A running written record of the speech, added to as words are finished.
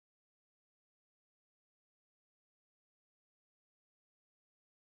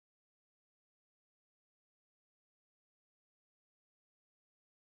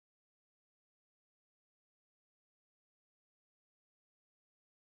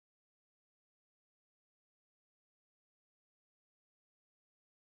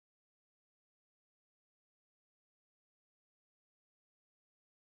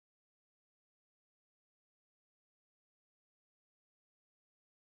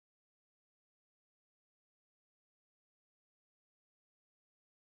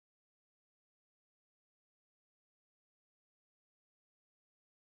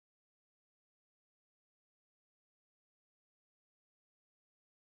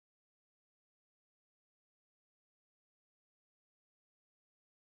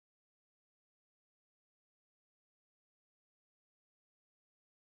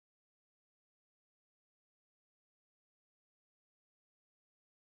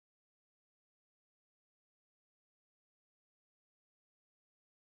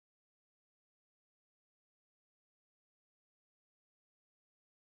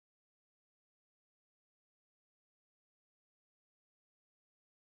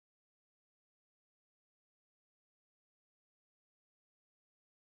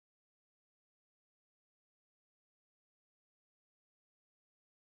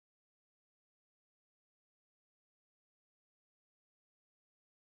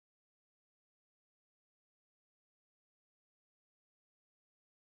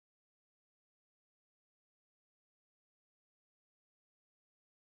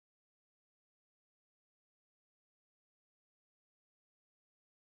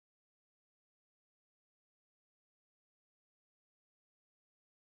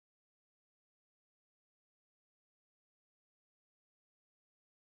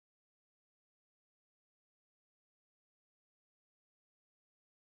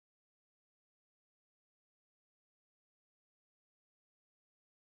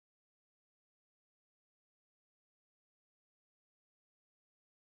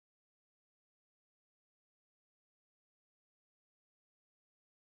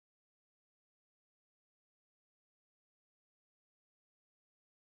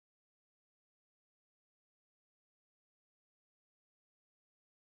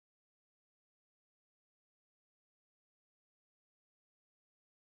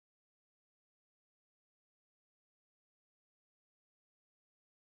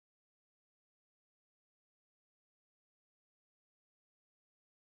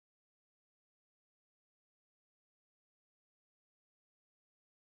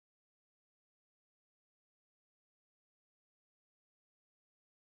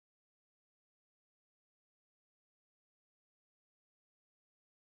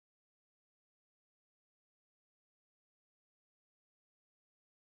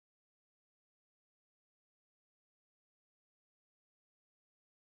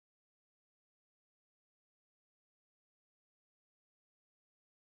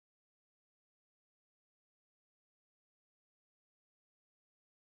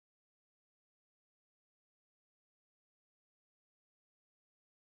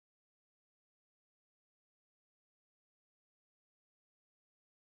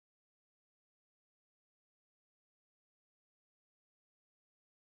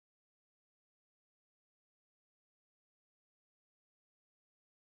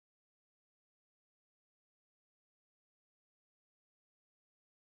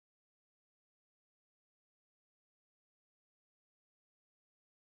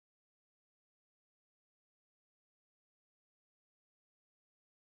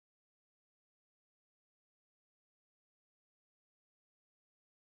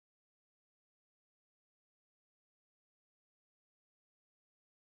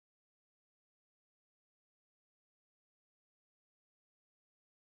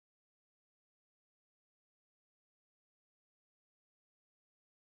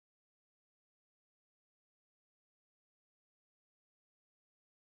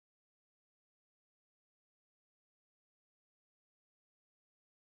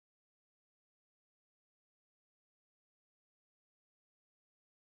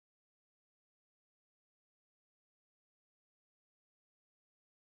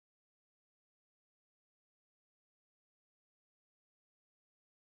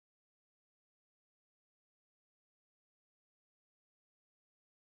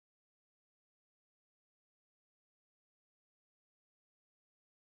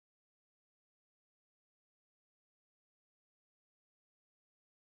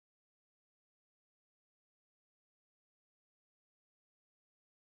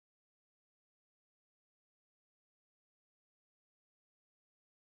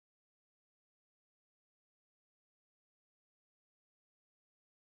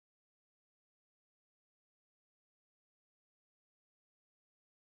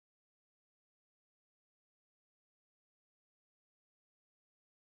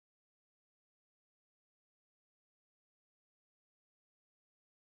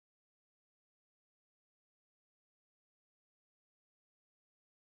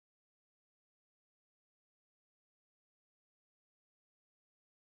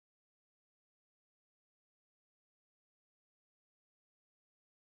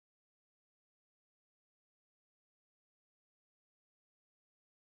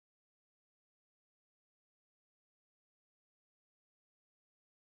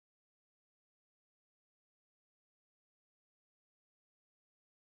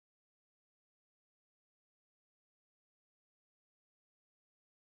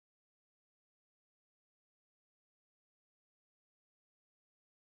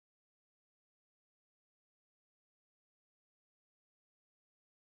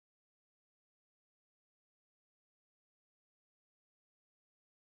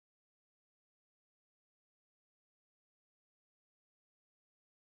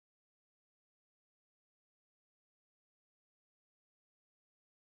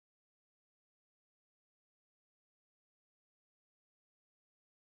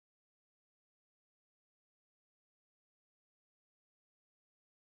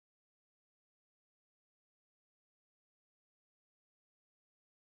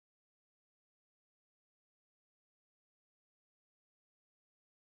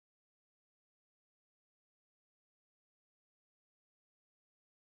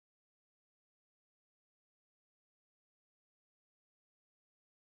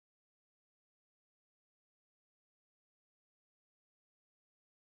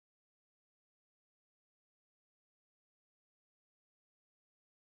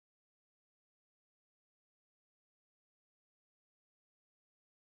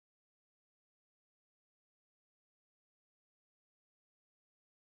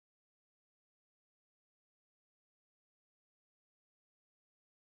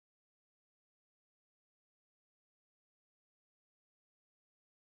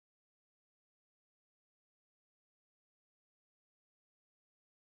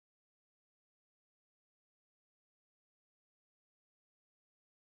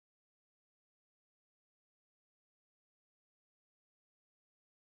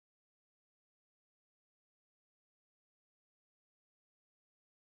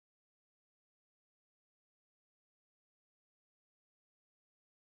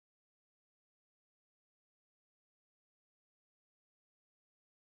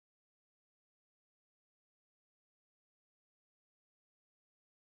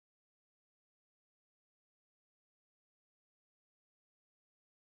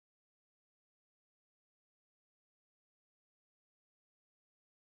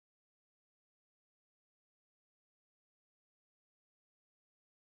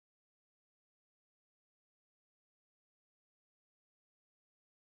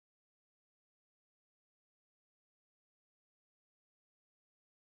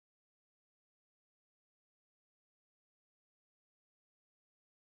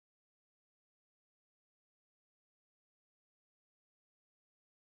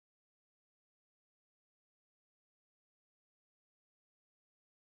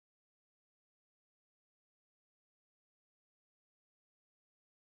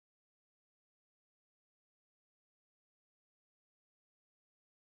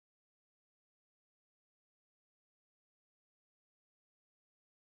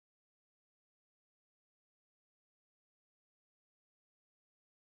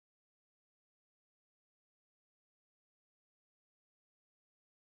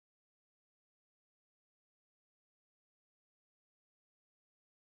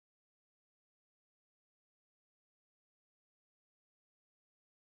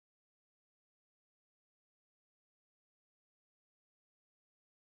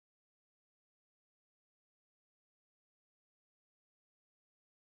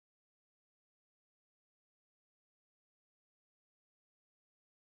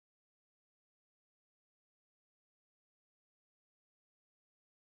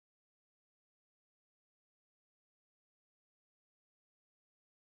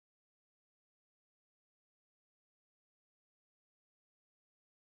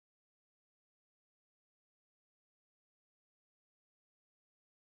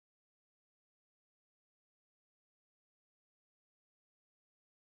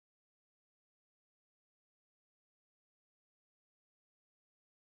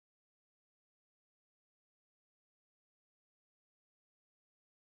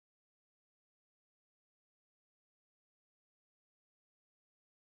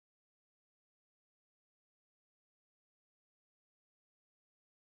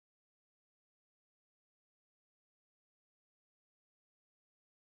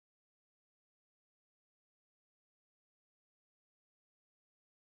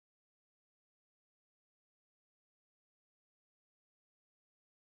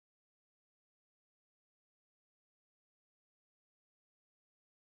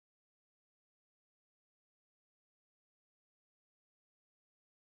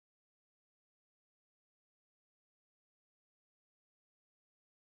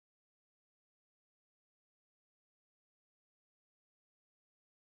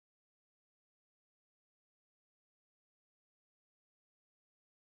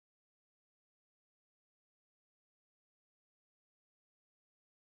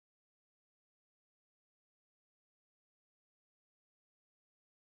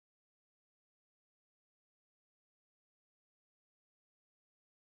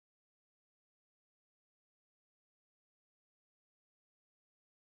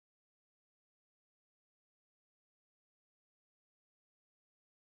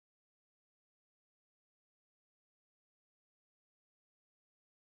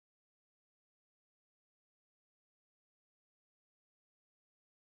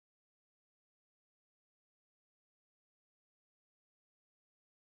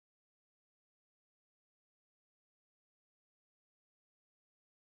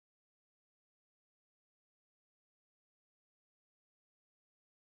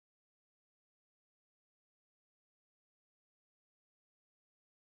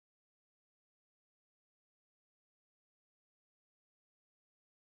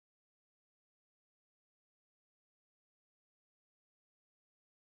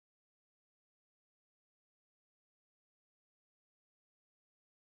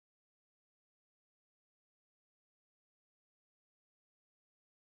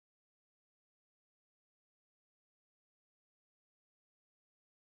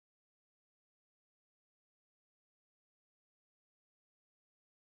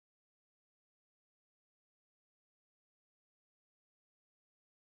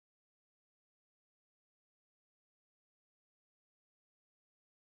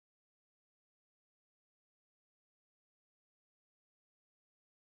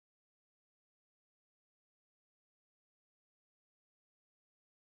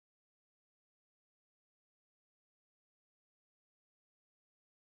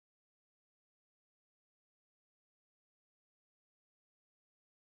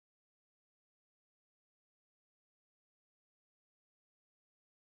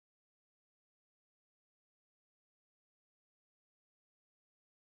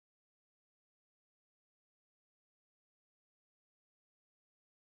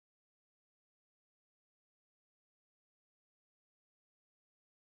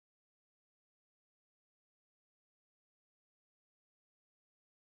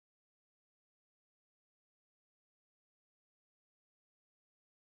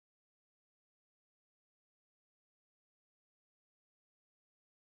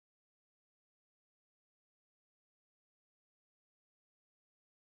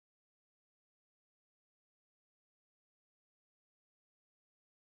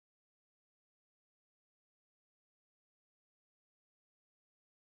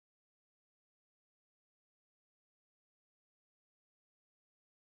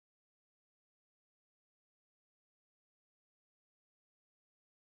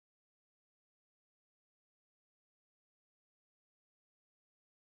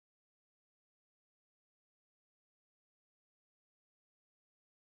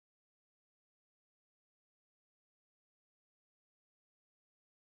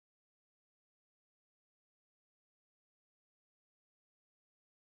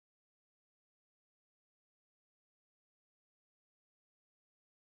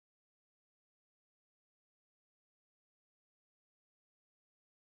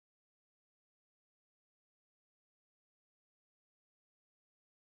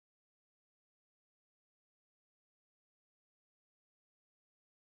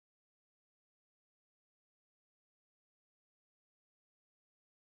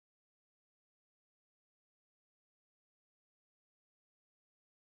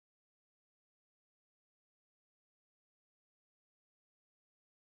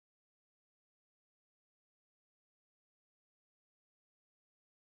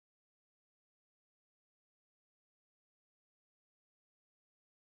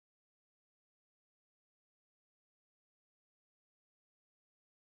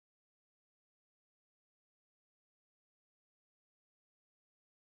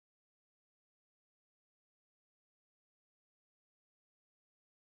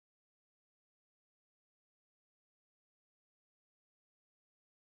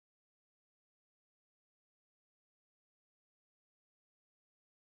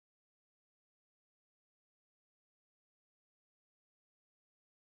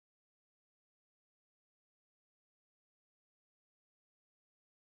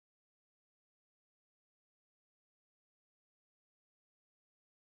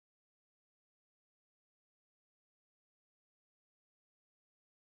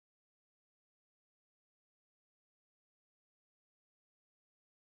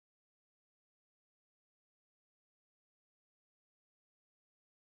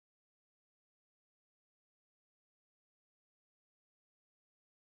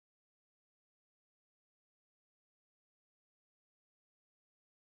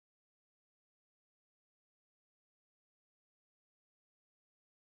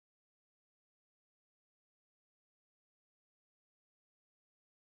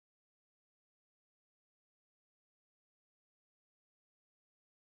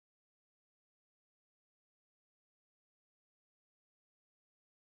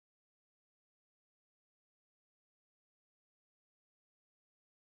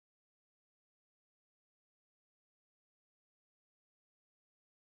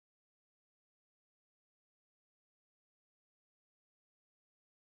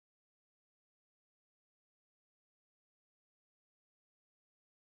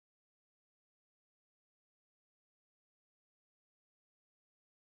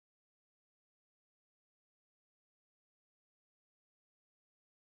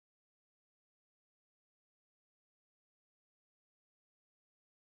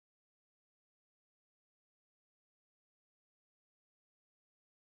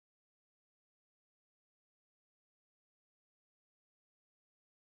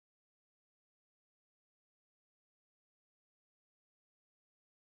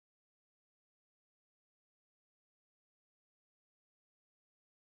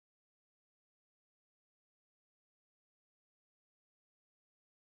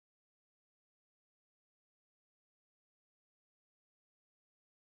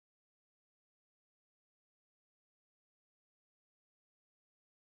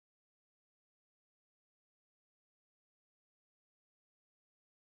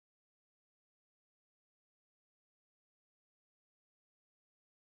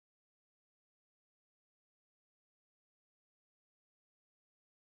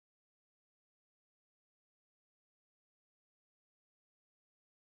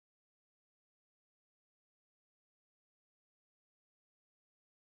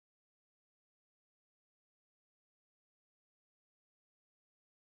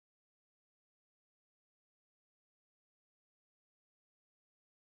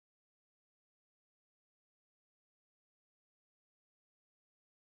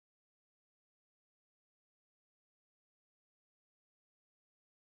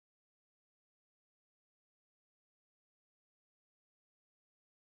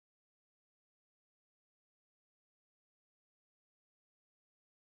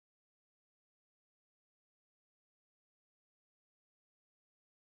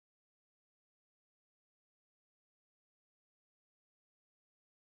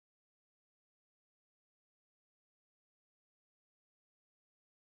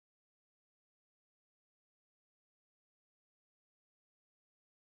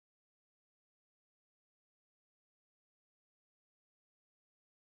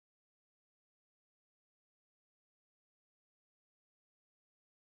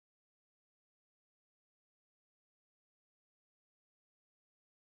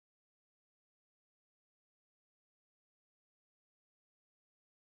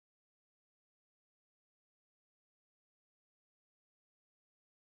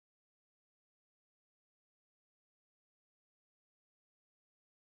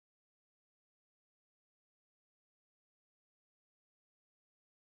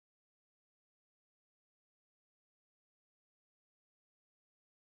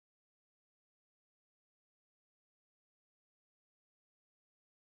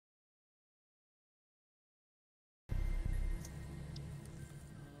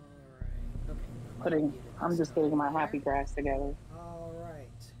I'm just getting my happy grass together. All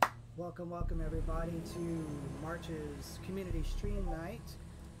right. Welcome everybody to March's Community Stream Night.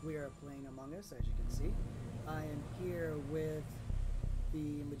 We are playing Among Us, as you can see. I am here with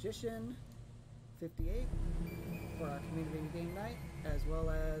the Magician 58 for our community game night, as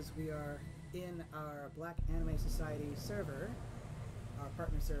well as we are in our Black Anime Society server, our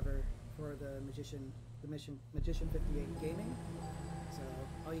partner server for the Magician 58 Gaming. So,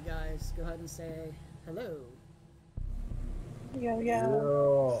 all you guys, go ahead and say hello.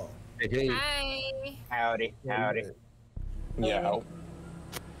 Yo. Hey. Hi. Howdy. Yeah. Alright,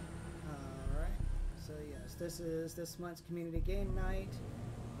 so yes, this is this month's community game night.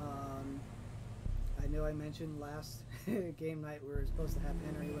 I know I mentioned last game night we were supposed to have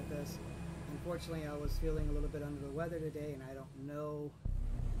Henry with us. Unfortunately, I was feeling a little bit under the weather today, and I don't know,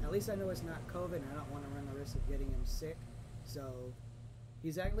 at least I know it's not COVID, and I don't want to run the risk of getting him sick. So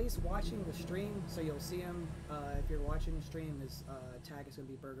he's at least watching the stream, so you'll see him. If you're watching the stream, his tag is going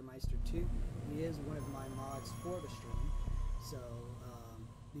to be Burgermeister2. He is one of my mods for the stream, so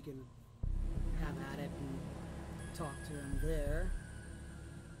you can have at it and talk to him there.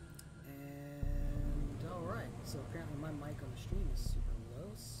 And alright, so apparently my mic on the stream is super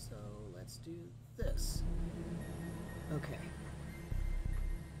low, so let's do this. Okay.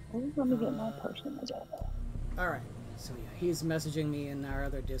 Let me get my person together. Alright. So yeah, he's messaging me in our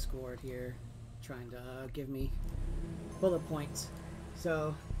other Discord here, trying to give me bullet points.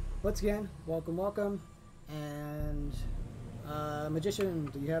 So, once again, welcome. And, Magician,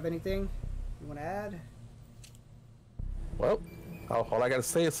 do you have anything you want to add? Well, all I gotta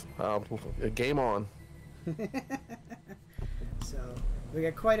say is, game on. So, we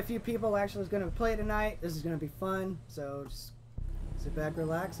got quite a few people actually going to play tonight. This is going to be fun. So, just sit back,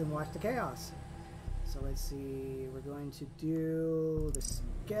 relax, and watch the chaos. So let's see, we're going to do the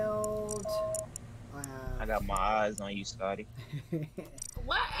Skeld. I got my eyes on you, Scotty.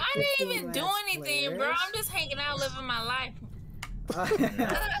 What? I didn't even do anything, bro. I'm just hanging out, living my life.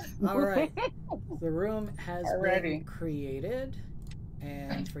 Alright, the room has been created.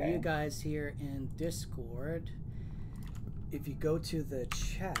 And for you guys here in Discord, if you go to the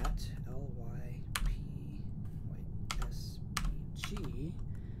chat, LYPYSBG,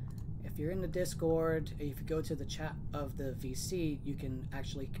 if you're in the Discord, if you go to the chat of the VC, you can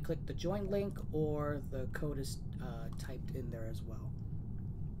actually click the join link, or the code is typed in there as well.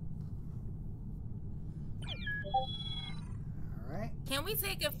 Alright. Can we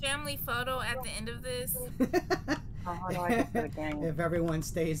take a family photo at the end of this? If everyone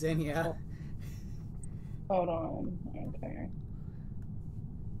stays in, yeah. Hold on. Okay.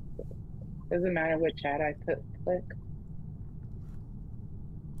 Doesn't matter what chat I click.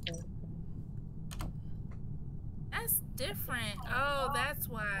 That's different. Oh, that's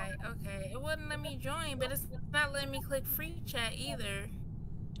why. Okay. It wouldn't let me join, but it's not letting me click free chat either.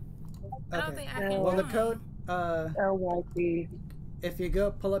 I don't think I can Well, the join. code, LYP. if you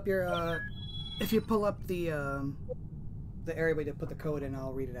go pull up your, if you pull up the area where to put the code in,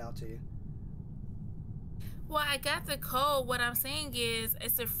 I'll read it out to you. Well, I got the code. What I'm saying is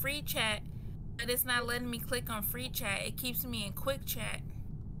it's a free chat, but it's not letting me click on free chat. It keeps me in quick chat.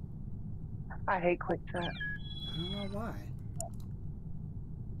 I hate quick chat. I don't know why.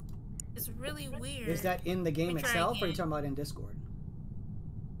 It's really weird. Is that in the game Let me try itself, or are you again. talking about in Discord?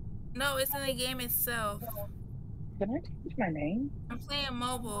 No, it's in the game itself. Can I change my name? I'm playing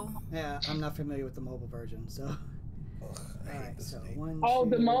mobile. Yeah, I'm not familiar with the mobile version, so. Alright, so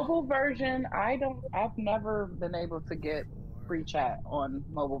The mobile version, I've never been able to get free chat on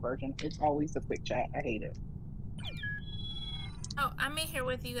mobile version. It's always a quick chat. I hate it. Oh, I'm in here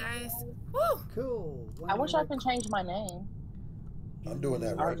with you guys. Woo! Cool. I wish I could change my name. I'm doing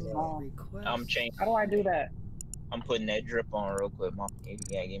that right now. I'm changing. How do I do that? I'm putting that drip on real quick, mom.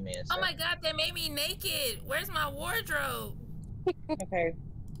 Yeah, give me a Oh second. my god, they made me naked. Where's my wardrobe? Okay,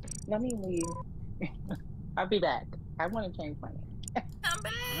 let me leave. I'll be back. I want to change my name. Come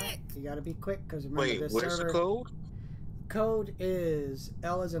back. Right, you gotta be quick, because remember Wait, this what is the server. code? Code is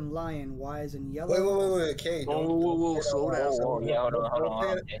L as in lion, Y as in yellow. Wait, Kane. Whoa, slow down. Yeah, hold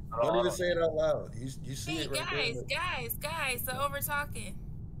on. Don't even say it out loud. You see Hey it right guys, the over talking.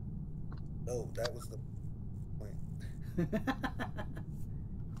 there. No, that was the point.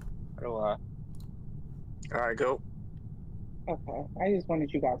 How do I? All right, go. Okay, I just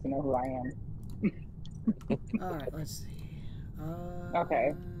wanted you guys to know who I am. Alright, let's see.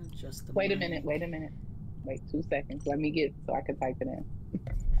 Okay. Just the Wait a mic. minute. Wait 2 seconds. Let me get so I can type it in.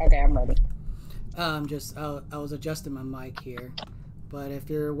 Okay, I'm ready. I was adjusting my mic here. But if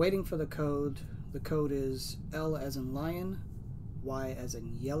you're waiting for the code is L as in lion, Y as in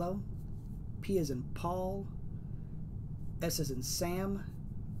yellow, P as in Paul, S as in Sam,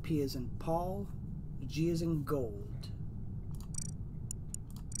 P as in Paul, G as in gold.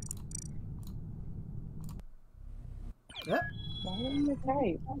 Yep.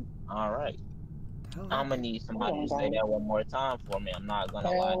 All right. Hell, I'm gonna need somebody to say that one more time for me. I'm not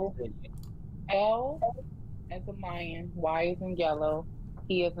gonna lie to you. L as in lion, Y as in yellow,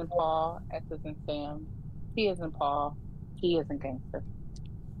 P as in Paul, S as in Sam, P as in Paul, G as in gangster.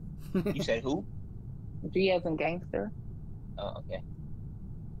 You said who? G as in gangster. Oh, okay.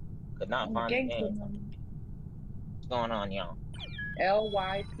 Could not find the name. What's going on, y'all?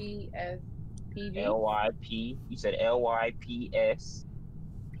 LYPSPG. LYP. You said LYPS.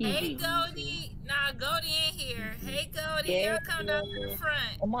 Hey, Goldie. Nah, Goldie in here. Hey, Goldie. Yeah, Y'all come down to the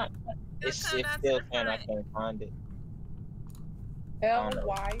front. Come on. It's still saying I can't find it.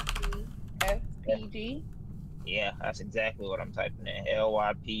 LYPSPG. Yeah, that's exactly what I'm typing in.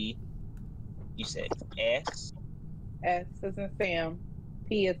 LYP. You said S. S as in Sam,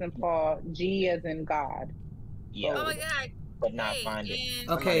 P as in Paul, G as in God. Yeah. Oh my God. Could not find it.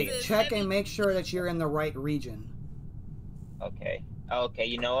 Okay, check and make sure that you're in the right region. Okay. Okay,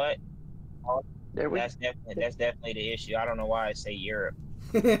 you know what? That's definitely the issue. I don't know why I say Europe.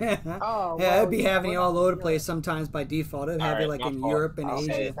 Oh, yeah, it'd be having you all over the place sometimes by default. It'd have you like in Europe and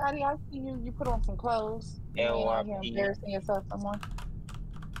Asia. Daddy, I see you. You put on some clothes. You ain't embarrassing yourself somewhere.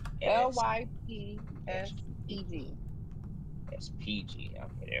 LYPSPG. SPG.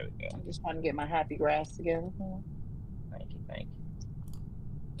 Okay, there we go. I'm just trying to get my happy grass together. Thank you, thank you.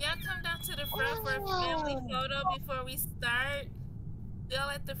 Y'all come down to the front for a family photo before we start. Y'all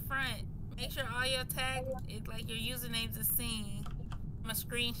at the front. Make sure all your tags, like your usernames are seen. I'm gonna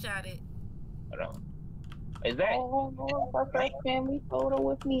screenshot it. Hold on. Is that? Oh, our first family photo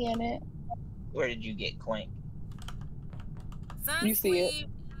with me in it. Where did you get Clank? You see it?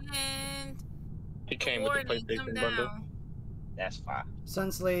 And It came with the PlayStation bundle. That's fine.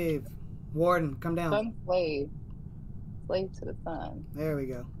 Sunsleeve. Warden, come down. Sunslave. Slave to the sun. There we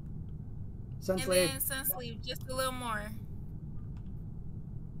go. Sunsleeve. And then Sunsleeve, just a little more.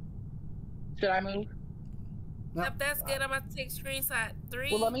 Should I move? No. Yep, that's good. I'm about to take screenshot.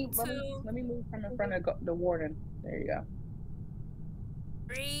 3, Well, let me 2, move from in front of the warden. There you go.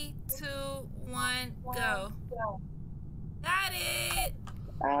 3, 2, 1, go. Got it.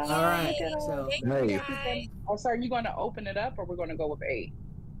 All right. So Hey. Oh, sorry. You going to open it up, or we're going to go with 8?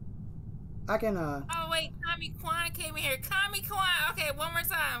 I can. Oh wait, Kami Kwan came in here. Kami Kwan. Okay, one more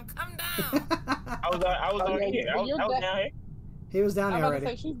time. Come down. I was on here. I was down here. He was down I'm here about already.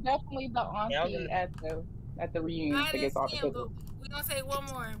 to say she's definitely the auntie at the reunion I that gets all the didn't see him, pictures. but we're gonna say one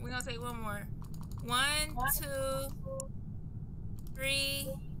more. We're gonna say one more. 1, 2, 3,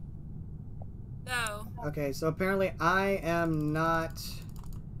 go. Okay, so apparently I am not.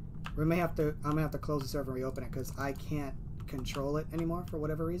 I'm gonna have to close the server and reopen it because I can't control it anymore for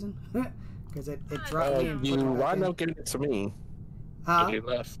whatever reason. Because it dropped me and put You me back wind in. up giving it to me. Huh? You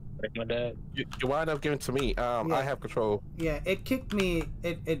left. Like my dad. You wind up giving it to me. I have control. Yeah, it kicked me.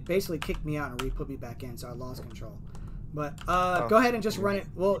 It basically kicked me out and re-put me back in, so I lost control. But go ahead and just run it.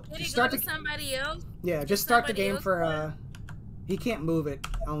 Well, Did just he start go the. to somebody else? Yeah, just start the somebody game else for. He can't move it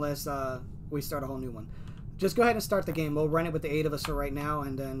unless we start a whole new one. Just go ahead and start the game. We'll run it with the 8 of us for right now,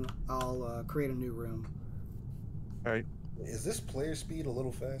 and then I'll create a new room. All right. Is this player speed a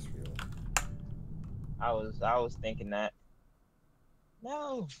little fast for you? I was thinking that.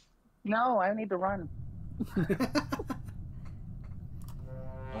 No. No, I need to run. I'm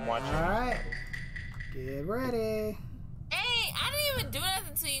watching. All right, get ready. Hey, I didn't even do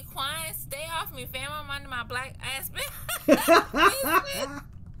nothing to you, Quan. Stay off me, fam. I'm under my black ass.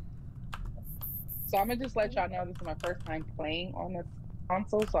 So I'm gonna just let y'all know this is my first time playing on this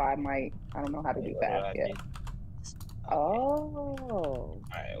console, so I don't know how to do fast yet. Oh.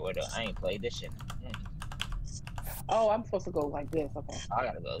 Alright, I ain't played this shit. Oh, I'm supposed to go like this. Okay. I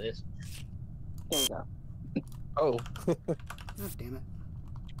gotta go this. There we go. Oh. Oh, damn it.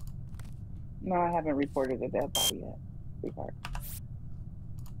 No, I haven't reported a dead body yet. Sweetheart.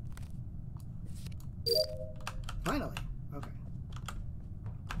 Finally. Okay.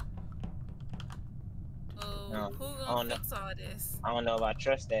 Oh, No, who I gonna don't fix all this? I don't know if I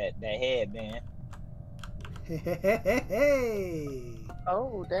trust that headband. Hey.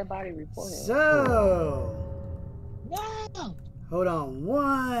 Oh, dead body reported. So. No. Hold on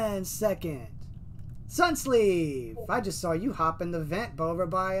 1 second. Sunsleeve, I just saw you hop in the vent over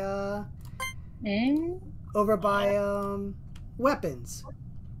by weapons.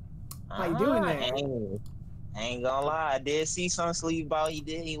 How you doing there? I ain't gonna lie, I did see Sunsleeve ball.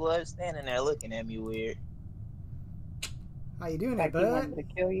 He was standing there looking at me weird. How you doing there, Like he bud? wanted to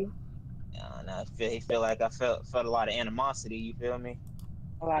kill you. No, I feel like I felt a lot of animosity. You feel me?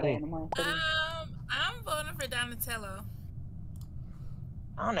 A lot of animosity. I'm voting for Donatello.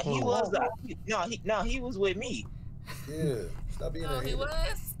 I don't know. He was he was with me. Yeah, stop being a hater. He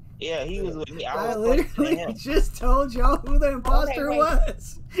was? Yeah, he was with me. I literally just told y'all who the imposter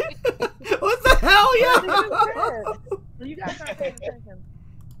was. What the hell, yo? You guys aren't paying attention.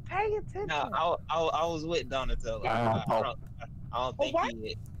 Pay attention. No, I was with Donatello. I don't think he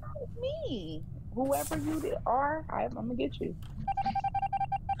did. Me. Whoever you are, I'm gonna get you.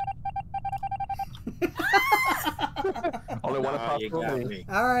 Only one possibility.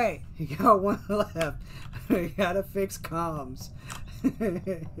 All right, you got one left. You gotta fix comms. All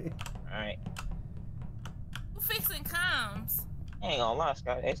right. Who fixing comms? I ain't gonna lie,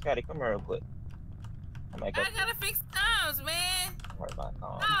 Scotty. Hey, Scotty, come here real quick. I gotta fix comms, man. Don't worry about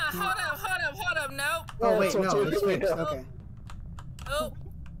comms. Hold up. Nope. Oh wait, no, it's fixed. Okay. Oh.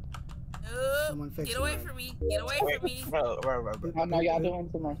 Someone fix Get it. away from me. Get away from me. Bro. I know y'all doing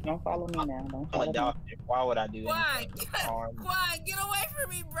too much. Don't follow me now. I'm a doctor. Why would I do Why? that? Why? Get away from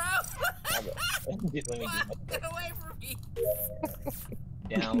me, bro. Let me Get away from me.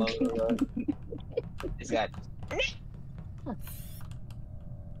 Download. It's got.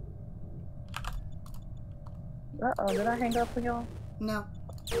 Did I hang up for y'all? No.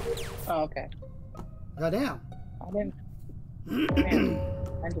 Oh, okay. Goddamn. I didn't.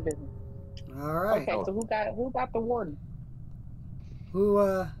 Mind your business. All right. Okay, so who got the warden?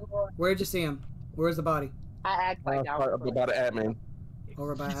 Where'd you see him? Where's the body? I act like I was about an admin.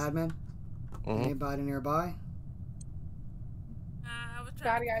 Over by admin? Anybody nearby?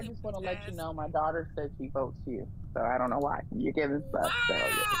 Scotty, I just want to let you know my daughter said she votes you. So I don't know why. You're giving sus.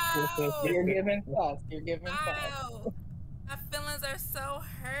 Wow. You're giving sus. You're giving sus. Wow. My feelings are so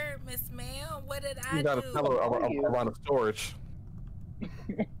hurt, Miss Mel. What did I do? You gotta tell her around the storage.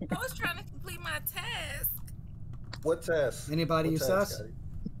 I was trying to complete my task. What test? Anybody What you test, sus? Scotty?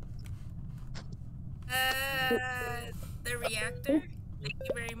 The reactor. Thank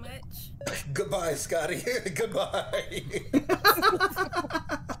you very much. Goodbye, Scotty. Goodbye.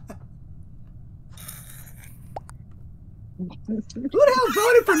 Who the hell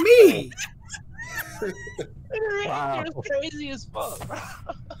voted for me? Wow. You're crazy as fuck.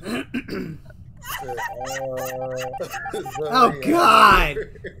 Oh God!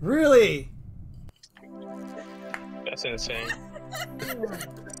 Really? That's insane.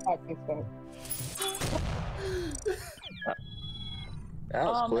 That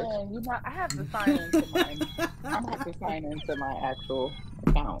was quick. Man, I have to sign into my. I'm gonna have to sign into my actual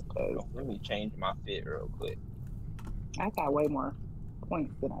account. Cause let me change my fit real quick. I got way more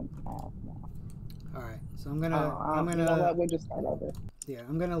points than I have now. All right, so I'm gonna. You know what? We'll just start over. Yeah,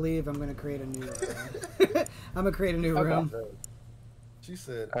 I'm gonna leave. I'm gonna create a new. I'm gonna create a new room. She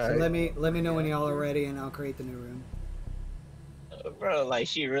said. So let me know when y'all are ready, and I'll create the new room. Bro, like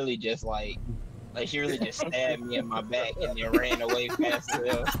she really just she really just stabbed me in my back and then ran away fast as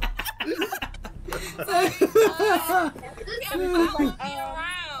hell.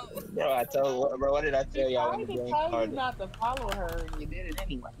 Bro, what did I tell y'all when the game started? I told you not to follow her, and you did it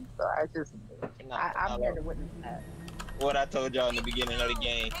anyway. So I'm here to witness that. What I told y'all in the beginning of the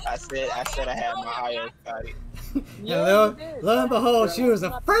game, I said I had my eye on Scotty. Yeah, lo and behold, she was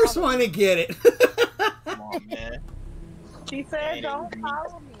the first one to get it. Come on, man. She said, "Don't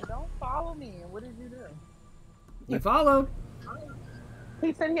follow me. Don't follow me." And what did you do? You followed.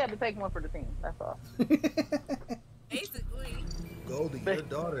 He said he had to take one for the team. That's all. Basically. Goldie, your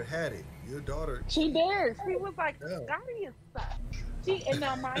daughter had it. Your daughter. She did. She was like, Scotty is stuck. And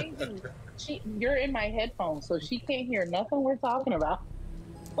now mind you, you're in my headphones, so she can't hear nothing we're talking about.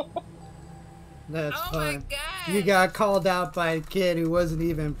 That's fun. My God. You got called out by a kid who wasn't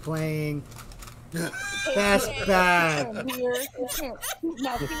even playing. That's bad. Now she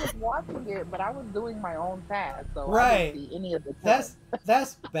was watching it, but I was doing my own task, so right. I didn't see any of the tests.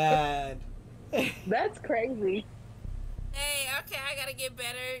 That's bad. That's crazy. Hey, okay, I gotta get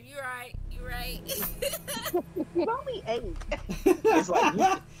better. You're right. She's only 8. It's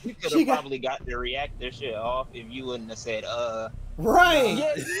like you could have probably got the reactor shit off if you wouldn't have said Right.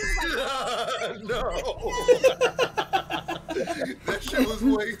 No. That shit was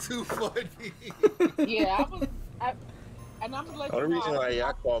way too funny. Yeah, and I'm like, the reason why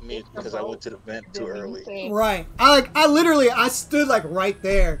y'all called me is because I went to the vent too early. Right. I literally stood like right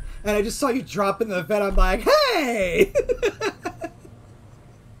there, and I just saw you drop in the vent. I'm like, hey.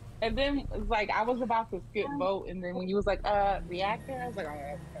 And then it's like I was about to skip vote, and then when you was like, reactor, I was like,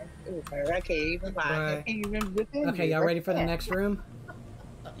 I can't even buy. Right. I can't even defend. Okay, y'all ready for the next room?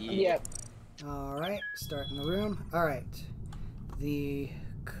 Yep. All right, starting the room. All right, the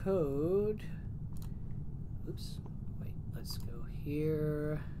code. Oops. Wait, let's go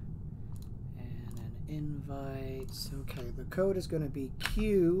here. And an invite. Okay, the code is going to be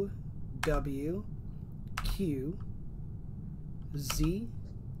QWQZRG.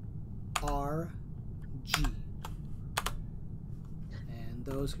 And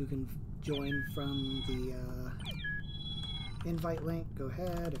those who can join from the invite link, go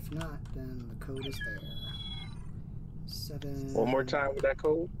ahead. If not, then the code is there. 7. One more time with that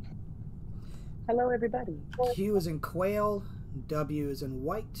code. Hello, everybody. Q is in quail, W is in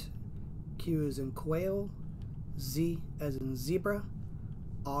white, Q is in quail, Z as in zebra,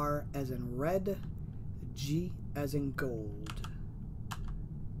 R as in red, G as in gold.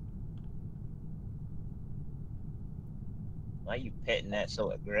 Why are you petting that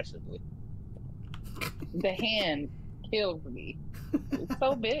so aggressively? The hand kills me. It's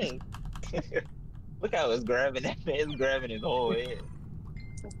so big. Look how it's grabbing that man. It's grabbing his whole head.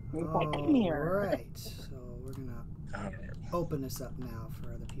 It's like, come here. Alright, so we're gonna open this up now for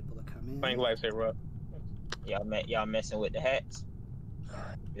other people to come in. Playing lightsaber up. Y'all messing with the hats?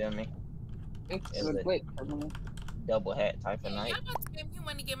 You feel me? It's Is a it? glitch for me. Double hat type of Hey, night. I'm about to give you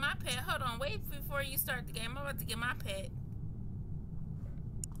want to get my pet. Hold on, wait before you start the game. I'm about to get my pet.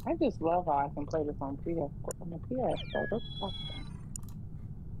 I just love how I can play this on PS. On the PS. So that's awesome.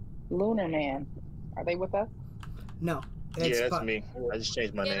 Lunar Man. Are they with us? No. Yeah, that's me. I just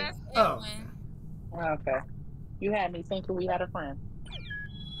changed my Yeah, name. that's Oh. Edwin. Okay. You had me thinking we had a friend.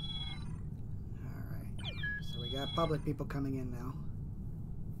 Alright. So we got public people coming in now.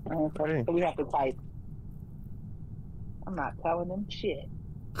 Okay. So we have to type. I'm not telling them shit.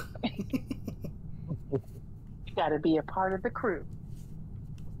 You gotta be a part of the crew.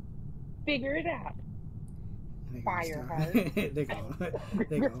 Figure it out. Fireheart.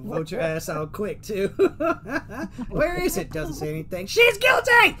 They're gonna vote your ass out quick too. Where is it? Doesn't say anything. She's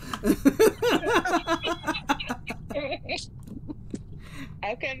guilty.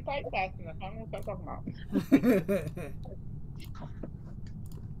 I couldn't type fast enough. I don't know what I'm talking about.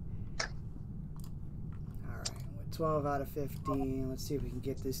 Alright, with 12 out of 15. Let's see if we can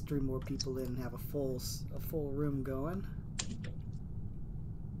get this 3 more people in and have a full room going.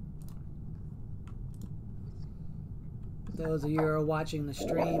 Those of you who are watching the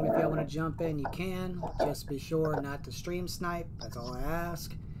stream, if y'all want to jump in, you can. Just be sure not to stream snipe. That's all I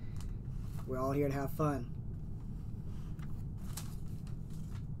ask. We're all here to have fun.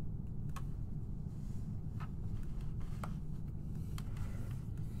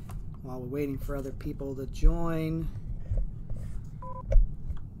 While we're waiting for other people to join,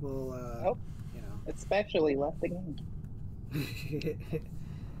 we'll, you know. Especially left the game.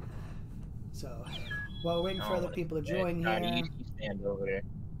 So, while we're waiting for other people to join How do here, you stand over there?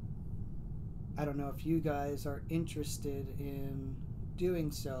 I don't know if you guys are interested in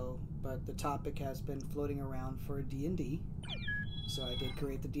doing so, but the topic has been floating around for D&D. So I did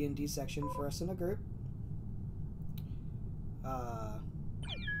create the D&D section for us in a group.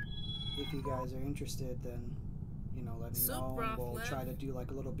 If you guys are interested, then, you know, let me know, and we'll try to do like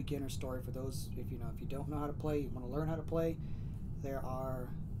a little beginner story for those, if you don't know how to play, you want to learn how to play. There are,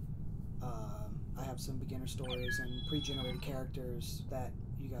 I have some beginner stories and pre-generated characters that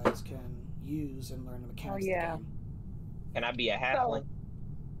you guys can use and learn the mechanics of the game. Can I be a halfling?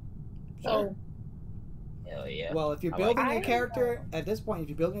 So Hell yeah. Well, if you're building a character, at this point, if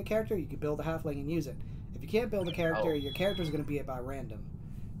you're building a character, you can build a halfling and use it. If you can't build a character, your character is going to be by random.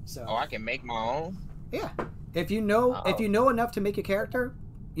 So. Oh, I can make my own? Yeah. If you know enough to make a character,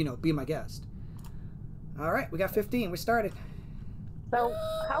 you know, be my guest. All right, we got 15. We started. So,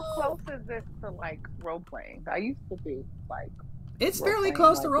 how close is this to like role playing? I used to do like. It's fairly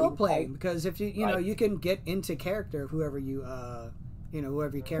close to role playing because if you know you can get into character of whoever you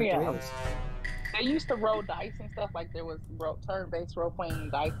whoever your character is. They used to roll dice and stuff, like there was turn-based role-playing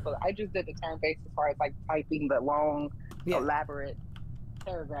dice, but I just did the turn-based as far as like typing the long, elaborate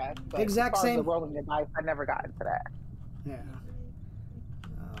paragraphs. But exact as far same. as the rolling the dice, I never got into that. Yeah.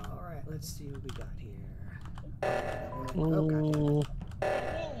 All right, let's see what we got here.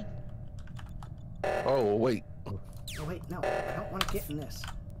 Oh wait. Oh wait, no, I don't want to get in this.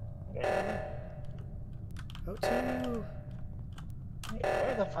 O2.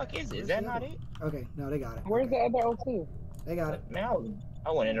 Where the fuck is it? Is that not it? Okay, no, they got it. Where's the other O2? They got it. Man,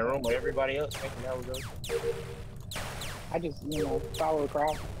 I went in the room with everybody else thinking that was us. I just, follow the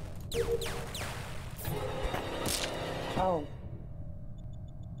crowd. Oh.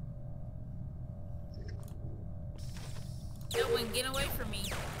 Edwin, get away from me.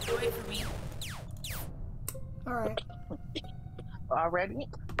 Get away from me. All right. Already?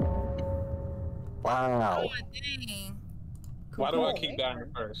 Wow. Oh, dang. Cool. Why do I keep dying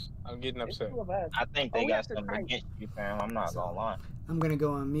first? I'm getting It's upset. two of us. I think they we got have to something type. against you, fam. I'm not gonna lie. I'm gonna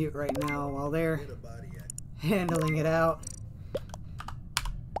go on mute right now while they're Where the body at? handling it out.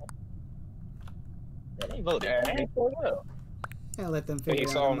 Yeah, they voted. Yeah. Man, for real. And let them But you figure it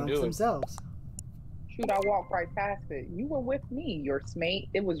saw out him amongst do it. themselves. Shoot, I walked right past it. You were with me, your smate.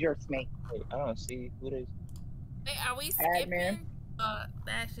 It was your smate. Wait, I don't see who they. Hey, are we skipping? Admin. That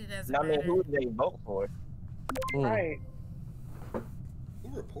actually doesn't I mean, matter. who did they vote for? Hmm. Right.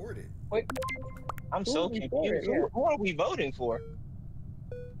 Who reported? Wait, I'm Who so reported, confused. yeah. Who are we voting for?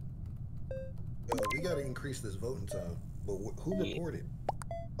 We got to increase this voting time. But who Yeah. reported?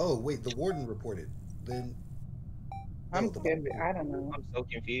 Oh, wait, the warden reported. Then. I'm oh, the- skipping. I don't know. I'm so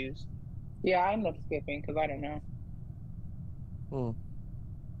confused. Yeah, I end up skipping because I don't know. Hmm.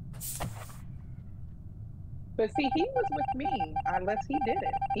 But see, he was with me. Unless he did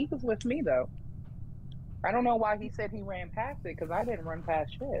it. He was with me though. I don't know why he said he ran past it because I didn't run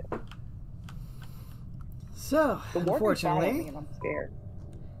past shit. So, The warden followed me unfortunately, and I'm scared.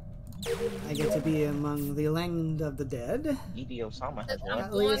 I get to be among the land of the dead. Didi Osama has I'm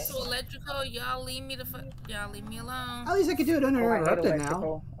At going least- to electrical. Y'all leave me y'all leave me alone. At least I could do it Oh, I hate uninterrupted now.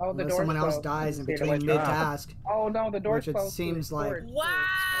 electrical. Oh, the Unless door's someone else closed. dies in I'm scared between of electrical. mid-task. Oh no, the door's Which it closed. seems too. like- Storage. Wow.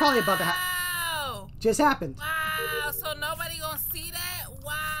 Probably about to Just happened. Wow. So nobody gonna see that?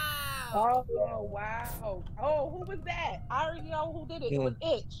 Wow. Oh wow! Oh, who was that? I already know who did it. It was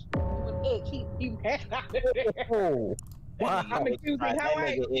Itch. It was Itch. He ran out of there. Oh, wow. I'm accusing That how I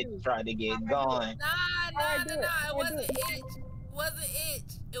nigga accuse. it tried to get How I gone. do it? It wasn't itch. It wasn't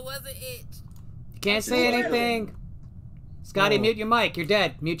itch. It wasn't itch. You can't say anything. Scotty, Oh. mute your mic. You're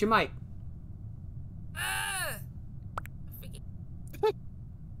dead. Mute your mic. Ah. Forget-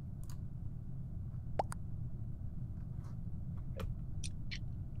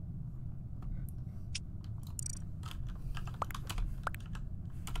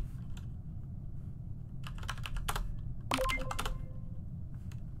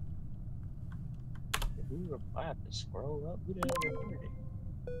 Who I have to scroll up? Who the hell reported it?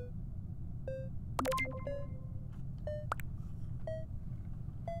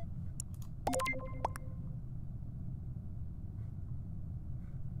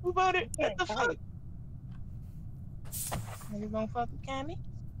 Who voted? What the fuck? You gonna fucking count me?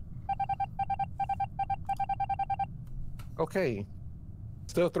 Okay.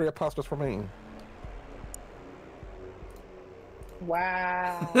 Still 3 imposters remain.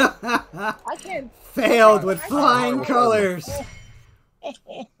 Wow! I can't. Failed with flying colors. You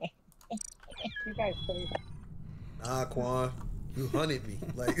guys crazy. Nah, Quan. You hunted me.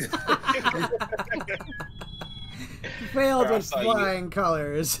 Like. Failed Bro, I with saw you. flying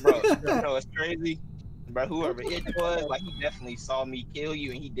colors. Bro, it's crazy. Bro, whoever it was, like, he definitely saw me kill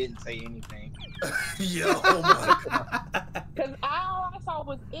you and he didn't say anything. Yo, oh my God. Because all I saw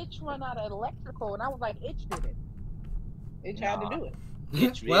was Itch run out of electrical, and I was like, Itch did it. Itch had to do it.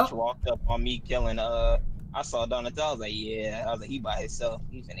 Bitch Well, walked up on me killing, I saw Donatello, I was like, yeah. I was like, he by himself.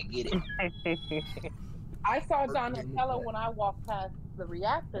 He's gonna get it. I saw Donatello when I walked past the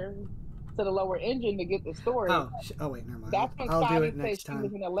reactor to the lower engine to get the storage. oh wait, never mind. That's when I'll do Scotty it said next she was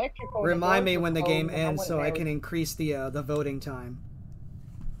time. in electrical. Remind me and when the doors game were closed, and ends so I went can there. increase the voting time.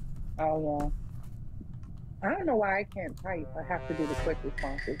 Oh yeah. I don't know why I can't type. I have to do the quick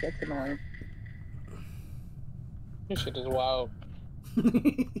responses. That's annoying. This shit is wild.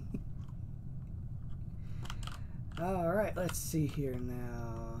 All right, let's see here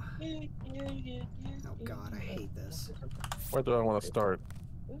now. Oh God, I hate this. Where do I want to start?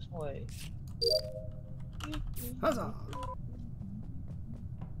 This way. Huzzah!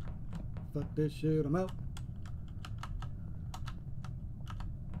 Fuck this shit, I'm out.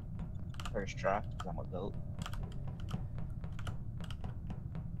 First try. I'm a goat.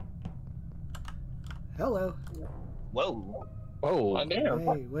 Hello. Whoa. Oh, Oh, damn.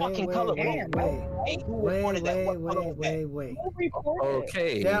 What fucking color? Damn, Hey, who reported that? What color was that? Wait. Who reported?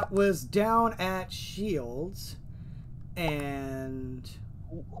 okay. That was down at Shields, and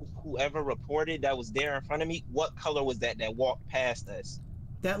Whoever reported that was there in front of me, what color was that walked past us?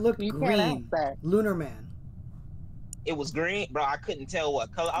 that looked You can't green. ask that. Lunar Man. It was green, bro. I couldn't tell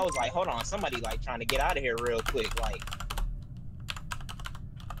what color. I was like, hold on, somebody like trying to get out of here real quick. Like,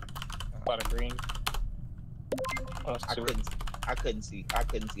 About a green. Oh, I couldn't see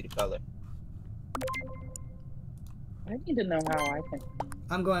the color. I need to know how I can.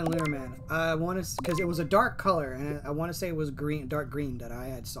 I'm going Lunar Man. I want to, because it was a dark color, and I want to say it was green, dark green that I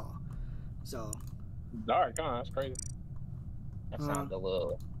had saw. So. Dark, huh? That's crazy. That sounds a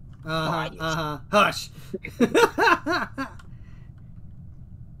little. Hush.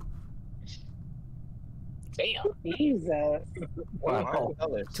 Damn. Jesus. Wow.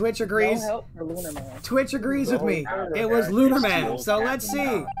 Twitch No agrees. help for Lunar Man. Twitch agrees with me. It was Lunar Man. So let's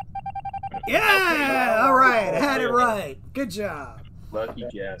see. Yeah. All right. Had it right. Good job. Lucky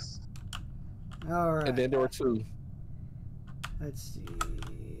guess. All right. And then there were two. Let's see.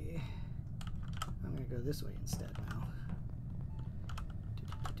 I'm gonna go this way instead now.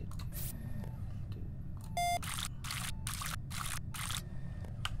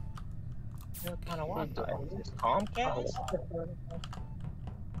 What kind of Wi-Fi is this? Comcast?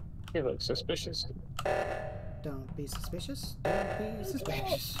 He looks suspicious. Don't be suspicious. Don't be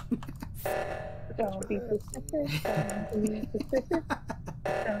suspicious. Don't be suspicious. Don't be suspicious.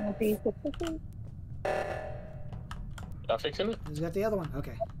 Don't be suspicious. Y'all fixing it? Who's got the other one?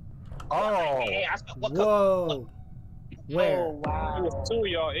 Okay. Oh. Hey, I saw, what Whoa. Where? Oh, wow. There was two of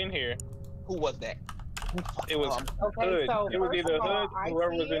y'all in here. Who was that? It was Okay, Hood. so It was first either of all, Hood I or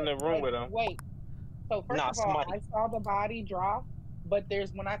whoever see was in the it. room with him. Wait. So first Nah, of all, somebody- I saw the body drop, but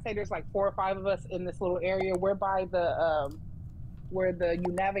when I say there's like 4 or 5 of us in this little area, we're by the where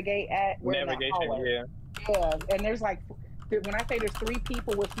you navigate at. We're in that Navigation, hallway. yeah. Yeah, and there's like, when I say there's 3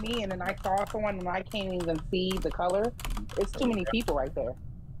 people with me, and then I saw someone and I can't even see the color, it's too many people right there.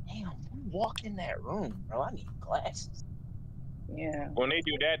 Damn, who walked in that room, bro? I need glasses. Yeah, When they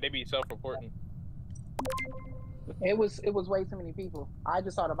do that, they be self-reporting. it was way too many people. I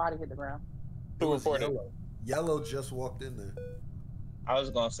just saw the body hit the ground. It was reported. Yellow. Yellow just walked in there. I was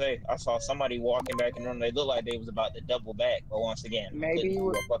gonna say, I saw somebody walking back in the room. They looked like they was about to double back, but once again, Maybe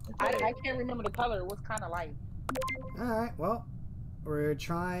couldn't see a fucking thing. I can't remember the color. It was kind of light. All right. Well, we're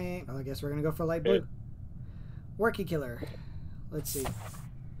trying. Well, I guess we're gonna go for light blue. Worky killer. Let's see.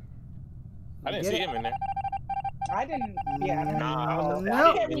 I didn't Get see it? him in there. I didn't. Yeah, I Nah,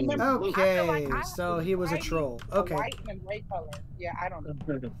 Nope. can't remember. I feel like Okay, I so was he was a lighting troll. a Okay, white and gray color. Yeah, I don't know.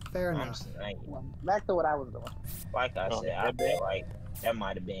 fair I'm enough. saying, Back to what I was doing. like I said, I feel like that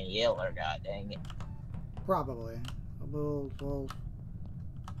might have been Yeller. God dang it. Probably. We'll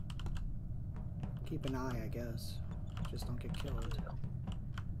keep an eye, I guess. Just don't get killed. Alright,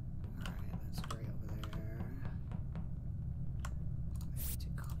 that's gray over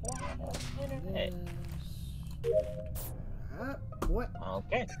there. Hey. What?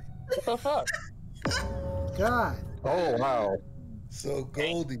 Okay. What the fuck? God. Oh wow. So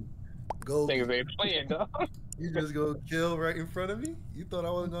Goldie, Niggas ain't playing, dog. you just gonna kill right in front of me? You thought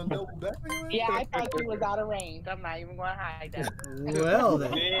I wasn't gonna double back on you? Yeah, I thought you was out of range. I'm not even going to hide that. Well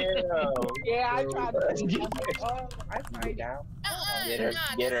then. Damn. Yeah, I tried to. I'm like, oh, I find out. Get her-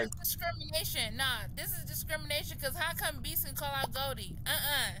 Nah, get this her. is discrimination. Nah, this is discrimination because how come Beast can call out Goldie?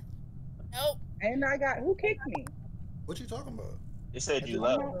 Nope. And I got who kicked me? What you talking about? They said you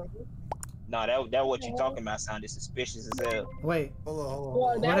left. No, that what you talking about sounded suspicious as hell. Wait. Hold on. Well,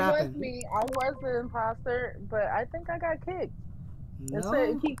 What that happened? was me. I was the imposter, but I think I got kicked. It said No.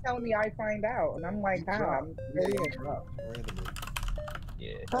 it keep telling me I find out, and I'm like, You how? dropped. I'm Yeah, really you dropped randomly.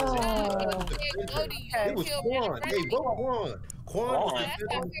 Yeah. Oh. Goldie, It you was killed Quan. me. Hey, vote Quan. Quan was Quan.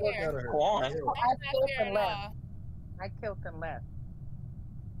 defending the fuck out of her. Quan. I That's killed not fair and at left. all. I killed and left.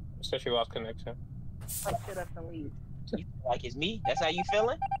 So she lost connection. Fuck shit up and leave. You feel like it's me? That's how you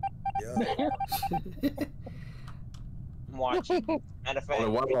feeling? Yeah. I'm watching. Matter of fact,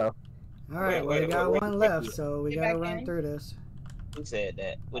 Only one left. Alright, Wait, we got wait, one wait. left, so we Get gotta back run in. through this. who said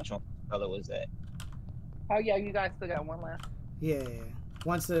that? Which one color was that? Oh yeah, you guys still got one left. Yeah.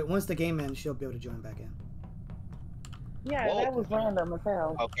 Once the game ends, she'll be able to join back in. Yeah, Whoa. that was random as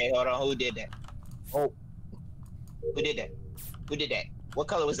hell. Okay, hold on. Who did that? Oh. Who did that? Who did that? What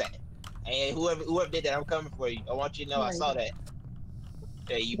color was that? Hey, whoever did that, I'm coming for you. I want you to know I saw that.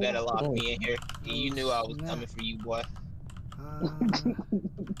 Hey, you better lock me in here. You knew I was coming for you, boy.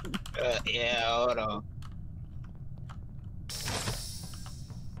 Yeah, hold on.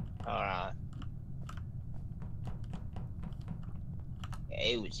 Alright. Yeah,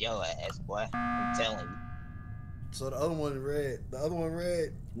 it was your ass, boy. I'm telling you. So the other one red. The other one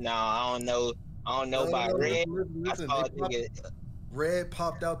red. No, I don't know. I don't know about red. Listen, I saw they popped- nigga. red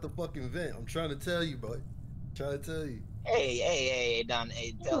popped out the fucking vent. I'm trying to tell you, boy. Trying to tell you. Hey, Don.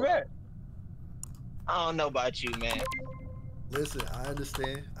 Hey, tell Who's that? I don't know about you, man. Listen, I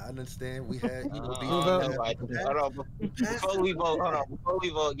understand. We had, you know, I beef. don't vote? know about you. Hold on, before we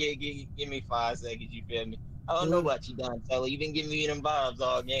vote, give me 5 seconds. You feel me? I don't know about you, Donatello. You been giving me them vibes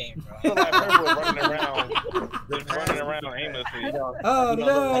all game, bro. I feel like Purple was running around, just running around aimlessly. Oh You don't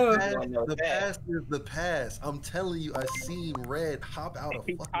no! look like you know The that. past is the past. I'm telling you, I seen red hop out of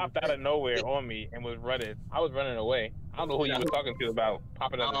He fucking popped out of vent. nowhere on me and was running. I was running away. I don't know who you was talking to about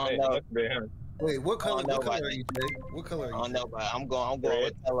popping out I of don't the know. bed. It must have been him. Wait, what color? I don't know What color about are you, Jay? What color I are you? don't know, Jay? but I'm going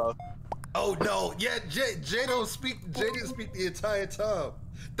with Tello. Oh no, yeah, Jay don't speak. Jay didn't speak the entire time.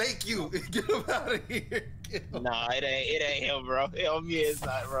 Thank you. Get him out of here. Nah, it ain't him, bro. On me, it's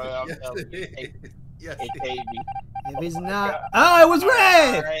not, bro. I'm Yes, telling you, yes, it paid me. If he's not, oh, it was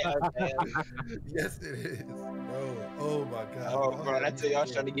red. Okay. yes, it is, bro. Oh my god. Oh, bro, I tell you, I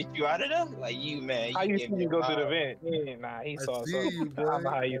was trying to get you out of there. Like you, man. How you gave see me you a go to the vibe. vent? Yeah, nah, he I saw see something. you, I don't know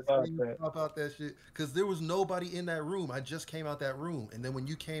boy. how you I thought see you that. pop out that shit. Cause there was nobody in that room. I just came out that room, and then when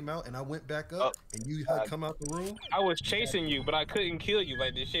you came out, and I went back up, and you had come out the room. I was chasing you, but I couldn't kill you.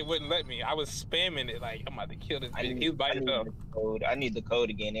 Like, this shit wouldn't let me. I was spamming it. Like, I'm about to kill this bitch. He was by himself. I need the code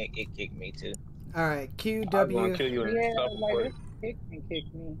again. It kicked me too. All right, I was gonna QW. kill you in Yeah, stuff like before. it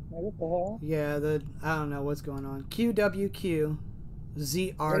kicked me. Like, what the hell? Yeah, I don't know what's going on. QWQ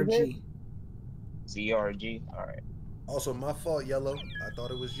ZRG. ZRG. All right. Also, my fault, Yellow. I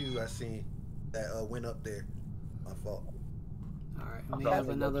thought it was you. I seen that went up there. My fault. All right, we have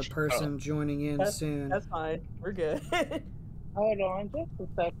another person joining in soon. That's fine. We're good. Hold on just a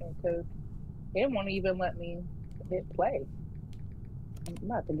second, because it won't even let me hit play. I'm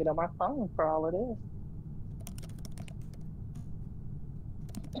about to get on my phone for all of this.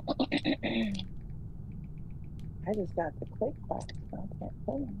 I just got the click clack, so I can't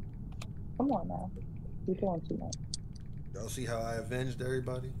play them. Come on now. You're doing too much. Y'all see how I avenged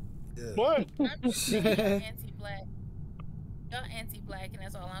everybody? Yeah. What? I'm just saying you're anti-black. You're anti-black, and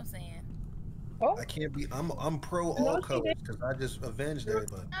that's all I'm saying. Oh, I can't be. I'm pro No, all she colors because I just avenged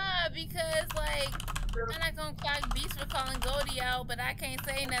everybody. Because like I'm not gonna clock Beast for calling Goldie out, but I can't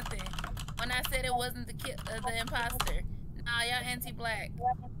say nothing when I said it wasn't the imposter. Nah, y'all anti-black.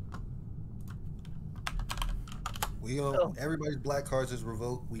 We everybody's black cards is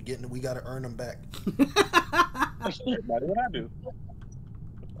revoked. We gotta earn them back. Everybody, what I do?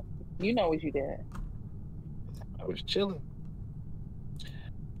 you know what you did. I was chilling.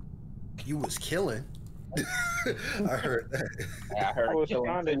 You was killing. I heard that. Yeah, I heard I was killing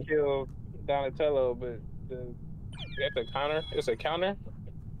trying to too. kill Donatello, but that's a counter. It's a counter.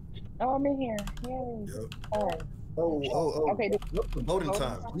 Oh, I'm in here. Yay. Yep. All right. Oh. Okay. Up the voting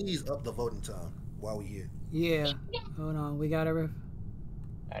time. Please up the voting time while we here. Yeah, hold on. We got to.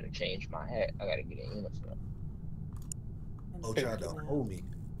 I gotta change my hat. I gotta get a uniform. Bo tried to hold me.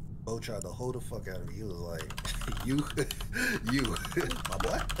 Bo tried to hold the fuck out of me. He was like, you, my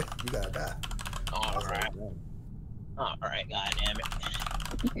boy, you gotta die. All right. All right. God damn it.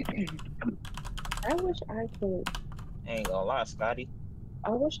 I wish I could. I ain't gonna lie, Scotty.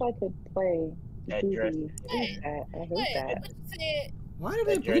 I wish I could play That DB. dress. I hate that. What you said? Why are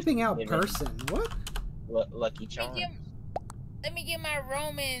they bleeping out person? What? Lucky Charms. Let me get my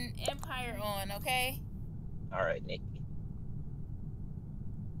Roman Empire on, okay? All right, Nikki.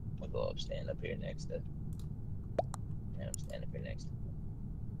 I'm gonna go up, stand up here next to. Yeah, I'm standing up here next to.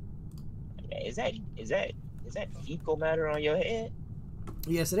 Okay, is that fecal matter on your head?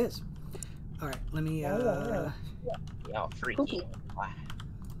 Yes, it is. All right, let me Y'all freaky. Wow.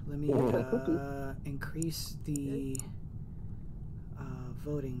 let me increase the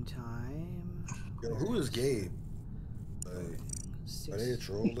voting time. Yo, who is Gabe? Are they a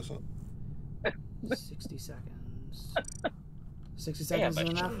troll or something? 60 seconds. 60 seconds is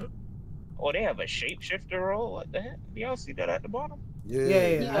enough? Oh, they have a shapeshifter role. What the heck? Do y'all see that at the bottom?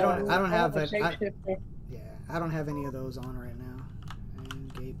 Yeah. I don't have it. Shapeshifter. Yeah, I don't have any of those on right now.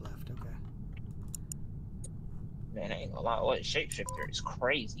 And Gabe left. Okay. Man, I ain't gonna lie. What shapeshifter is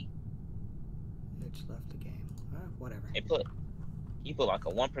crazy. Mitch left the game. Whatever. You put like a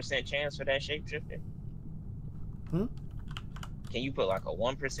 1% chance for that shapeshifter? Hmm? Can you put like a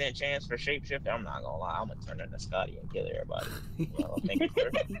 1% chance for shapeshifter? I'm not gonna lie. I'm gonna turn into Scotty and kill everybody. Well, thank you, sir.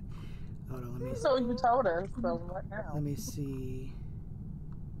 Hold on, let me. So you told us. So what now? Let me see.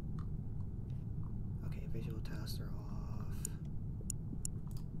 Okay, visual tasks are off.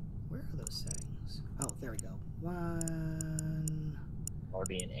 Where are those settings? Oh, there we go.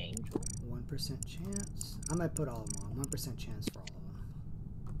 1% angel. 1% chance. I might put all of them on. 1% chance for all of them.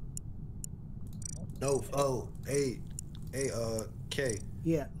 No. Oh, hey, K.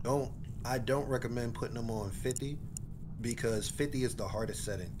 Yeah. I don't recommend putting them on 50 because 50 is the hardest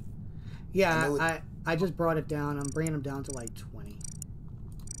setting. Yeah, I just brought it down. I'm bringing them down to like 20.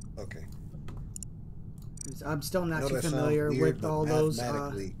 Okay. I'm still not too familiar with all those.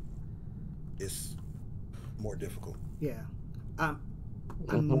 Mathematically, it's more difficult. Yeah, I'm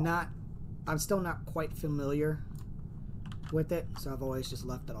still not quite familiar with it, so I've always just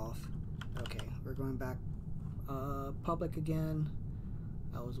left it off. Okay, we're going back public again.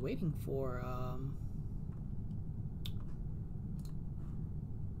 I was waiting for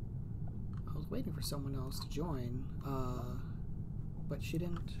someone else to join, but she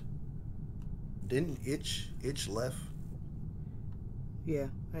didn't Didn't Itch left? Yeah,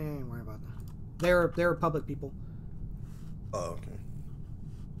 I ain't worried about that. They were public people. Oh,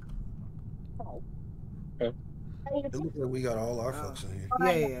 okay. It looks like we got all our folks in here.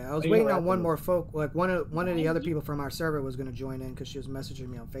 Yeah. I was waiting on one more folk. Like one of the other people from our server was going to join in because she was messaging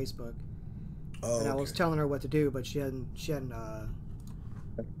me on Facebook. Oh, and I was telling her what to do, but she hadn't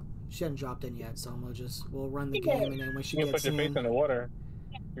dropped in yet. So we'll run the game, and then when she gets in, put your face in the water.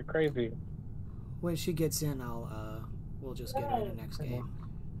 You're crazy. When she gets in, we'll just get her in the next game.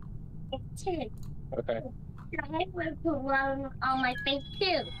 Okay. I want to run on my face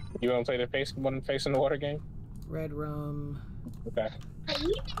too. You want to play the face in the water game? Red rum. Okay. I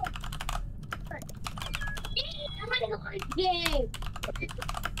want to go on game.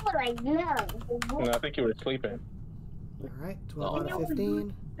 What I know. No, I think you were sleeping. All right, 12 out of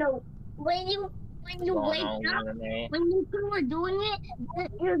 15. So when you wake up, when you were doing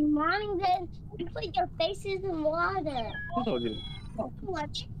it, your mom said you put your faces in water. Who told you?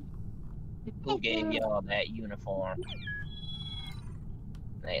 What? Who gave y'all that uniform?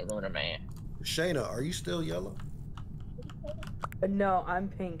 Hey, Lunar Man. Shayna, are you still yellow? No, I'm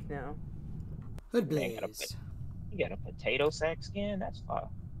pink now. Hood blaze. You got a potato sack skin? That's fine.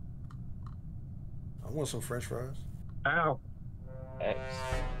 I want some French fries. Ow. X.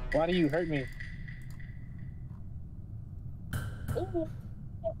 Why do you hurt me?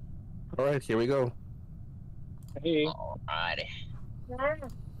 Alright, here we go. Hey. Alrighty. Yeah.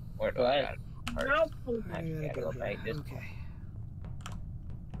 Where do I gotta first? I gotta go back this okay.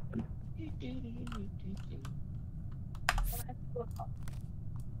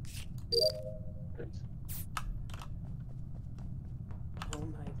 Oh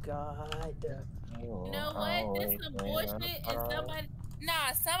my god. You know what? This some bullshit. And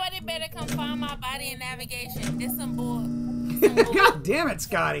somebody better come find my body in navigation. This some bull. God damn it,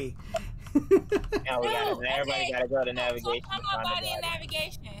 Scotty. Now everybody gotta go to navigation. Find my body in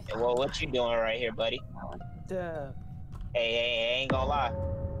navigation. Well, what you doing right here, buddy? Duh. Hey, ain't gonna lie.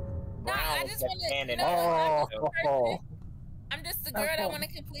 Nah, I just want to. I'm just the girl that want to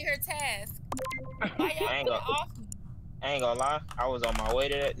complete her task. Why y'all put it off? I ain't gonna lie. I was on my way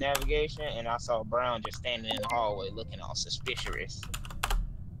to that navigation, and I saw Brown just standing in the hallway looking all suspicious.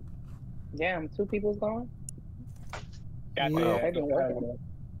 Damn, 2 people's gone? Yeah. They've been working.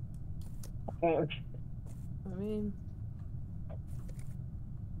 I mean,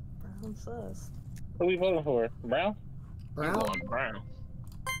 Brown sus. Who we voting for? Brown? Brown? Going Brown.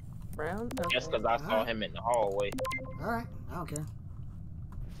 Brown? Okay. Just because I saw him in the hallway. Alright, I don't care.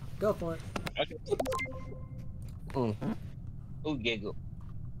 Go for it. Okay. Who giggled?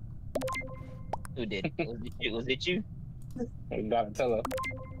 Who did it? Was it you? Donatello.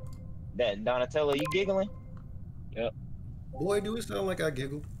 That Donatello, you giggling? Yep. Boy, do it sound like I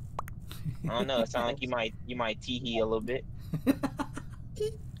giggle. I don't know. It sounds like you might tee-hee a little bit.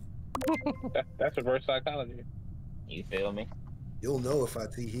 That's reverse psychology. You feel me? You'll know if I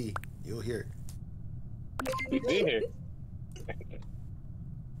tee-hee. You'll hear it. You did hear.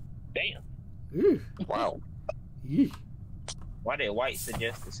 Damn. Ooh. Wow. Eesh. Why did White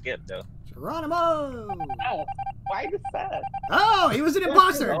suggest to skip though? Geronimo! Oh, why the sad? Oh, he was an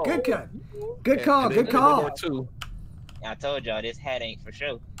imposter. Oh. Good cut. Good call. And Good then call. number 2. I told y'all this hat ain't for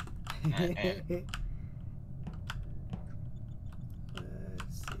show. Let's see.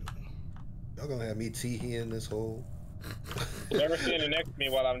 Y'all gonna have me tee-hee in this hole. Whoever standing next to me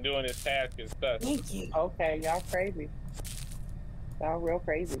while I'm doing this task is sus. Thank you. Okay, y'all crazy. Y'all real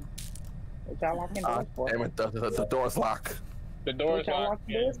crazy. What y'all locking doors for? Damn it, the door's locked. The door is What y'all locked.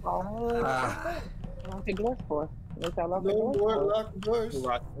 locking doors for? Ah. Locking doors for? What y'all locking No doors more for? lock doors.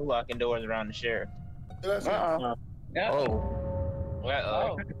 Who locking doors around the sheriff? Did I say- Uh-uh. Oh.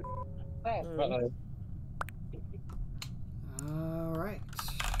 Well, Uh-oh. All right.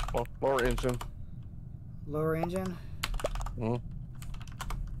 Well, lower engine. Lower engine. All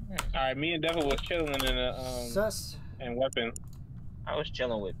right, me and Devil was chilling in a Sus. and weapon. I was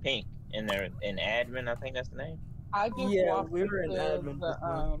chilling with Pink in there in admin. I think that's the name. I just Yeah, walked we were in into admin the,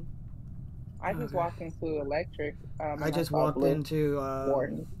 before. I just Okay. walked into electric. I and just saw walked Blue into.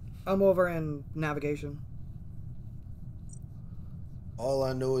 Warden. I'm over in navigation. All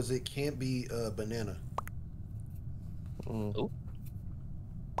I know is it can't be banana. Mm.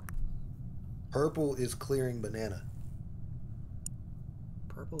 Purple is clearing banana.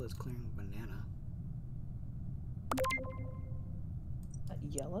 Purple is clearing banana.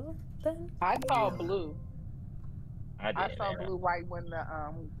 Yellow then? I saw Yeah. blue. I I did. saw blue right when the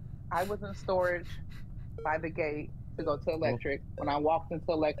I was in storage by the gate to go to electric. When I walked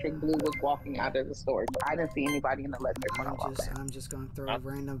into electric, Blue was walking out of the storage. I didn't see anybody in electric when I walked in. I'm just gonna throw a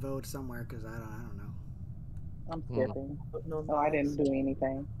random vote somewhere because I don't know. I'm skipping. No, I didn't do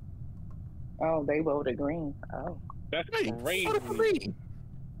anything. Oh, they voted green. Oh. That's crazy.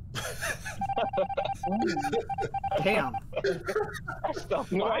 Damn.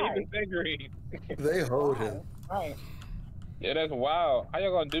 Why even say green? They hold him. Right. Yeah, that's wild. How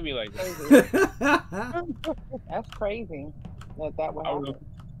y'all gonna do me like that? That's crazy. That would happen.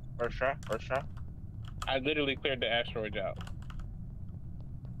 For sure. I literally cleared the asteroids out.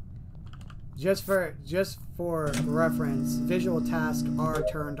 Just for reference, visual tasks are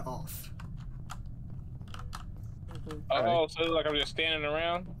turned off. Oh, so like I'm just standing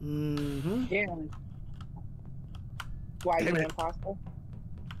around? Mm-hmm. Yeah. Why you an imposter?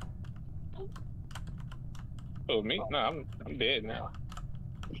 Oh, me? No, I'm dead now.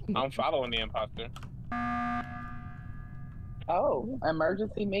 I'm following the imposter. Oh,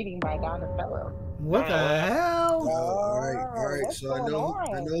 emergency meeting by Donatello. What the hell? All right. What's So I going know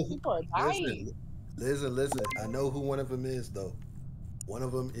on? who. People are dying. Listen. I know who one of them is though. One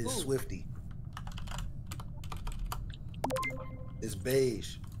of them is Swifty. It's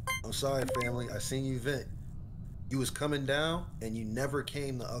beige. I'm sorry, family. I seen you vent. You was coming down and you never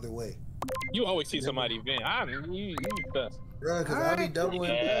came the other way. You always see somebody vent. You stuff. Bro, because I be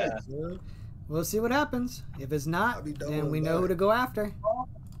doubling back, man. We'll see what happens. If it's not, then we know who to go after.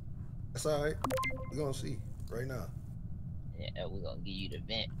 That's all right. We're gonna see right now. Yeah, we're gonna give you the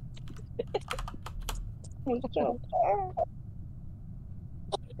vent.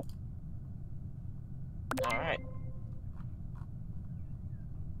 All right.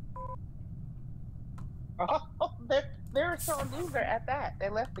 Oh, they're a sore loser at that. They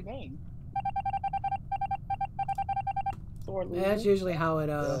left the game. Sore loser. Yeah, that's usually how it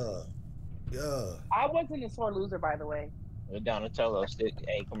Yeah. I wasn't a sore loser, by the way. Donatello,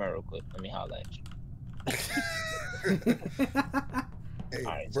 hey, come here real quick. Let me holler at you. Hey,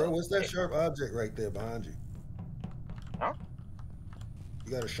 right, bro, so- what's that sharp object right there behind you? Huh?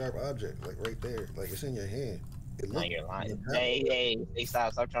 You got a sharp object, like right there. Like it's in your hand. No, you're lying. Hey,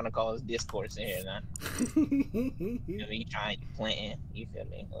 stop trying to cause discourse in here, man. You feel me? You trying to planting. You feel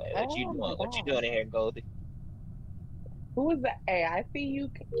me? Like, what you doing? What you doing in here, Goldie? Who is that? Hey, I see you,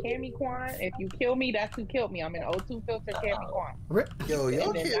 Cammy Quan. If you kill me, that's who killed me. I'm an O2 filter, Cammy Quan. Yo, y'all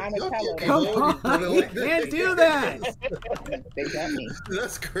And then can't Donatello. Come on, you can't do that. They got me.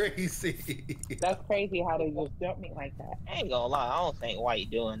 That's crazy. That's crazy how they just jumped me like that. I ain't gonna lie. I don't think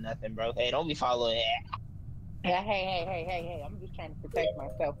White doing nothing, bro. Hey, don't be following that. Hey. I'm just trying to protect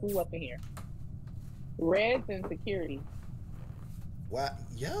myself. Who up in here? Reds and security. What?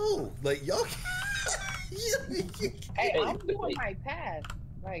 Yo, like y'all. Hey, I'm doing my task.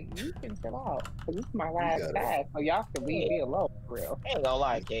 Like, you can chill out. Cause this is my last task, so y'all can leave me alone, for real. I ain't gonna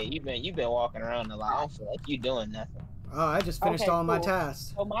lie, Kay. You've been walking around a lot. I don't feel like you doing nothing. Oh, I just finished all my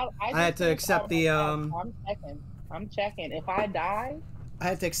tasks. So I had to accept the I'm checking. If I die, I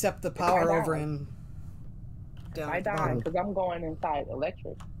had to accept the power over in. Down I at the die bottom. because I'm going inside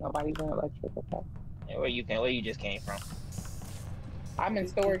electric. Nobody's in electric. Okay. Hey, where you just came from? I'm in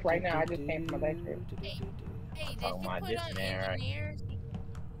storage right now. I just came from electric. Hey, did Oh, you my put on discipline, right. engineers?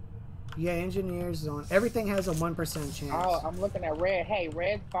 Yeah, engineers is on. Everything has a 1% chance. Oh, I'm looking at red. Hey,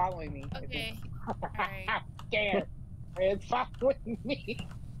 red's following me. Okay. I'm scared. Red's following me.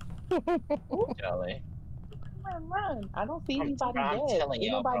 Charlie. Run. I don't see anybody I'm dead. telling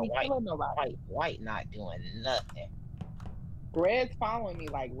Ain't y'all, bro, nobody killing nobody. White not doing nothing. Red's following me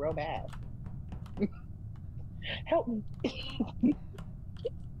like real bad. Help me.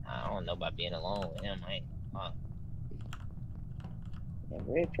 I don't know about being alone with him. I ain't. Yeah,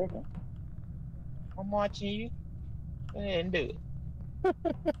 Red tripping. I'm watching you. Go ahead and do it.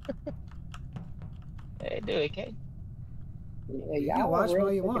 Hey, do it, Kay. Yeah, You can y'all watch real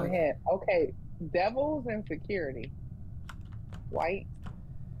while you quick in want. the head. Okay, devils and security. White. I'm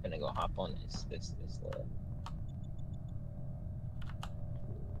gonna go hop on this. He's just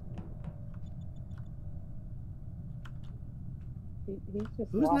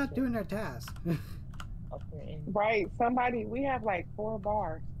Who's watching. not doing their task? Right, somebody. We have like 4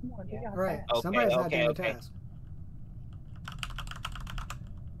 bars. Come on, do y'all Right, task. Okay, somebody's not okay, doing okay. their task.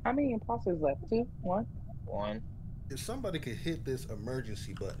 How many imposters left? 2, 1. 1. If somebody could hit this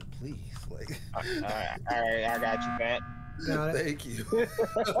emergency button, please. Like. All right, I got you, Pat. Got it. Thank you.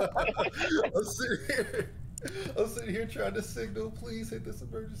 I'm sitting here trying to signal. Please hit this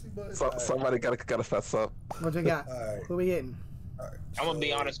emergency button. So, somebody gotta fess up. What you got? All right. Who we hitting? All right. I'm gonna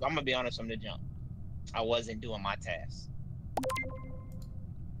be honest from the jump. I wasn't doing my task.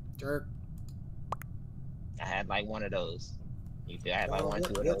 Jerk. I had like one of those. You feel? I had like one,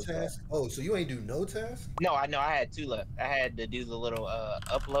 two of those. Task? Oh, so you ain't do no task? No, I know. I had 2 left. I had to do the little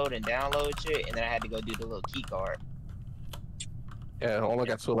upload and download shit, and then I had to go do the little key card. Yeah, only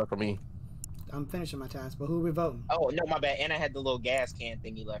got 2 left for me. I'm finishing my task, but who are we voting? Oh no, my bad. And I had the little gas can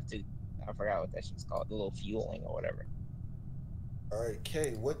thingy left too. I forgot what that shit's called. The little fueling or whatever. All right,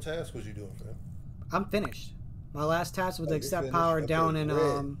 Kay, what task was you doing, fam? I'm finished. My last task was to accept finished? power Okay, down in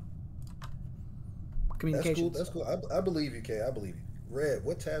Red. communications. That's cool. I believe you, Kay. I believe you. Red,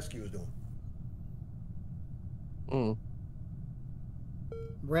 what task you was doing?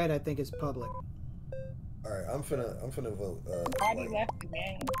 Red, I think, is public. All right, I'm finna vote. Scotty left the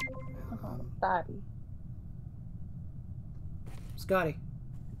game. Scotty. Scotty.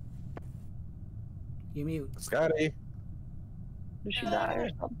 You mute. Scotty. Did she die or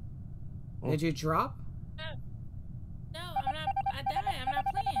something? Did you drop? No, I'm not. I died. I'm not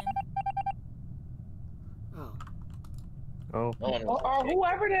playing. Oh. Or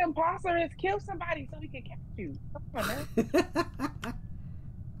whoever the imposter is, kill somebody so we can catch you. Come on, man.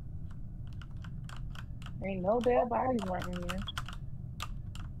 Ain't no dead bodies running here.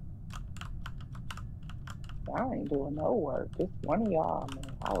 I ain't doing no work. Just one of y'all, man.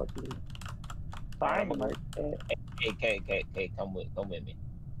 I would be fine to merge that. Hey, come with me.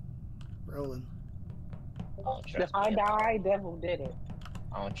 Rolling. If I die, Devil did it.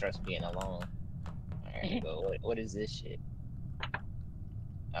 I don't trust being alone. Alright, go. What is this shit?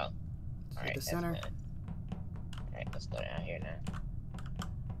 Oh. Alright, the center. Alright, let's go down here now.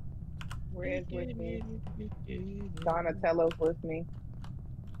 Red's with me. Donatello's with me.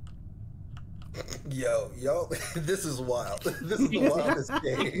 Yo, this is wild. This is the wildest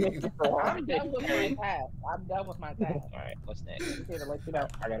game. I'm done with my task. Alright, what's next? I'm here to let you know.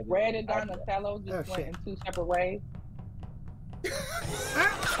 Red and Donatello just went in 2 separate ways.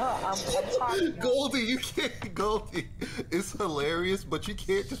 I'm Goldie, you can't. Goldie, it's hilarious, but you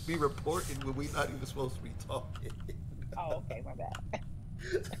can't just be reporting when we're not even supposed to be talking. Oh, okay, my bad.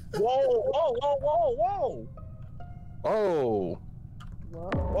 Whoa! Oh.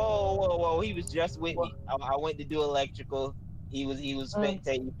 Whoa! He was just with me. I went to do electrical. He was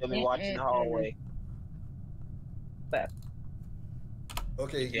spectating for me, watching the hallway.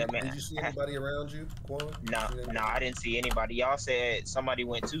 Okay, did you see anybody around you, Quan? No, I didn't see anybody. Y'all said somebody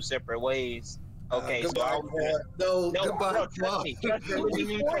went 2 separate ways. Okay, so I was goodbye. No, trust me.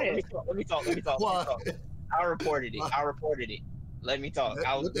 Let me talk. I reported it. Let me talk.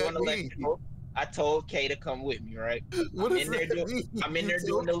 I was doing electrical. I told Kay to come with me, right? I'm in there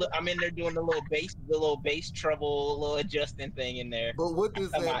doing the little bass treble, little adjusting thing in there. But what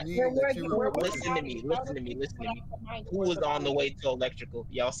does that mean? Listen to me. Who was on the way to electrical?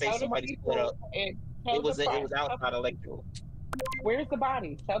 Y'all say somebody split up. It was outside electrical. Where's the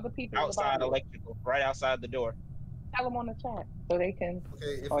body? Tell the people outside electrical, right outside the door. Tell them on the chat so they can.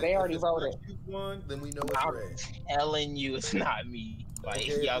 Okay, they already voted. Then we know it's Red. I'm telling you, it's not me. Like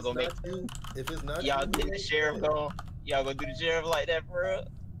y'all gonna make you. If it's not y'all get the sheriff going. Y'all gonna do the sheriff like that for real?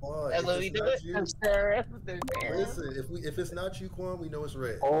 That's what we do it. Listen, if it's not you, Quan, we know it's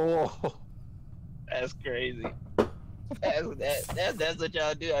Red. Oh, that's crazy. That's what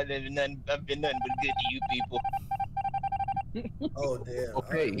y'all do. I've been nothing but good to you people. Oh damn.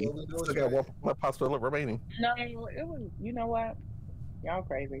 Okay, still got one possibility remaining. No, it was. You know what? Y'all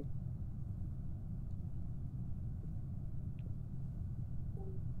crazy.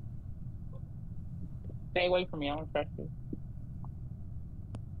 Stay away from me. I don't trust you.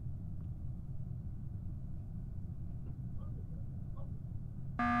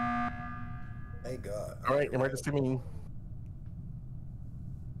 Thank God. All right, emergency meeting.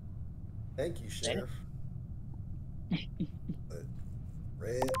 Thank you, Sheriff. But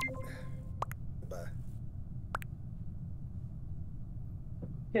Red, goodbye.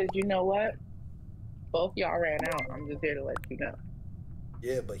 Because you know what? Both y'all ran out. I'm just here to let you know.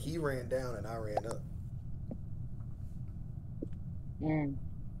 Yeah, but he ran down and I ran up.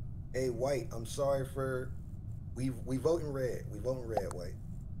 Hey, White, I'm sorry for we voting Red. We voting Red, White.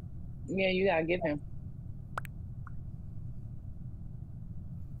 Yeah, you gotta give him.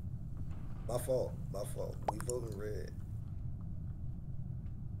 My fault. We voting Red.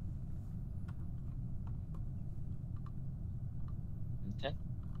 Okay.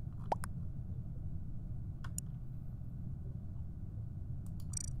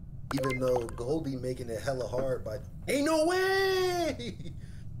 Even though Goldie making it hella hard by ain't no way.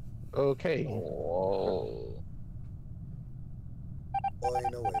 Okay. Whoa. Oh,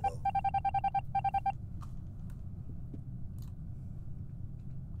 ain't no way, though.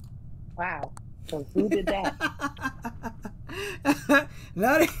 Wow. So who did that?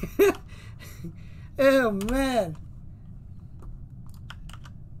 Not Oh man.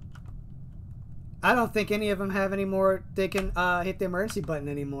 I don't think any of them have any more. They can hit the emergency button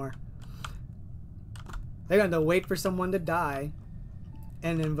anymore. They're going to wait for someone to die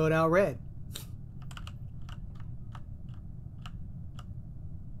and then vote out red.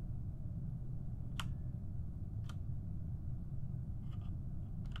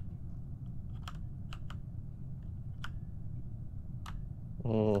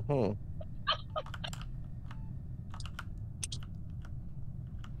 Mm-hmm.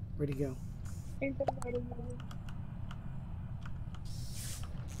 Where'd he go?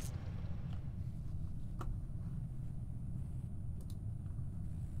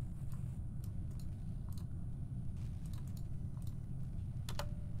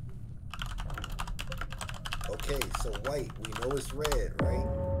 Okay, so white, we know it's red, right?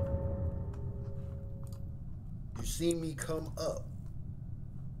 You see me come up.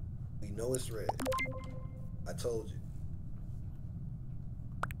 We know it's red. I told you.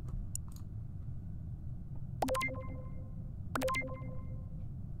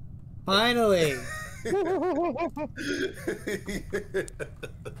 Finally.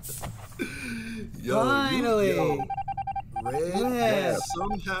 Finally. Yo, Red, Yeah.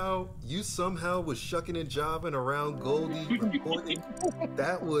 you somehow was shucking and jiving around Goldie reporting.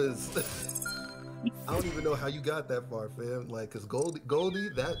 That was I don't even know how you got that far, fam. Like, cause Goldie,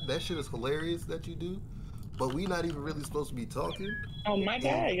 that shit is hilarious that you do, but we not even really supposed to be talking. Oh my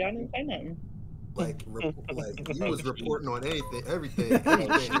god, y'all didn't say nothing. Like you was reporting on everything.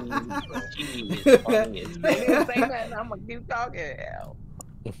 She is funny as They didn't say nothing. I'm gonna keep talking.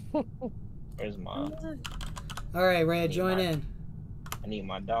 Where's my? All right, Red, join in. I need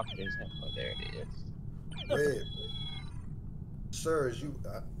my doctor's info. There it is. Red. Sir, is you?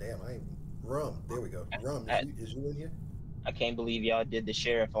 Damn, I ain't. Rum. There we go. Rum, is you in here? I can't believe y'all did the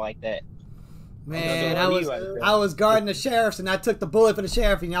sheriff like that. Man, I was guarding the sheriffs and I took the bullet for the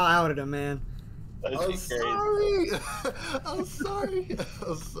sheriff and y'all outed him, man. I'm sorry. I'm sorry.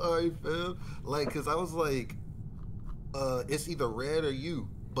 I'm sorry, fam. Like, cause I was like, it's either Red or you.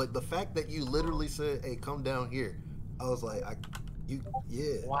 But the fact that you literally said, "Hey, come down here," I was like,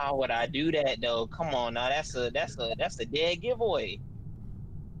 yeah. Why would I do that though? Come on now, that's a dead giveaway.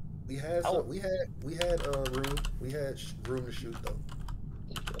 We had room. We had room to shoot though.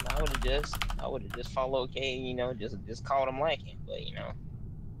 I would have just followed K, you know, just called him like him, but you know,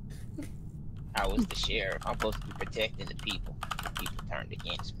 I was the sheriff. I'm supposed to be protecting the people. The people turned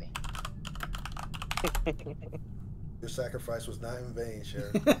against me. Your sacrifice was not in vain,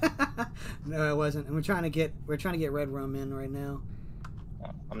 Sheriff. No, it wasn't. And we're trying to get Red Rum in right now.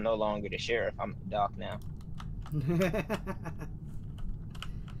 I'm no longer the sheriff. I'm the doc now.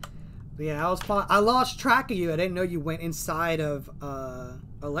 But yeah, I lost track of you. I didn't know you went inside of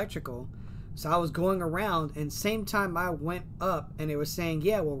electrical. So I was going around, and same time I went up, and it was saying,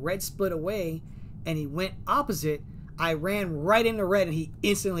 yeah, well, Red split away, and he went opposite. I ran right into Red, and he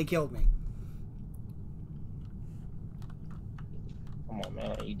instantly killed me. Come on,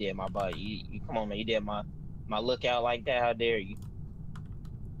 man. You did my body. You come on, man. You did my lookout like that. How dare you?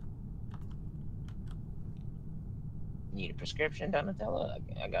 Need a prescription, Donatella?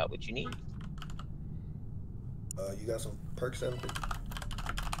 I got what you need. You got some Perk 750?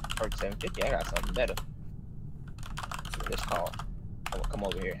 Perk 750? I got something better. It's called. Oh, come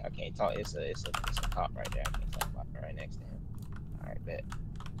over here. I can't talk. It's a cop right there. I can't talk about it right next to him. All right, bet.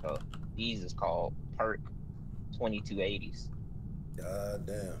 So these is called Perk 2280s. God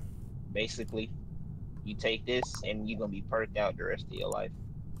damn. Basically, you take this and you're gonna be perked out the rest of your life.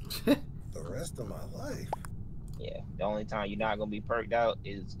 The rest of my life? Yeah. The only time you're not gonna be perked out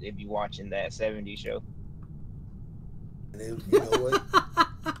is if you're watching that 70s show. And you know what?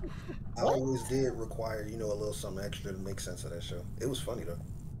 I always did require, a little something extra to make sense of that show. It was funny though.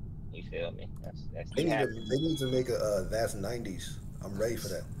 You feel me? They need to make a That's 90s. I'm ready for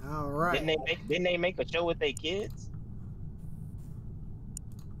that. All right. Didn't they make a show with their kids?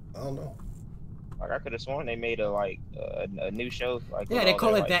 I don't know. Like I could have sworn they made a new show. Like yeah, they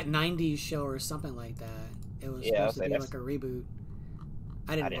call it That 90s Show or something like that. It was supposed to be like a reboot.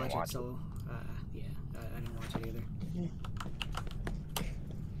 I didn't watch it, so yeah, I didn't watch it either.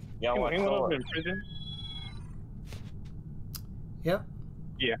 Y'all want anyone in prison? Yep.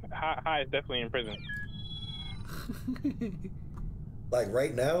 Yeah, High is definitely in prison. Like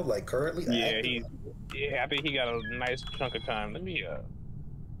right now, like currently. I think he got a nice chunk of time. Let me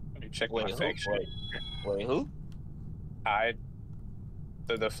check my section. Wait, who?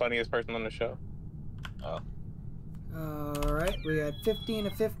 The funniest person on the show. Oh. All right, we had 15 to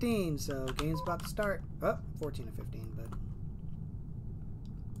 15, so game's about to start. Oh, 14 to 15, but.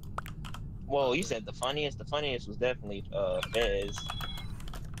 Whoa, you said the funniest. The funniest was definitely Fez.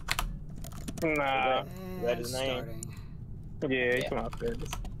 Nah. Is that his name? Yeah, he come out Fez.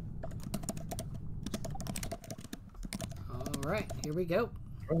 All right, here we go.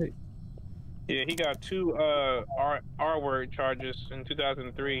 Right. Yeah, he got 2 R-word charges in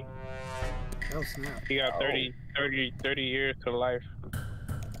 2003. Oh snap! He got 30 years to life.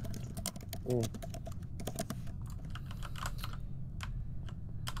 Ooh.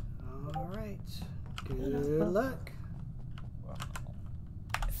 All right. Good luck.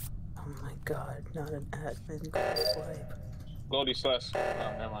 Oh my god, not an admin card swipe. Goldie sus. Oh,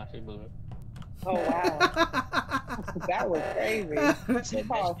 never mind. She blew it. Oh wow, that was crazy.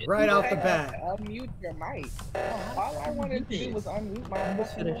 Right off the bat. Unmute your mic. All I wanted to do was unmute my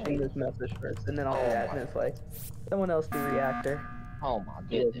Finishing this message first, and then I'll be admin like someone else do reactor. Oh my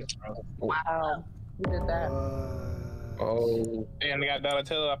goodness, bro. Wow, who did that? Oh. Damn, they got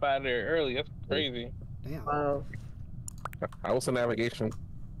Donatello up out of there early. That's crazy. Damn. Wow. I was in navigation.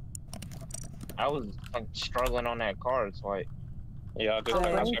 I was struggling on that card swipe. Yeah, I did.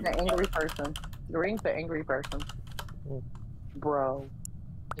 Green's the angry person. Green's the angry person. Bro.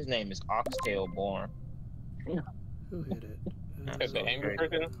 His name is Oxtail Born. Who hit it? That's the angry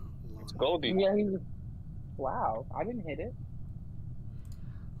person? It's Goldie. Yeah, he was. Wow, I didn't hit it.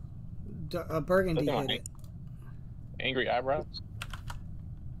 Burgundy hit it. Angry eyebrows?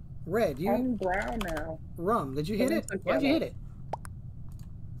 Red, you. I'm brown now. Rum, did you hit it? Why'd you hit it?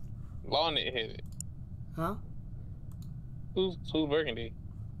 Lawn hit it. Huh? Who's Burgundy?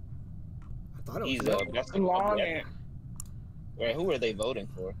 I thought it was He's Red. that's Lawn. Wait, who are they voting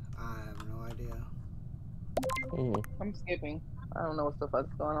for? I have no idea. I'm skipping. I don't know what the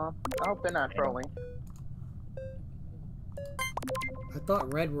fuck's going on. I hope they're not trolling. I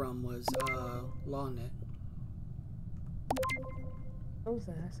thought Red Rum was Lawnet. What was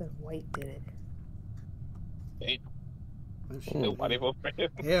that? I said white did it. Hey. Oh, shit. Nobody vote for him.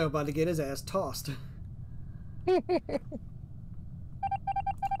 Yeah, about to get his ass tossed.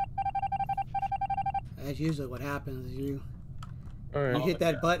 That's usually what happens. You hit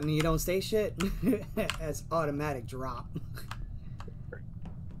that button and you don't say shit. That's automatic drop.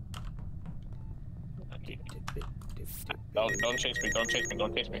 Don't chase me. Don't chase me.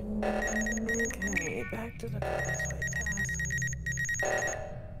 Don't chase me. Okay, back to the crossway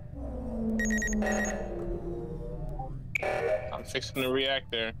task. I'm fixing the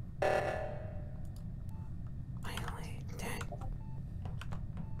reactor. Finally, dang.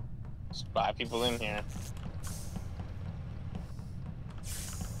 There's 5 people in here.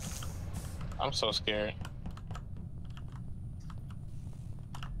 I'm so scared.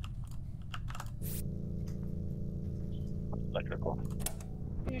 Electrical.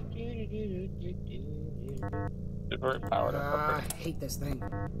 Divert power. I hate this thing.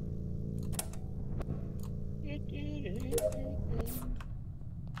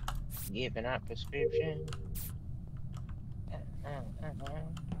 Giving out prescription.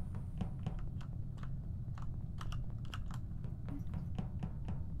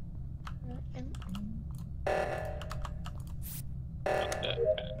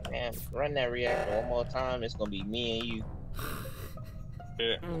 Man, run that reactor one more time. It's gonna be me and you.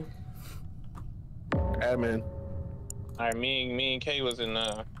 Yeah. Admin. Alright, me and Kay was in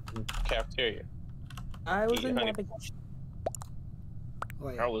cafeteria. I was Eating in honey. navigation.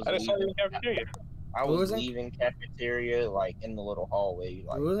 Wait, I was I just saw you in leaving, cafeteria. I What was was it? leaving cafeteria like in the little hallway.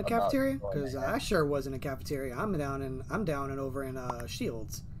 Like, you was in the about cafeteria? going Because in. I sure was in a cafeteria. I'm down and over in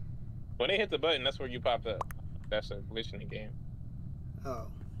Shields. When they hit the button, that's where you popped up. That's a glitch in the game. Oh.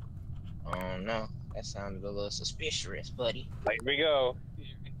 Oh no, that sounded a little suspicious, buddy. Like, here we go.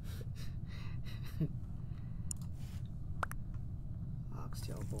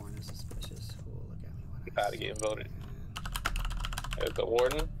 Oxtail born is suspicious. Oh, look at me when Gotta get voted. As the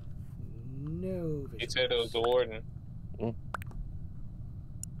warden? No. He said it was the warden. Ain't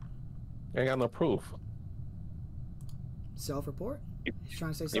got no proof. Self-report? He's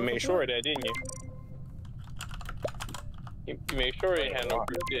trying to say You self-report? made sure of that, didn't you? You made sure it had no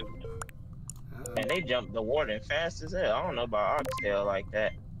proof, didn't you? And they jumped the warden fast as hell. I don't know about Oxtail like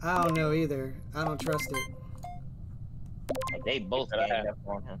that. I don't know either. I don't trust it. Like, they both He said I ganged have- up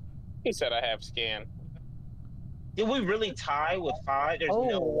on him. He said I have scan. Did we really tie with 5? There's Oh,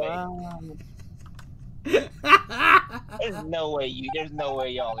 no way. wow. There's no way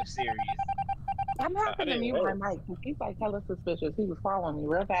y'all are serious. I'm having to didn't mute know. my mic because he's like hella suspicious. He was following me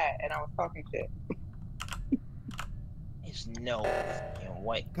real bad and I was talking shit. There's no fucking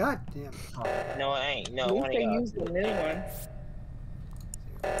way. God damn. No, it ain't. No, At least one of they y'all. used the new one.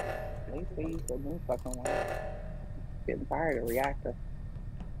 At least they used the new fucking one. Getting tired of reactor.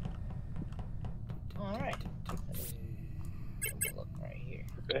 All right. Look right here.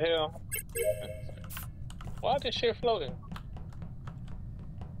 What the hell? Why is this shit floating?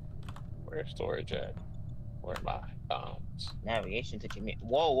 Where's storage at? Where am I? Navigation to commit.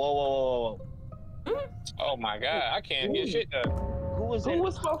 Whoa. Oh my god, I can't get shit done. Who was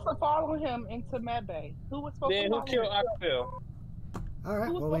supposed to follow him into Medbay? Who was supposed to follow him? Then who killed Oxtail? All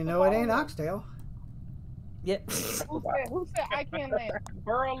right, well, we know it ain't Oxtail. Yep. Who said I can't land?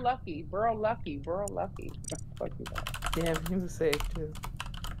 Burrow Lucky. What the fuck is that? Damn, he was safe too.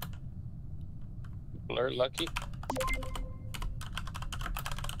 Blur Lucky?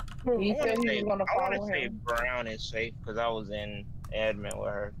 He said he was gonna I want follow to say him. Brown is safe because I was in admin with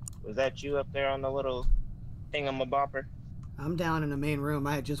her. Was that you up there on the little thingamabopper? I'm down in the main room.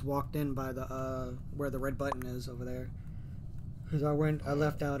 I had just walked in by the where the red button is over there. Cause I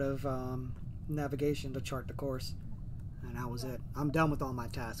left out of navigation to chart the course, and that was it. I'm done with all my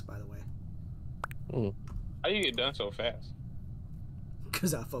tasks, by the way. How you get done so fast?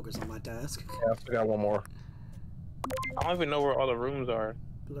 Cause I focus on my task. Yeah, I still got one more. I don't even know where all the rooms are.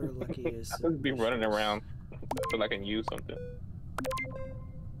 Blur Lucky is. I could be running around so I can use something.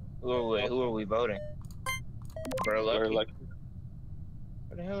 Who are we voting? Blur Blur Lucky. Lucky.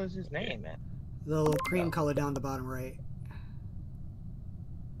 What the hell is his name, man? The little cream color down the bottom right.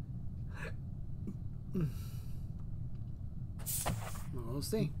 We'll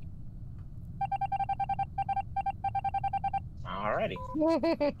see. Alrighty.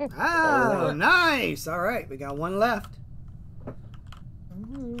 Oh, nice! All right, we got one left.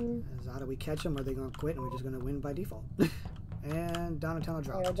 How do we catch them? Or are they going to quit and we're just going to win by default? And Donatello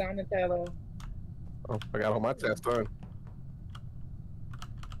dropped. Oh, Donatello. Oh, I got all my tests done.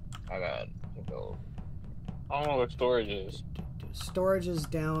 I got to go. I don't know where storage is. Storage is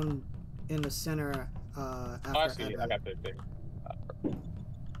down in the center. After I see it. I got the thing.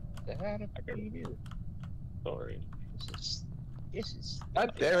 How the fuck do you do? Storage. This is.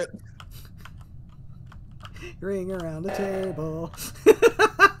 God damn it. Ring around the table.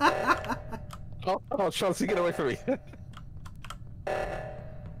 Oh, Chelsea, get away from me.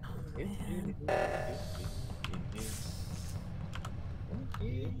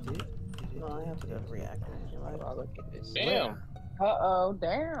 No, I have to go to reactor. Oh, look at this. Damn. Uh-oh,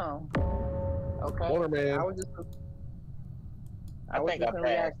 damn. Okay. Waterman. I was just I was think I just in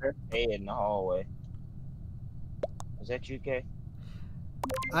passed reactor. Ed in the hallway. Was that you, Kay?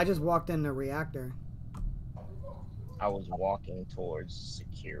 I just walked in the reactor. I was walking towards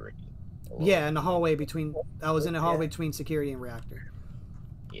security. Yeah, in the hallway between. I was in the hallway between security and reactor.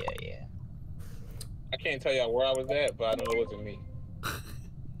 Yeah. I can't tell y'all where I was at, but I know it wasn't me.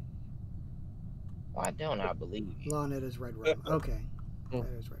 Why don't I believe you? Lawnet is red room. Okay. That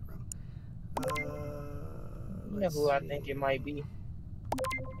is red room. You know who I think it might be?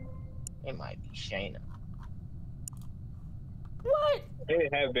 It might be Shayna. What?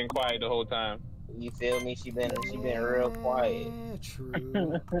 It has been quiet the whole time. You feel me? She been real quiet. True.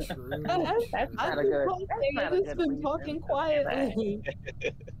 That's not a good. That's not a It's good been reason. talking quietly.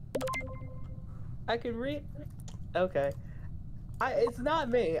 I can read. Okay. It's not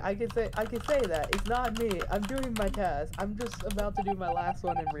me. I can say that. It's not me. I'm doing my task. I'm just about to do my last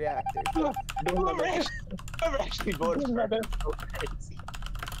one in reactor. I'm actually voting for her.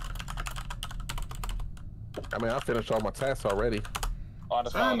 I mean, I finished all my tasks already. Oh,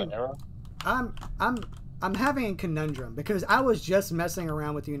 that's all the arrow. I'm having a conundrum because I was just messing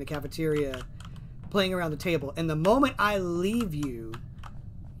around with you in the cafeteria, playing around the table, and the moment I leave you,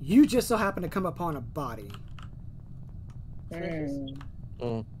 you just so happen to come upon a body.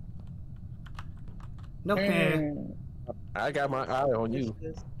 No. I got my eye on you.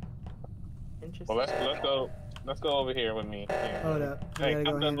 Well, let's go over here with me. Here. Hold up. Hey, We gotta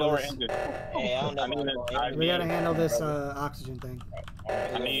I'm go the handle lower this. engine. Hey, I don't know. We gotta handle this oxygen thing.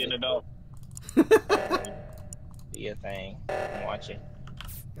 I need an adult. Do your thing. I'm watching.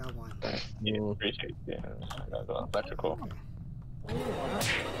 Got one. Yeah, appreciate it. Yeah, I gotta go electrical.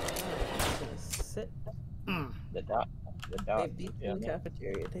 Sit. The doc. They beat the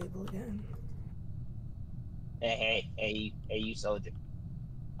cafeteria table again. Hey, you soldier.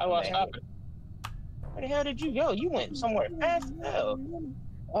 How do I stop it? Where the hell did you go? You went somewhere fast as hell.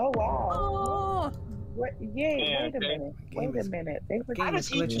 Oh wow. Oh. What? Yeah, Wait a minute. They were How does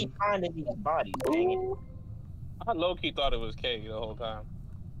he keep finding these bodies? Dang it. I low-key thought it was K the whole time.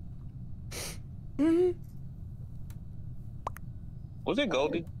 Was it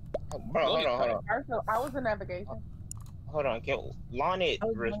Goldie? Bro, hold on. I was in navigation. Hold on, Lonnie.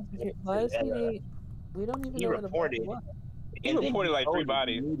 Why is he? We don't even know where the body was. He reported like 3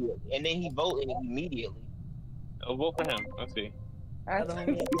 bodies. And then he voted immediately. Oh, vote for him. Let's see. I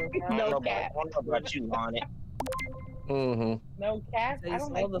don't know about you, Lonnie. No cap. I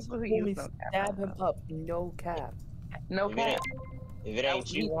don't like people who use no cap. Stab him up. No cap. No cap. If it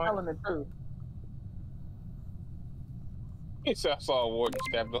ain't you, telling the truth. I saw a warden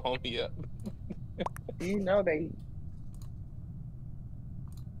stab the homie up. You know they.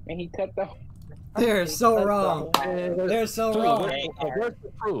 And he cut the. They're so wrong. They're so wrong. Where's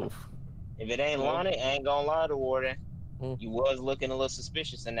the proof? If it ain't Lonnie, I ain't gonna lie to Warden. You was looking a little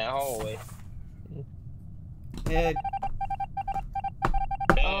suspicious in that hallway. Yeah.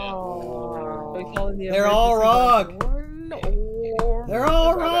 Oh. They're all wrong. They're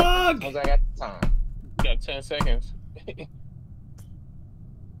all wrong. I got the time. You got 10 seconds.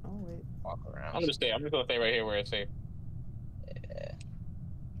 Oh wait. Walk around. I'm just gonna stay right here where it's safe.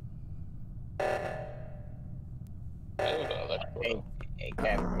 Hey,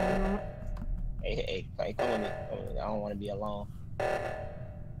 Captain. Hey, come with me. I don't want to be alone.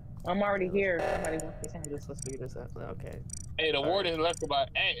 I'm already here. Somebody wants to say this. Let's figure this out. Okay. Hey, the warden left about.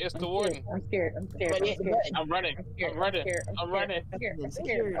 Hey, it's the warden. I'm scared. I'm running. I'm running.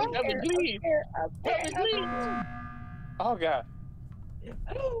 Help me, please. Oh God.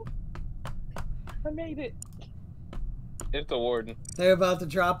 I made it. It's the warden. They're about to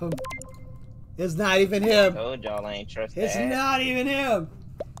drop him. It's not even him. Told y'all I ain't trust It's that. not even him.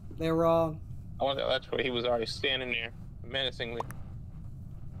 They're wrong. I wonder that's where he was already standing there, menacingly.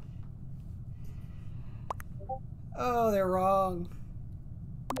 Oh, they're wrong.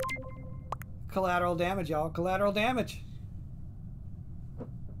 Collateral damage, y'all. Collateral damage.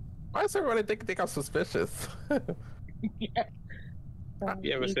 Why does everybody think they got suspicious? You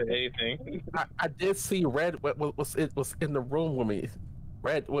ever said anything? I did see Red was in the room with me.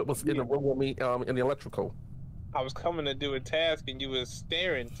 Red was in the room with me in the electrical. I was coming to do a task and you was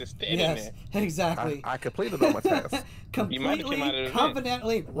standing Yes, there. exactly. I completed all my tasks. Completely,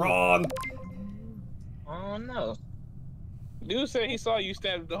 confidently wrong. Oh no. Dude said he saw you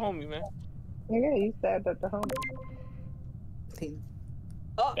stab the homie, man. Yeah, you stabbed at the homie.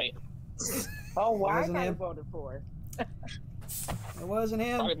 Oh, why I got voted for? It wasn't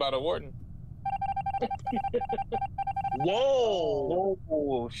him. Probably by the warden. Whoa!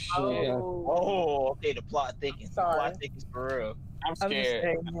 Oh shit! Oh, okay. The plot thickens. The plot thickens for real. I'm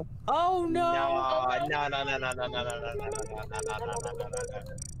scared. Oh no! No, I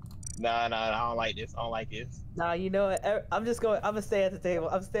don't like this. I don't like this. Nah, you know what? I'm gonna stay at the table.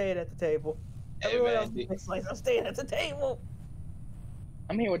 I'm staying at the table. Everyone else makes noise. I'm staying at the table.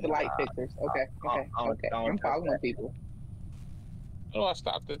 I'm here with the light fixers. Okay. I'm following people. How do I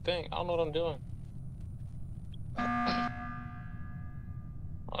stop the thing? I don't know what I'm doing.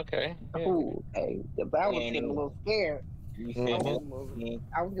 Okay. Yeah. Ooh, hey, I was getting a little scared. I was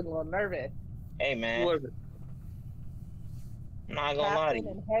getting a little nervous. Hey, man. Who was it? I'm not gonna lie to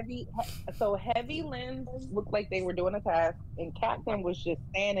you. Heavy Lens looked like they were doing a task, and Captain was just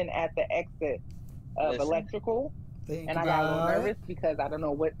standing at the exit of electrical. And I got a little nervous because I don't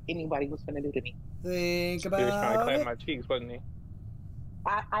know what anybody was going to do to me. Think about He was trying to clap it. my cheeks, wasn't he?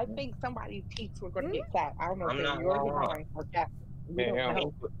 I think somebody's cheeks were going to get clapped. I don't know if it was yours or mine or Captain.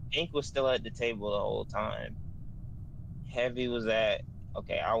 Ink was still at the table the whole time. Heavy was at.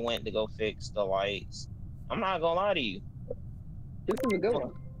 Okay, I went to go fix the lights. I'm not gonna lie to you. This is a good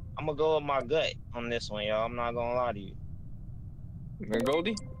one. I'm gonna go with my gut on this one, y'all. I'm not gonna lie to you.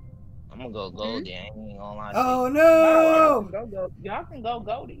 Goldie? I'm gonna go Goldie. I ain't gonna lie to Oh you. no! Y'all can go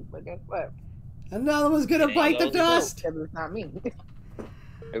Goldie, but guess what? Another one's gonna bite the dust. Because it's not me.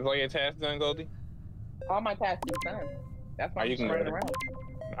 Is all your tasks done, Goldie? All my tasks is done. That's why I'm just running around.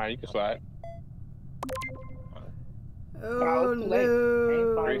 Alright, you can slide. Oh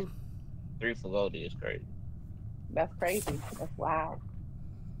no! 3 for Goldie is crazy. That's crazy. That's wild.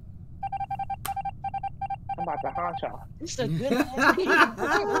 I'm about to haunt y'all. It's a good It's not me.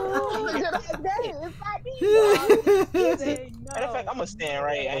 Matter of fact, I'm gonna stand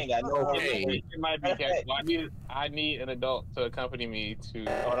right. I ain't got no. Okay. It might be careful. I need an adult to accompany me to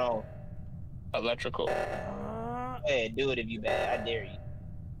Hold on. electrical. Hey, do it if you bad. I dare you.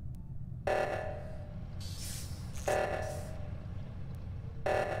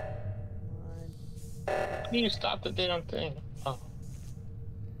 Can you stop the damn thing? Oh.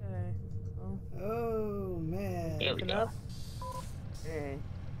 Okay. Oh man. There we go. Okay.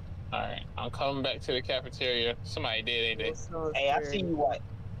 Alright, I'm coming back to the cafeteria. Somebody did, ain't they? Hey, I see you. What?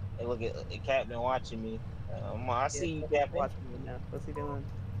 Hey, look at the captain watching me. I see you, captain. Watching me now. What's he doing?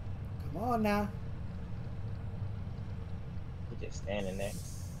 Come on now. He's just standing there.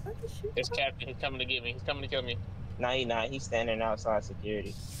 It's Captain. He's coming to get me. He's coming to kill me. No, he's not. He's standing outside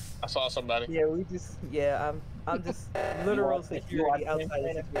security. I saw somebody. Yeah, I'm just literal security outside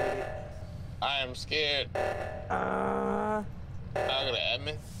of security. I am scared. Uh, I'm gonna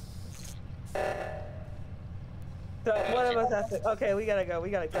admin. So one of us has to. Okay, we gotta go.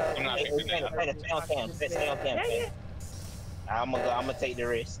 I'm not fixing that. Stay on cam. Yeah. I'm gonna take the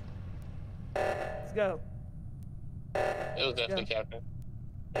risk. Let's go. It was definitely Captain.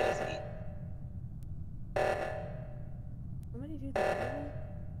 Somebody do the other one?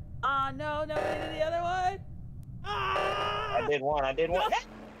 Ah, no, nobody did the other one. Ah! I did one.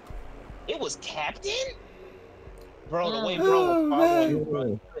 It was Captain? Bro, the way bro was following you, bro,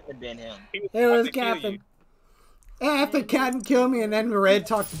 it could have been him. It was Captain. After Captain killed me, and then Red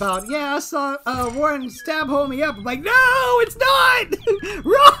talked about, yeah, I saw Warren stab homie up. I'm like, no, it's not!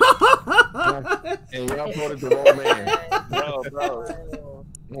 Wrong! And y'all voted the wrong man.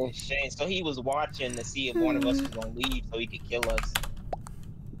 Bro. Shane, so he was watching to see if one of us was gonna leave so he could kill us.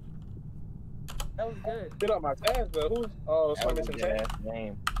 That was good. Get on my task, but who's That was a good ass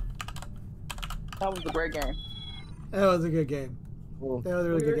game. That was a great game. That was a good game. That was a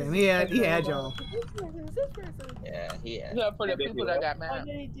really good game. He had y'all. Yeah, he had. Yeah, for the people that got mad.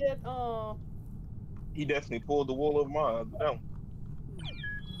 He did. Oh. He definitely pulled the wool over my eyes.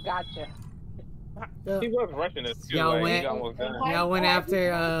 Gotcha. He was rushing us too. Y'all went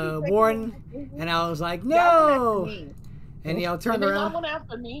after Warren, and I was like, no! And y'all turned around. Y'all went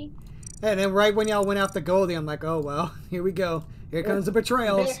after me. And then right when y'all went after Goldie, I'm like, oh, well, here we go. Here comes the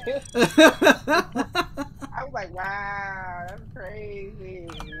betrayals. I was like, wow, that's crazy.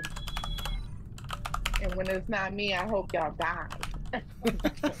 And when it's not me, I hope y'all die.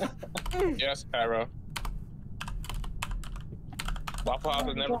 Yes, Pyro. Waffle House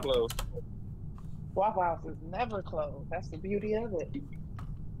is never closed. Waffle House is never closed. That's the beauty of it.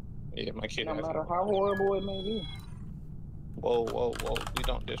 Yeah, my kid. No matter how horrible it may be. Whoa. We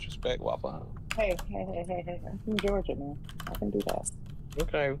don't disrespect Waffle House. Hey. I'm from Georgia, man. I can do that.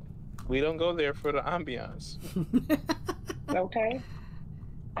 Okay. We don't go there for the ambiance. Okay.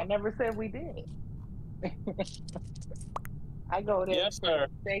 I never said we did. I go there for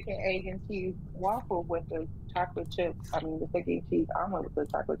steak and egg and cheese waffle with the chocolate chip. The steak and cheese omelet with the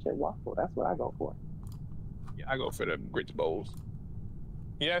chocolate chip waffle. That's what I go for. Yeah, I go for the grits bowls.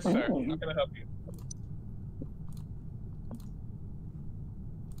 Yes, sir. How can I help you?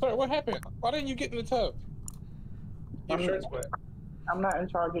 Sir, what happened? Why didn't you get in the tub? Your shirt's wet. I'm not in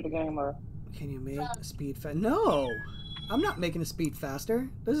charge of the game. Can you make speed fast? No, I'm not making the speed faster.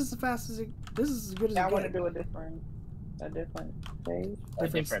 This is the fastest. This is as good as. I want to do a different stage. A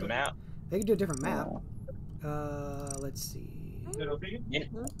different map. They can do a different map. Let's see.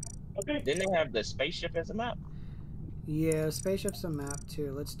 Didn't they have the spaceship as a map? Yeah, spaceship's a map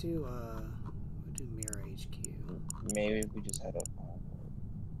too. Let's do we'll do Mirror HQ. Maybe we just had a.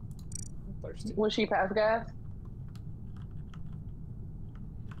 Was she pass gas?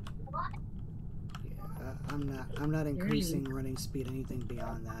 I'm not increasing running speed anything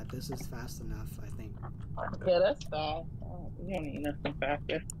beyond that. This is fast enough, I think. Yeah, that's fast. You don't need nothing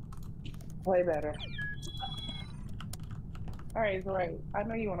faster. Way better. Alright, so right. I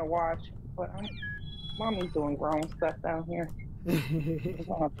know you want to watch, but Mommy's doing grown stuff down here. I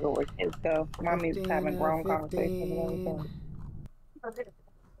don't have to go where kids go. Mommy's having grown conversations and everything.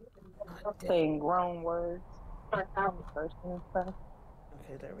 Saying grown words. Person and stuff.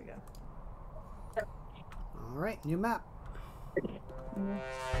 Okay, there we go. Alright, new map.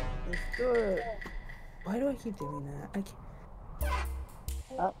 Let's do it. Why do I keep doing that? I can't.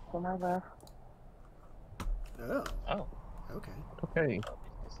 Oh, to my left. Oh. Okay.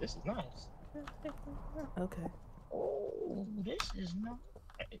 This is nice. Okay. Oh, this is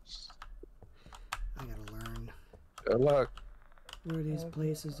nice. I gotta learn. Good luck. Where these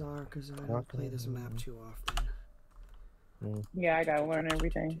places are, because I don't play this map too often. Yeah, I gotta learn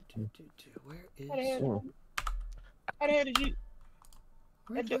everything. Where is... How the hell did you...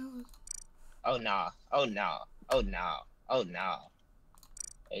 Oh no.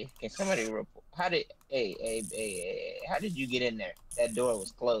 Hey, can somebody report? How did you get in there? That door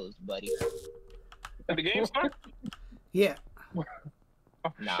was closed, buddy. Did the game start? Yeah.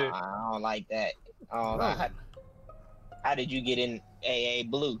 Nah, I don't like that. How did you get in AA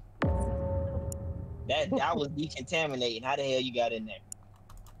Blue? That was decontaminating. How the hell you got in there?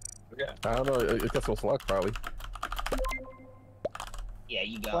 Yeah, I don't know. It's just some luck, probably. Yeah,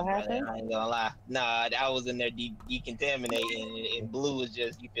 you got it, brother. I ain't gonna lie. Nah, I was in there decontaminating, and Blue was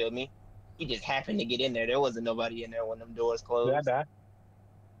just, you feel me? He just happened to get in there. There wasn't nobody in there when them doors closed. Did I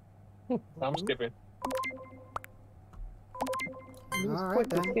die? I'm skipping. Alright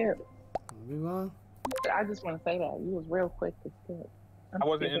then. Move on. I just want to say that. You was real quick to skip. I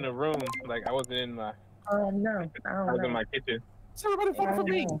wasn't in the room. Like I wasn't in my. No, I was in my kitchen. So everybody voted for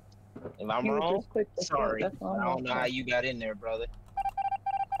me. If I'm wrong, sorry. I don't know how you got in there, brother.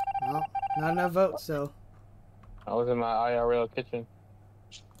 Well, not enough votes, so. I was in my IRL kitchen.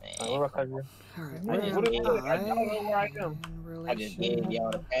 What else I do? Alright, What is it? I don't know where I am. I just gave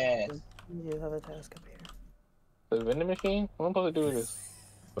y'all the pass. You have a task up here. The vending machine? What am I supposed to do with this?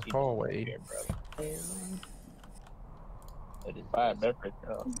 The hallway. Here, brother. Buy a beverage.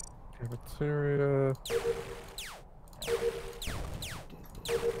 Cafeteria.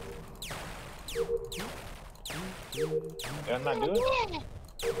 Did I not do it?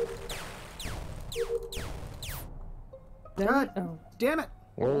 God damn it!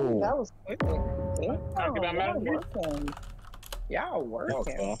 Whoa. That was quick. Y'all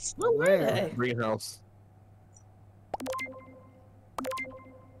working. Where? Greenhouse.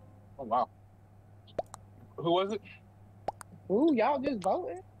 Oh wow. Who was it? Ooh, y'all just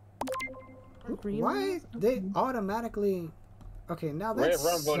voted. Why they automatically? Okay, now Red that's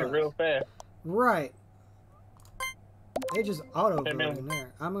Rum voted real fast. Right. They just auto Hey, man. voting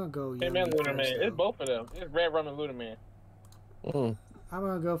there. I'm gonna go. Hey man, Lunar Man. It's both of them. It's Red Rum and Lunar Man. I'm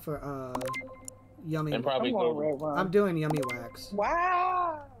gonna go for yummy. And probably I'm doing yummy wax.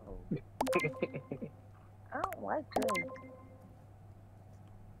 Wow. I don't like this.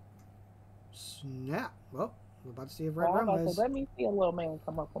 Snap. Well, we're about to see if Red Oh, Rum okay, is. let me see a little man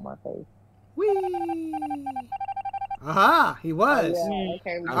come up on my face. Whee! Aha! He was. Oh, yeah,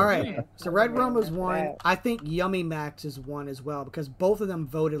 okay, All right. yeah. So Red Rum was That's one. bad. I think Yummy Max is one as well because both of them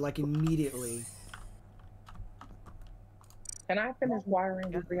voted like immediately. Can I finish wiring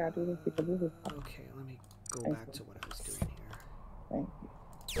before I do this? Because this is okay. Let me go back to what I was doing here. Thank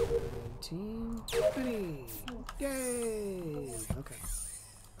you. 19, 20. Yay! Okay.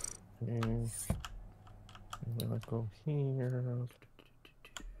 And then I go here.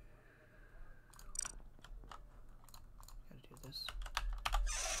 Gotta do this.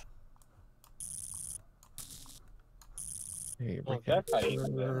 Hey, Oh, that's how you do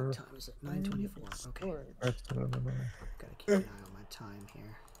What that. time is it? 9:24. Okay. That's Gotta keep an eye on my time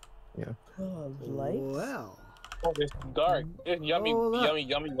here. Yeah. Oh, lights? Well. Oh, it's dark. It's yummy, Hold up.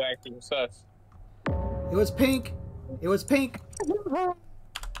 yummy wax and sus. It was pink. It was pink.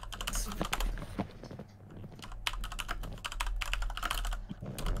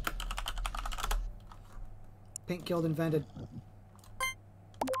 Pink killed invented.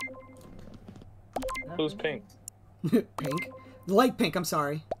 Who's pink? Pink? Light pink, I'm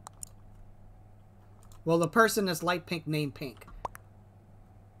sorry. Well, the person is light pink named Pink.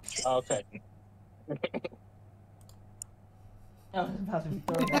 Oh, okay.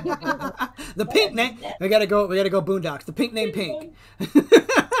 The pink name. We gotta go Boondocks. The pink name Pink.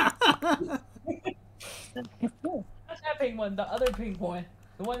 Not that pink one, the other pink one.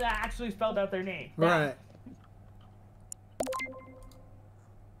 The one that actually spelled out their name. Right.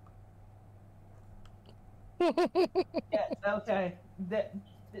 Yes, okay.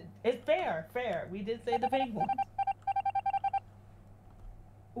 It's fair. We did say the pink one.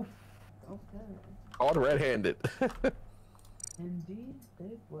 Oof. Okay. All red-handed. Indeed,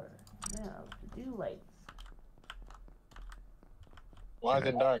 they were. Now, to do lights. Why is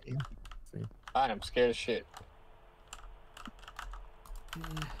it dark? I am scared as shit.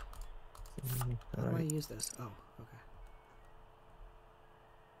 How do I use this? Oh, okay.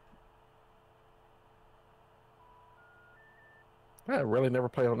 I really never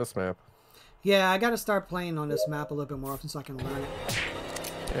played on this map. Yeah, I gotta start playing on this map a little bit more often so I can learn it.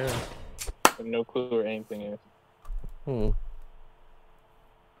 Yeah. I have no clue where anything is.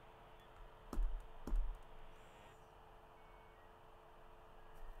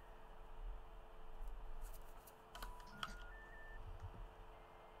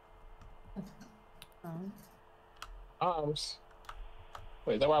 Arms.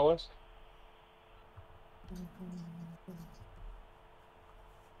 Wait, is that where I was?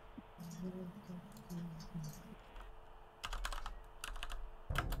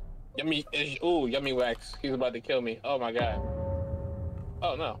 Yummy, ooh, yummy wax. He's about to kill me. Oh my god.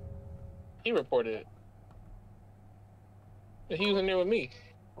 Oh no. He reported it. He was in there with me.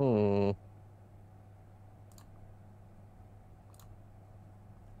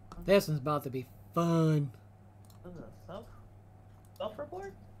 This one's about to be fun. What is it,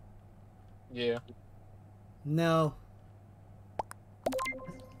 self-report? Yeah. No.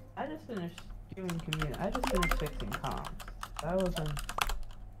 I just finished doing community. I just finished fixing comms. That wasn't.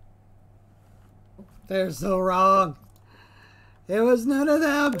 They're so wrong. It was none of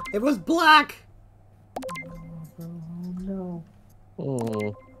them. It was black. Oh no.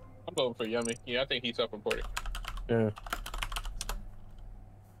 I'm voting for Yummy. Yeah, I think he's self-reported. Yeah.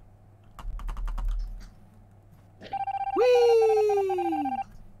 Whee!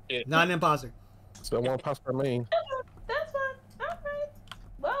 Yeah. Not an imposter. So one imposter me. That's fine. All right.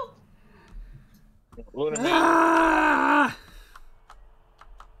 Well. Ah!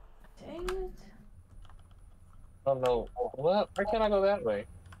 Dang it. Oh no. What? Why can't I go that way?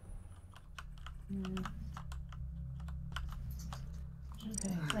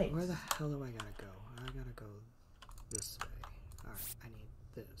 Okay, Alright, where the hell do I gotta go? I gotta go this way. Alright, I need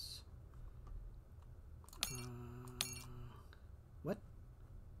this. What?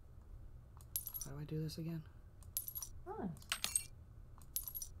 How do I do this again? Huh.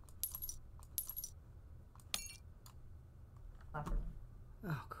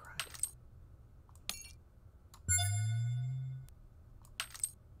 Oh, crud.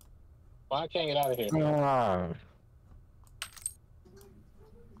 Why I can't get out of here? Ah.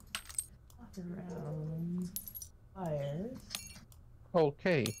 Around fires.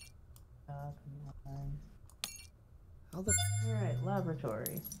 Okay. Come on. How the? Alright,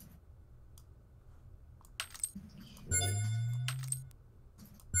 laboratory. Okay.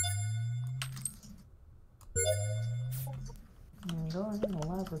 I'm going in the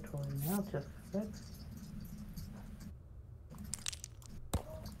laboratory now to fix.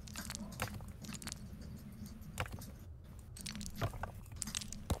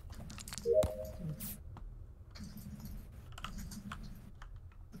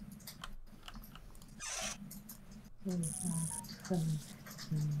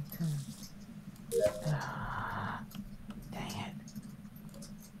 Dang it.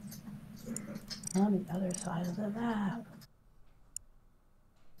 On the other side of the map.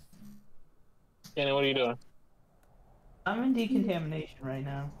 Kenny, what are you doing? I'm in decontamination right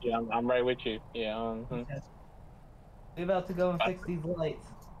now. Yeah, I'm right with you. Yeah. We're about to go and fix these lights.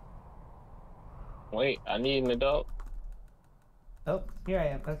 Wait, I need an adult. Oh, here I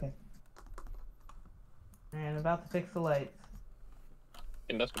am. Okay. And I'm about to fix the lights.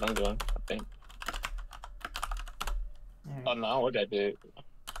 And that's what I'm doing, I think. Right. Oh no, what that did.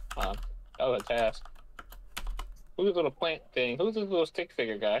 That was a task. Who's this little plant thing? Who's this little stick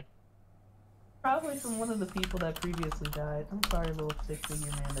figure guy? Probably from one of the people that previously died. I'm sorry, little stick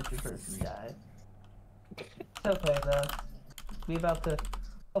figure man, that your person died. It's okay though. We about to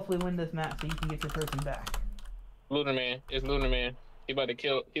hopefully win this map so you can get your person back. Lunar Man. It's Lunar Man. He about to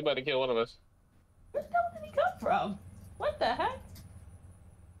kill one of us. Where the hell did he come from? What the heck?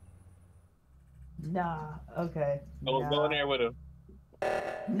 Nah, okay. Go in there with him.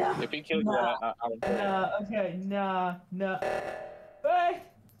 No. If he kills you, I'll Nah, okay, nah. Hey!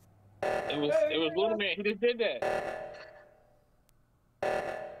 It was Lunar Man. He just did that.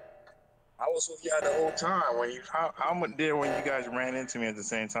 I was with y'all the whole time. When you how much there when you guys ran into me at the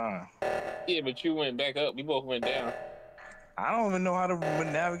same time? Yeah, but you went back up. We both went down. I don't even know how to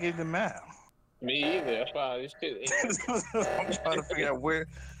navigate the map. Me either. That's why this shit. I'm trying to figure out where.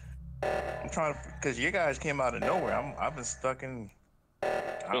 Because you guys came out of nowhere. I've been stuck in.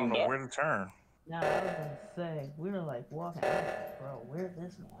 I don't know where to turn. Nah, I was gonna say, we were like walking. I was like, bro, where'd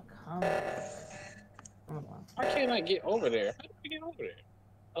this man come from? Why can't I get over there? How do we get over there?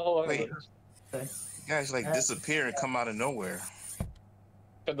 Oh, wait. You guys like disappear and come out of nowhere.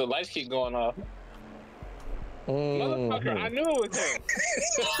 Because the lights keep going off. Motherfucker, I knew it was him.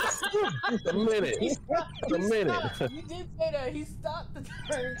 A minute. A minute. You did say that. He stopped to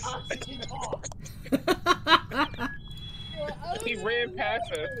turn oxygen off. He ran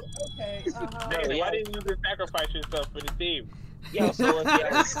past us. Okay, Hey, why didn't you just sacrifice yourself for the team? Yo, so if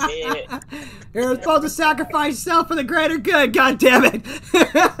y'all was scared. You're supposed to sacrifice yourself for the greater good, God damn it!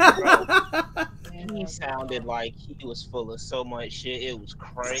 He sounded like he was full of so much shit. It was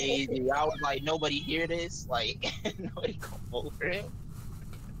crazy. I was like, nobody hear this? Like, nobody come over him?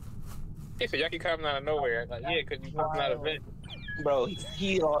 He said, y'all keep coming out of nowhere. Like, yeah, because you coming out of vent. Bro,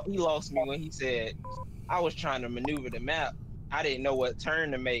 he lost me when he said, I was trying to maneuver the map. I didn't know what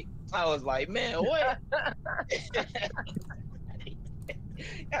turn to make. I was like, man, what?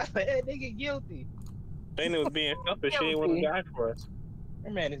 That nigga guilty. Dana was being selfish. She didn't want to die for us.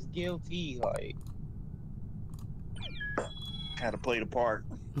 That man is guilty. Like, had to play the part.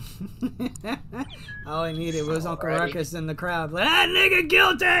 All I needed was Uncle Ruckus in the crowd. Like, that nigga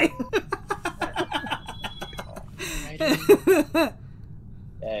guilty!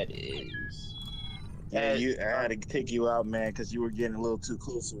 that is. Yeah, I had to take you out, man, because you were getting a little too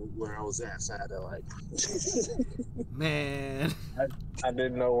close to where I was at. So I had to, like... Man. I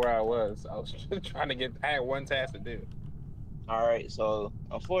didn't know where I was. I was just trying to get... I had one task to do. Alright, so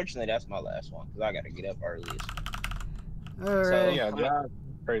unfortunately that's my last one, because I got to get up early. Alright. So, yeah,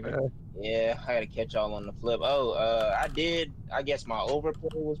 crazy. Yeah, I gotta catch y'all on the flip. Oh, I did. I guess my overplay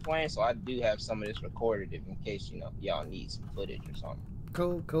was playing, so I do have some of this recorded if in case y'all need some footage or something.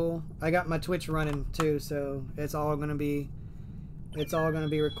 Cool, cool. I got my Twitch running too, so it's all gonna be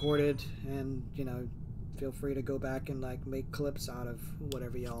recorded, and feel free to go back and like make clips out of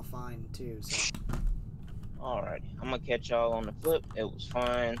whatever y'all find too. So. Alrighty, I'm gonna catch y'all on the flip. It was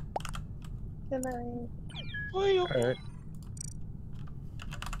fun. Good night. All right.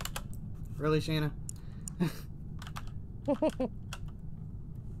 Really, Shanna?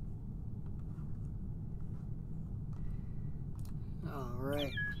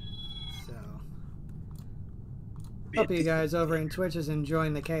 Alright. So. Hope you guys over in Twitch is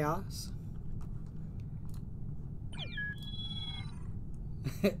enjoying the chaos.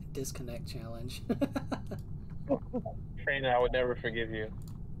 Disconnect challenge. Trainer, I would never forgive you.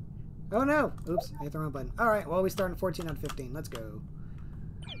 Oh no! Oops, I hit the wrong button. Alright, well, we starting 14 out of 15. Let's go.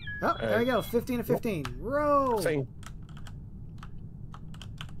 Oh, there we go. 15 to 15. Roll! Same.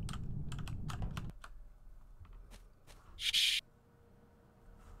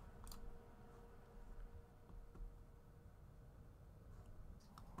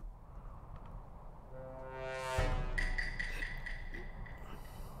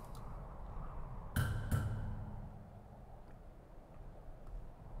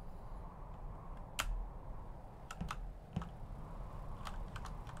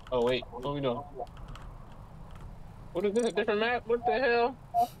 Oh wait, what are we doing? What is this? A different map? What the hell?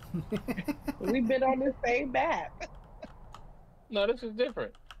 We've been on the same map. No, this is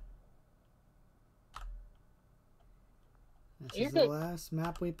different. This is the last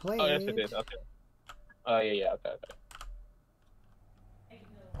map we played. Oh, yes it is. Okay. Oh yeah, okay.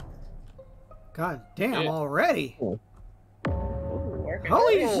 God damn, already! Ooh,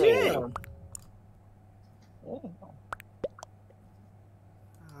 Holy shit! Oh.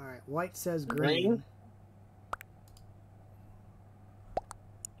 Alright, white says green.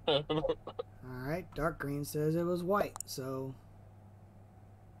 Alright, dark green says it was white, so...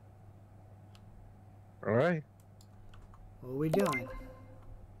 Alright. What are we doing?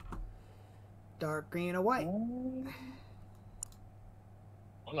 Dark green or white? One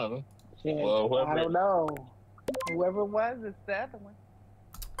of them. Yeah, Well, I don't know. Whoever it was, it's the other one.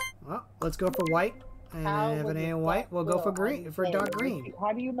 Well, let's go for white. And if it ain't white, we'll go for green, for dark green.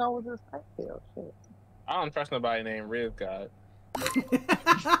 How do you know it was a Spikefield? Shit. I don't trust nobody named Riz God.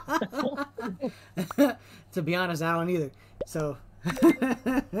 To be honest, I don't either. So,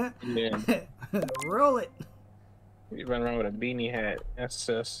 Yeah. roll it. You run around with a beanie hat. That's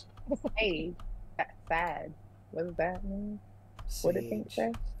sus. Hey, that's sad. What does that mean? Sage. What did it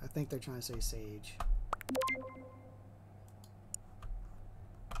say? I think they're trying to say sage.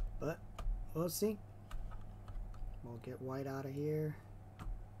 But we'll see. We'll get white out of here.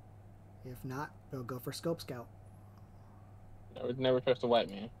 If not, we'll go for Scope Scout. Never trust a white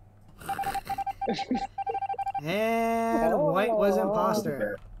man. And white was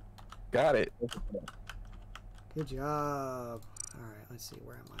imposter. Got it. Good job. Alright, let's see.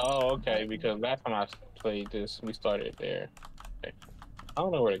 Where am I? Oh, okay. Because last time I played this, we started there. Okay. I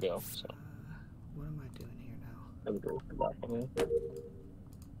don't know where to go. So. What am I doing here now?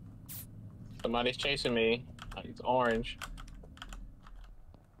 Somebody's chasing me. He's orange.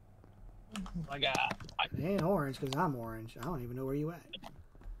 Oh my God. It ain't orange because I'm orange. I don't even know where you at.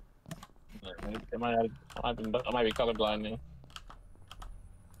 I might be colorblind now.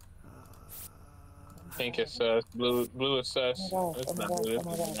 Pink is sus. Blue is sus. It's not blue.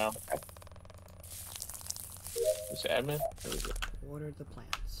 It's now. It's admin. Water the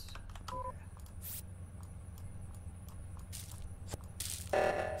plants.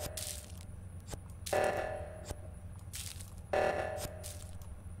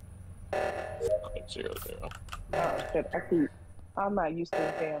 Okay. 0-0. Oh, shit. I'm not used to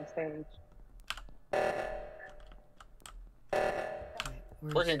the damn stage.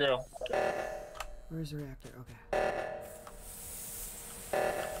 Working girl. Where's the reactor? Okay.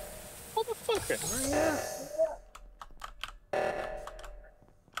 Motherfucker. Hurry up.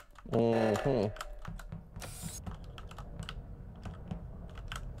 Mm-hmm.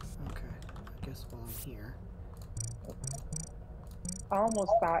 Okay. I guess while I'm here. I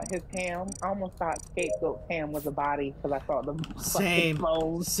almost thought Scapegoat Pam was a body because I saw the Same.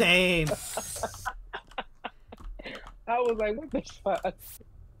 bones. Same. I was like, what the fuck?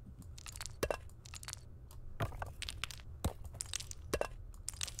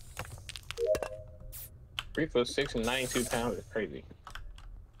 Three 3'6" and 92 pounds is crazy.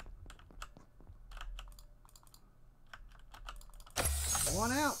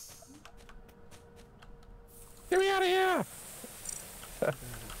 One out. Get me out of here.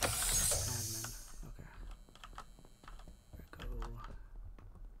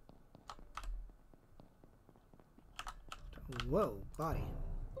 Whoa, body.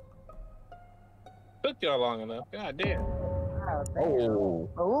 Took y'all long enough. God damn. Oh.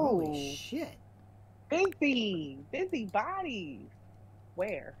 Holy shit. Busy bodies.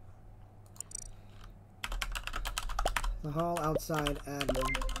 Where? The hall outside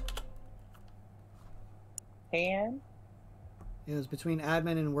admin. And? It was between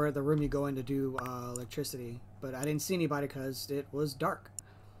admin and where the room you go in to do electricity. But I didn't see anybody because it was dark.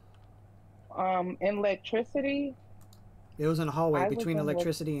 Electricity? It was in a hallway between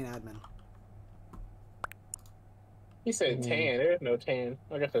electricity and admin. He said tan. There's no tan.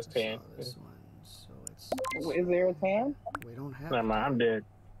 I guess that's tan. This one, so it's... Is there a tan? We don't have Never mind, I'm dead.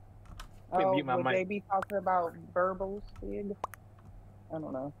 Oh, would they be talking about verbal Sig? I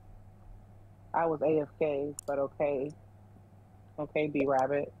don't know. I was AFK, but okay. Okay,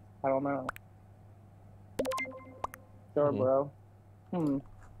 B-Rabbit. I don't know. Sure, bro.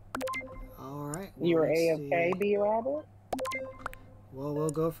 Alright. Well, you were AFK, B-Rabbit? Well, we'll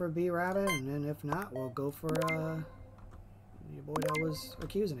go for B-Rabbit, and then if not, we'll go for your boy that was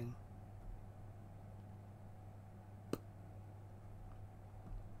accusing him.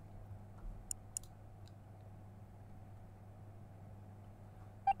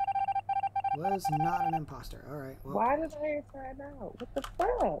 Was not an imposter. Alright, well. Why did I find out? What the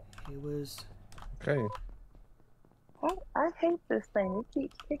fuck? He was... Okay. I hate this thing. It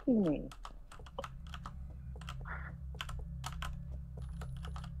keeps kicking me.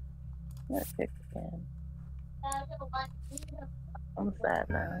 Let's kick again. I'm sad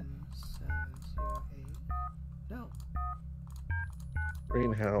now. 708. No.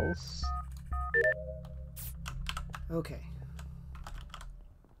 Greenhouse. Okay.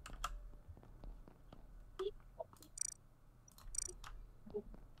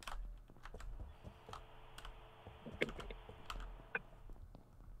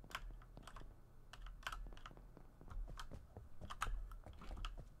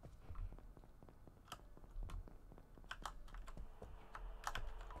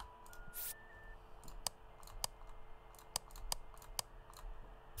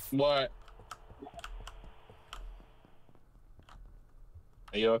 What?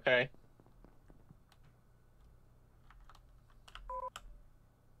 Are you okay?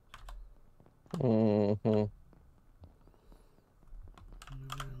 Mm-hmm.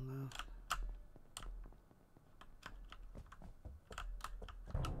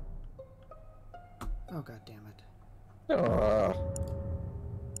 Oh, god damn it.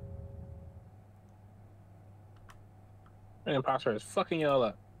 The imposter is fucking y'all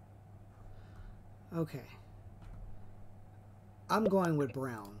up. Okay. I'm going with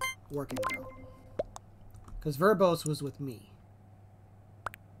Brown, working Brown. Because Verbose was with me.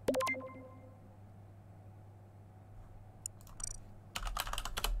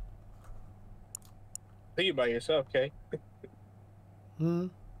 Think you by yourself, okay? Hmm?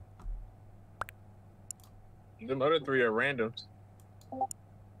 Them other three are randoms.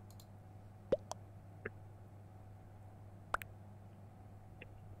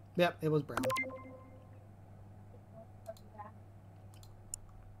 Yep, it was Brown.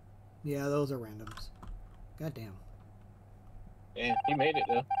 Yeah, those are randoms. God damn. Damn, he made it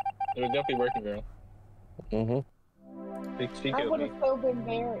though. It was definitely working, girl. Mm-hmm. I would have still been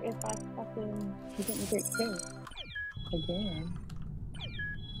there if I fucking didn't get killed again.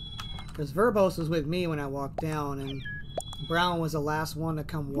 Because Verbose was with me when I walked down, and Brown was the last one to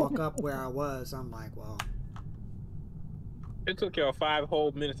come walk up where I was. I'm like, well. It took y'all 5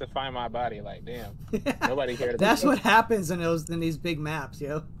 whole minutes to find my body. Like, damn. Nobody cared about That's what happens in these big maps,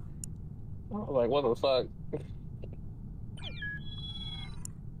 yo. I was like, what the fuck?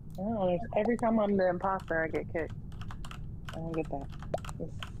 Oh, every time I'm the imposter, I get kicked. I don't get that.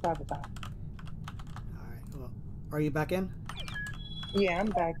 It's sabotage. Alright, well, are you back in? Yeah, I'm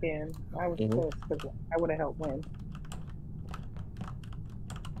back in. I was close because I would have helped win.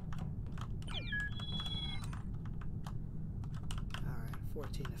 Alright,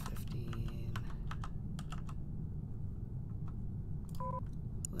 14 to 15.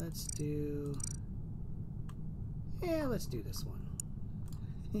 Let's do... Yeah, let's do this one.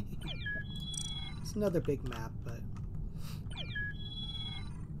 It's another big map, but...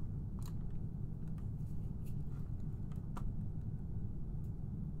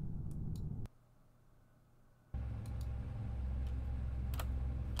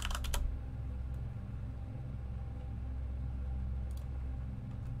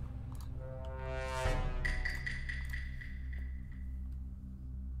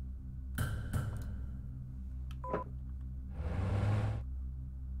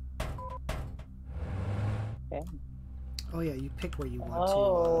 Oh yeah, you pick where you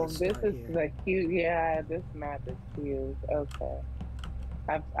want to. This is the cute. Yeah, this map is cute. Okay.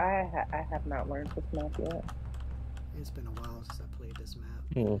 I have not learned this map yet. It's been a while since I played this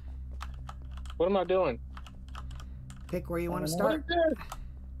map. What am I doing? Pick where you want to start.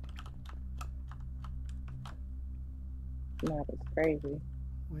 Map is crazy.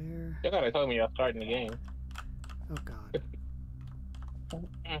 Where? You gotta tell me y'all starting the game. Oh God.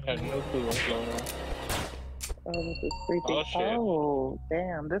 I had no clue what's going on. Oh, this is creepy. Oh, shit. Oh,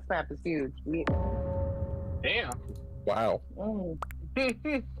 damn. This map is huge. Damn. Wow.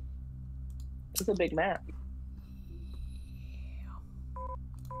 It's a big map.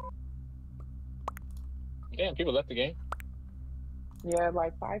 Damn, people left the game. Yeah,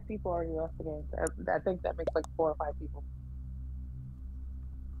 like 5 people already left the game. I think that makes like 4 or 5 people.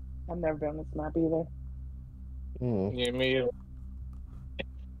 I've never been on this map either. Yeah, me either.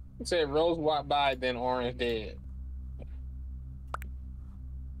 It said Rose walked by, then Orange dead.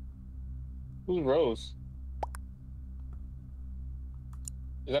 Who's Rose?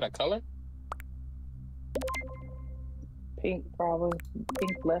 Is that a color? Pink, probably.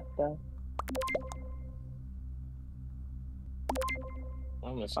 Pink left though.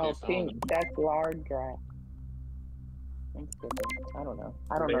 I'm gonna Oh, pink. That's large draft. I'm stupid. I don't know.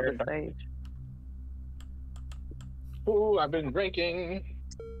 I don't know the stage. Ooh, I've been drinking.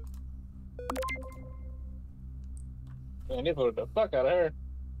 Man, they put the fuck out of her.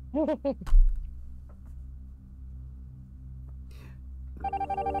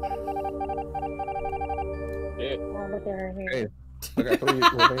 Yeah. Oh, look at her here. Hey, I got 3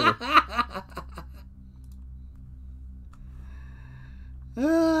 remaining.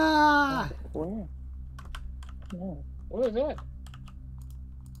 Where? No. What is that?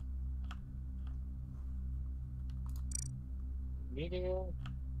 Medium.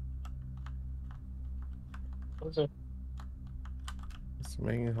 What's it? It's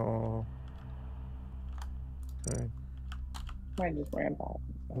main hall. Okay. I just ran by.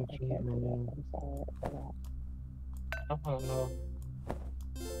 So I can't do that. I'm sorry. I forgot. I don't know.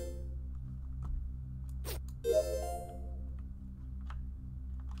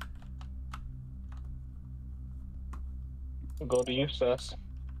 Go to you, sus.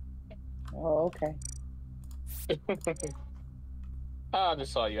 Oh, okay. I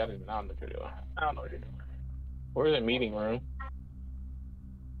just saw you. I don't know what you're doing. I don't know what you're doing. Where's the meeting room?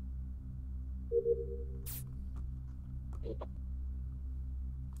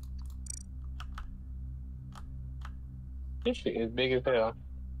 This shit is big as hell.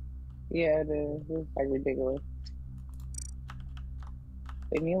 Yeah, it is. It's like ridiculous.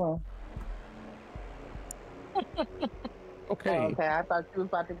 Leave me alone. Okay. Oh, okay, I thought you was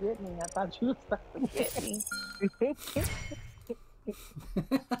about to get me. I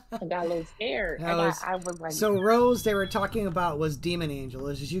got a little scared. I was like... So Rose, they were talking about was Demon Angel.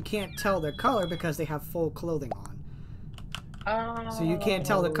 Is just you can't tell their color because they have full clothing on. Oh. So you can't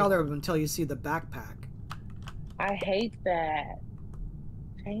tell the color until you see the backpack. I hate that.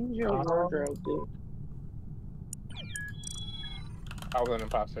 Change your wardrobe, dude. I was an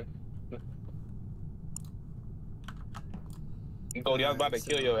imposter. Goldie, I was about to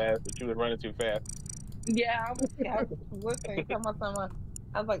kill your ass, but you were running too fast. Yeah, I was listening. Someone.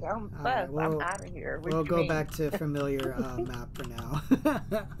 I was like, I'm fast. Right, I'm out of here. What We'll you go mean? back to familiar map for now.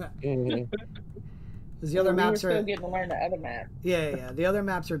 Mm-hmm. The other maps are still getting to learn the other maps. Yeah. The other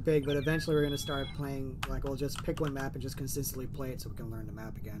maps are big, but eventually we're gonna start playing. Like we'll just pick one map and just consistently play it so we can learn the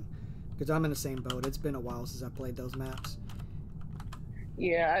map again. Because I'm in the same boat. It's been a while since I played those maps.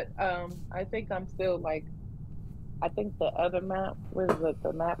 Yeah, I think I'm still like. I think the other map was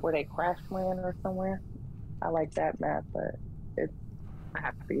the map where they crash land or somewhere. I like that map, but I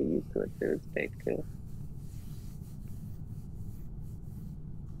have to get used to it too. It's big too.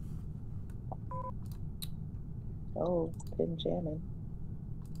 Oh, been jamming.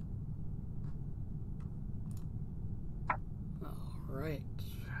 All right.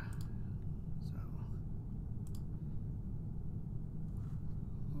 So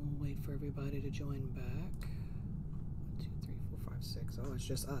we'll wait for everybody to join back. 1, 2, 3, 4, 5, 6. Oh, it's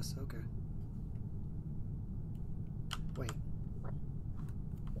just us. Okay. Wait.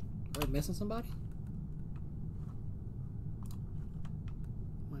 Are we missing somebody?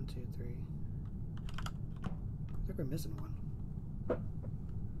 1, 2, 3. I think we're missing one.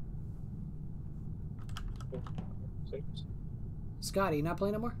 Scotty, you not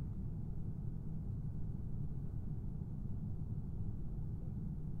playing no more?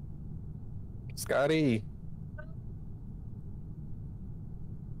 Scotty.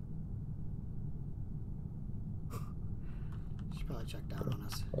 Should probably check down on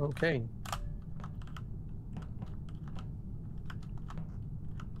us. Okay.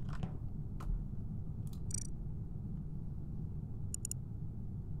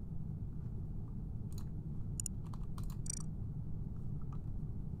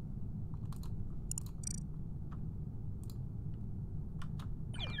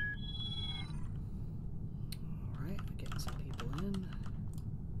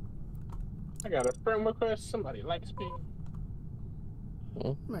 I got a friend request. Somebody likes me.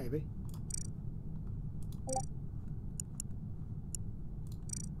 Maybe.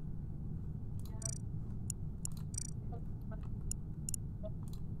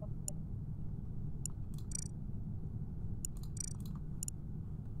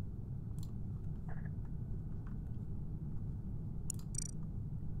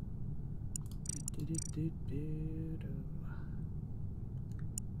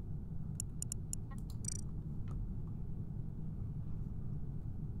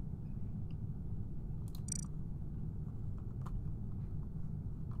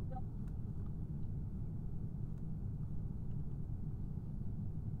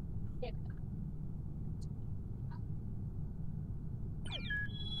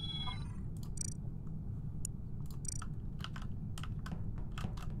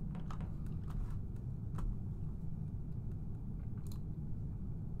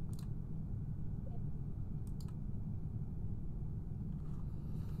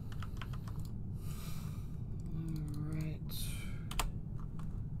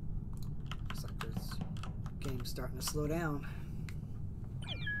 Starting to slow down.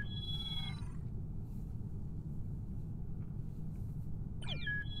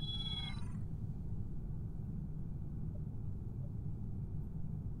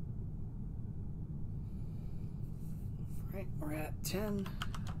 Right, we're at 10.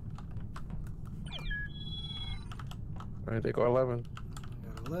 All right, they go 11.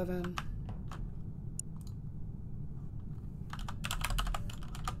 Got 11.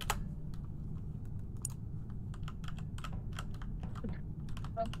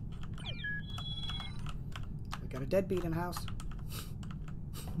 Got a deadbeat in the house.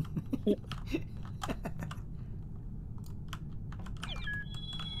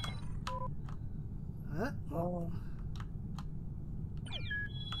 Oh.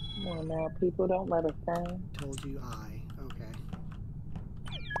 Come on now, people, don't let us down. Told you I. Okay.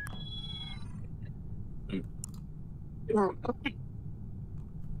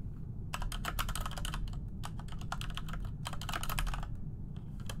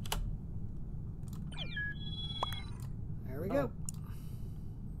 There we go.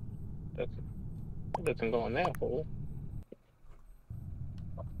 That doesn't go in that hole.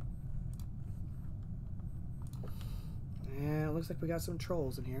 And it looks like we got some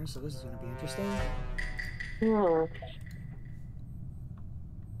trolls in here, so this is going to be interesting.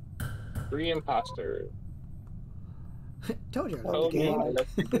 3 imposters. Told you I love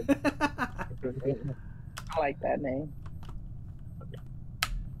the game. I like that name.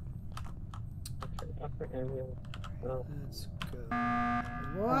 Let's go.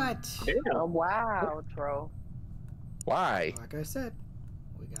 What? Oh, wow, troll. Why? Like I said,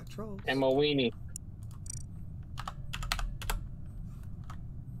 we got trolls. Emma Weenie.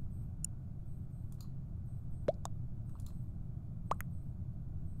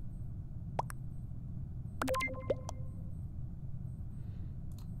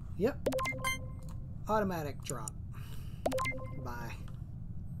 Yep. Automatic drop. Bye.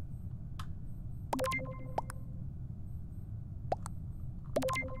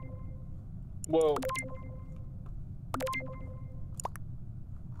 Whoa.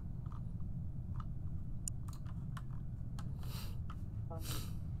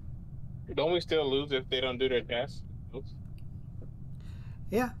 Don't we still lose if they don't do their task? Oops.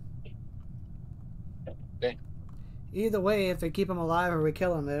 Yeah. Dang. Either way, if they keep them alive or we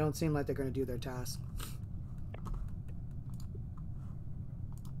kill them, they don't seem like they're going to do their task.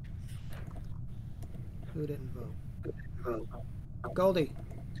 Who didn't vote? Goldie.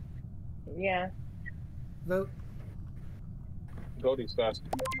 Yeah. Vote. Goldie's fast.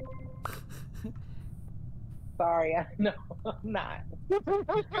 Sorry, no, I'm not.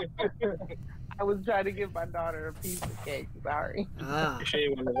 I was trying to give my daughter a piece of cake. Sorry. She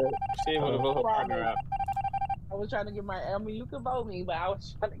didn't want to vote her partner out. I was trying to give my. I mean, you could vote me, but I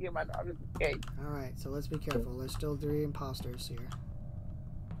was trying to give my daughter the cake. All right, so let's be careful. There's still 3 imposters here.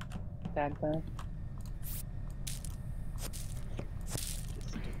 That's done.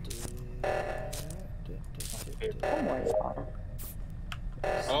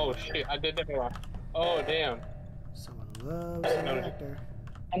 Oh shit! I did that wrong. Oh damn. Someone loves the reactor.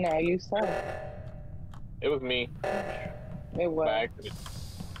 I know you saw. It was me. It was. By accident.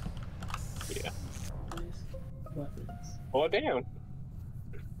 Yeah. Oh damn.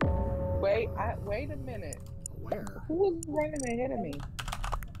 Wait a minute. Where? Who was running ahead of me?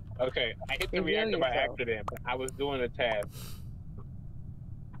 Okay, I hit the reactor by accident, but I was doing a task.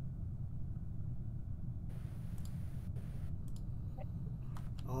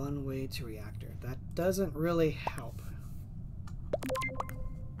 On way to reactor. That doesn't really help.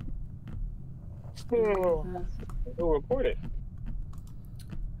 Who reported?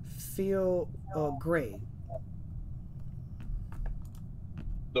 Feel great.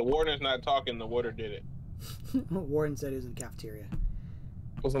 The warden's not talking. The water did it. Warden said he was in the cafeteria.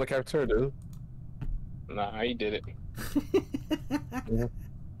 Was in the cafeteria, dude. Nah, he did it.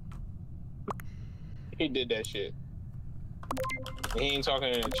 He did that shit. He ain't talking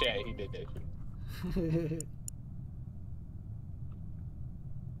in the chat. He did that shit.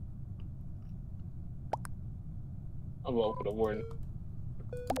 I'm voting for the warden.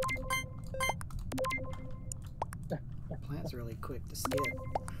 Plant's really quick to skip.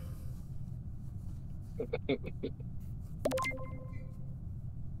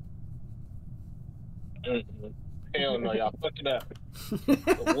 Hell no, y'all fucked it up.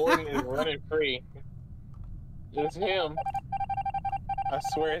 The warden is running free. It's him. I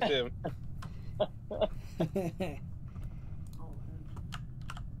swear it's him.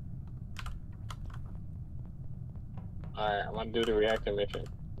 Alright, I'm gonna do the reactor mission.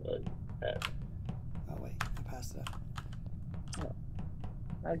 Oh wait, I passed it up. Oh,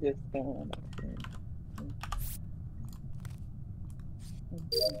 I just found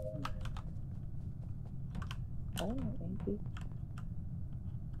Oh, thank you.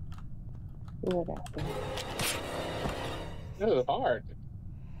 What I got there? This is hard.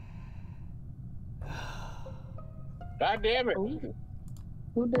 God damn it. Ooh.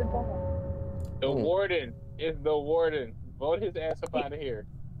 Who did that? The warden. It's the warden. Vote his ass up out of here.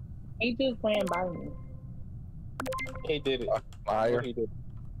 He just ran by me. He did it. Fire. He did.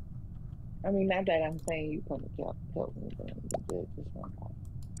 I mean, not that I'm saying you couldn't have killed me, but you did just run by.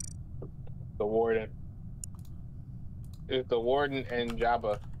 The warden. It's the warden and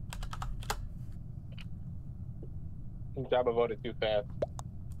Jabba. Jabba voted too fast.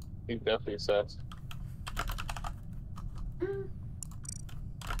 He's definitely sus.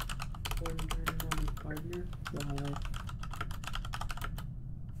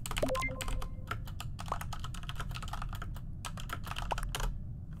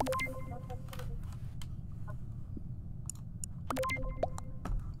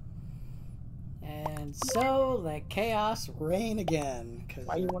 And so let chaos reign again, because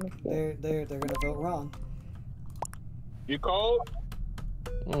they're gonna vote wrong. You cold?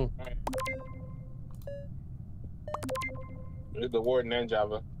 Right. It's the warden and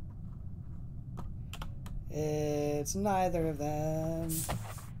Jabba. It's neither of them.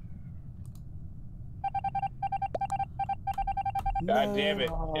 God damn it.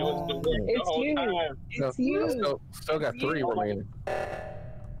 It was the warden the whole time. It's you. Still got 3 remaining.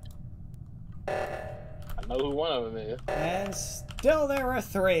 I know who one of them is. And still there were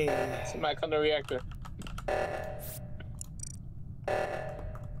 3. Somebody come to the reactor.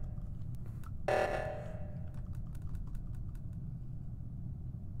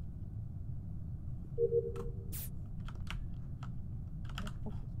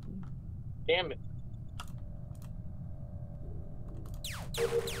 Damn it.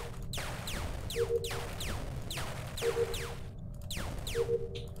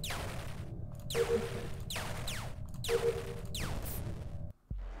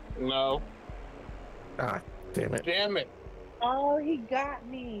 No. Ah, damn it. Damn it. Oh, he got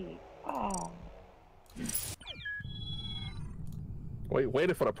me. Oh.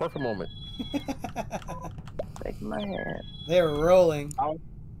 Waited for the perfect moment. Shake my head. They were rolling.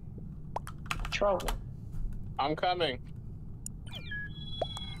 Trolling. I'm coming.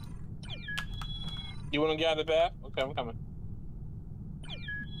 You want to get out of the bath? Okay, I'm coming.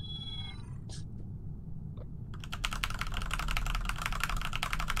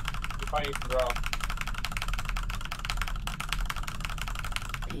 You probably need to draw.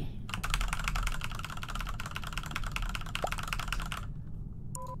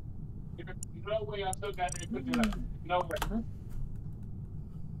 No way I still got there and put it up. No way.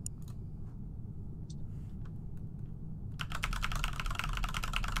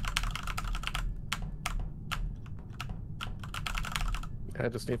 I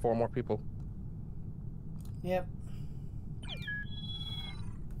just need 4 more people. Yep.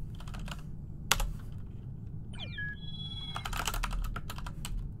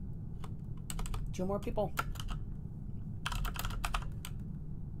 Two more people.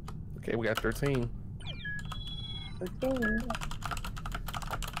 Okay, we got 13. 13.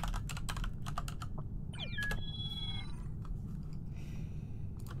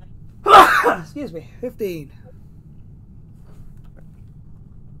 Excuse me. 15.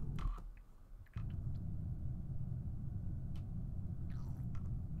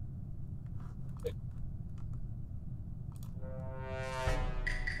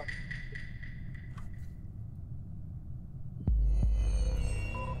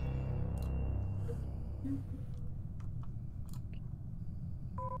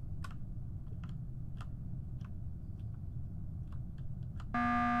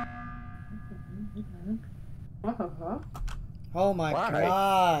 Oh my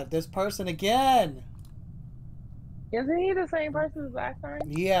god, this person again! Isn't he the same person as last time?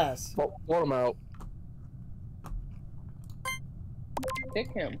 Yes. Blow him out.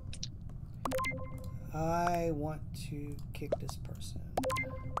 Pick him. I want to kick this person.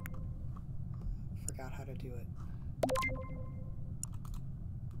 Forgot how to do it.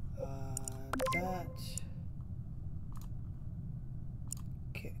 That.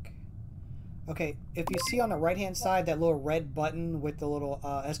 Kick. Okay, if you see on the right-hand side that little red button with the little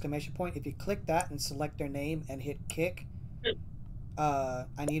exclamation point, if you click that and select their name and hit kick, I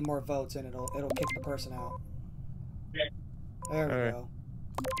need more votes and it'll kick the person out. There we go.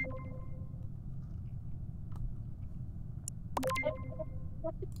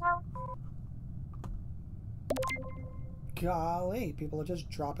 Golly, people are just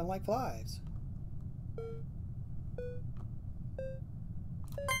dropping like flies.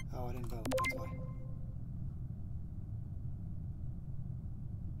 Oh, I didn't vote. That's why.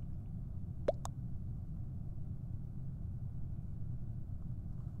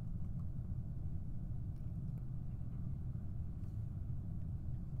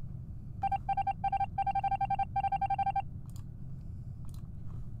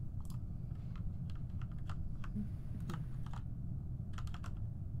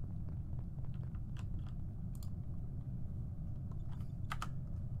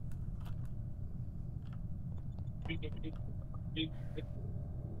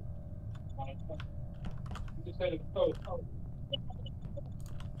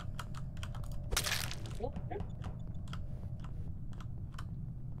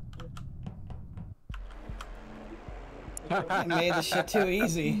 I made this shit too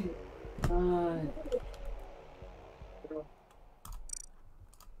easy.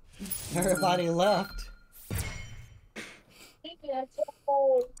 Everybody left.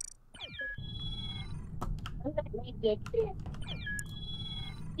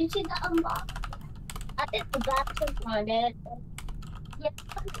 You should unlock. I think the bathroom on it. Yeah.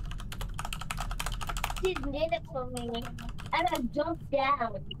 She did it for me, and I jumped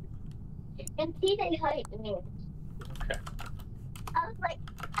down. And she didn't hurt me. Okay. I was like,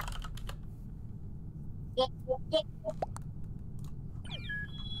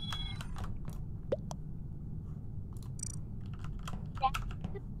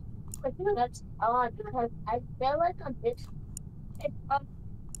 That's odd because I feel like I'm this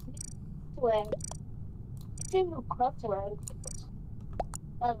way. It's in the crossway.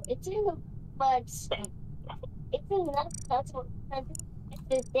 It's in the but it's in that crossway.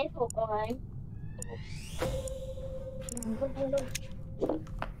 It's a different one.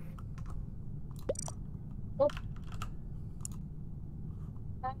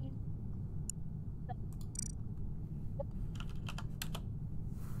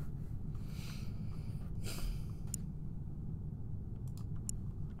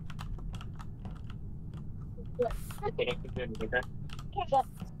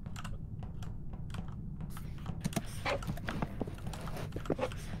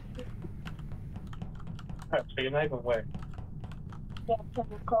 Alright, so you're not even where? Yeah, from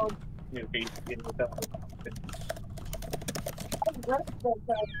the code. You'll be getting it done.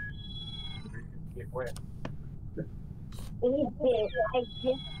 Get where? I just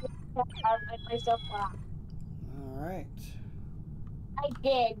make myself laugh. Alright. I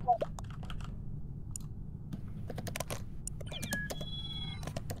did.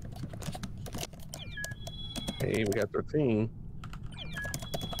 Hey, we got 13.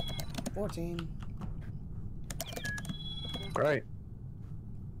 14. All right.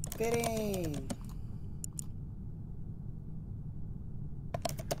 15.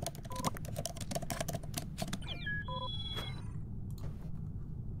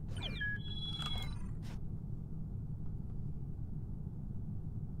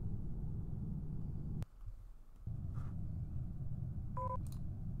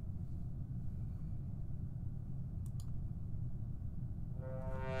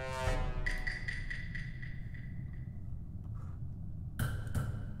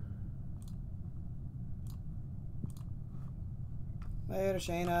 Later,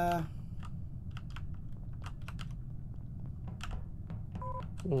 Shayna.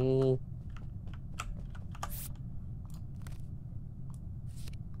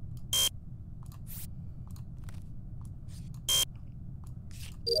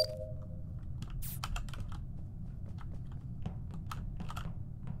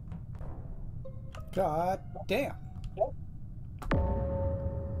 God damn.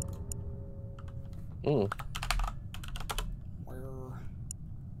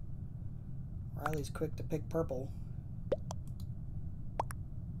 Riley's quick to pick purple.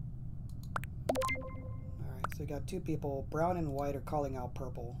 Alright, so we got two people. Brown and white are calling out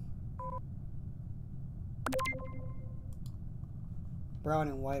purple. Brown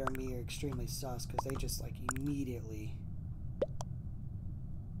and white are me are extremely sus because they just like immediately.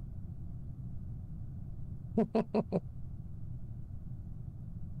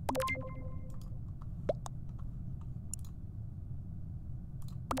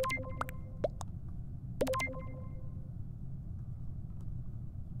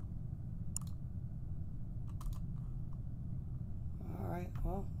 Alright,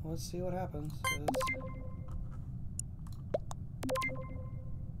 well, let's see what happens.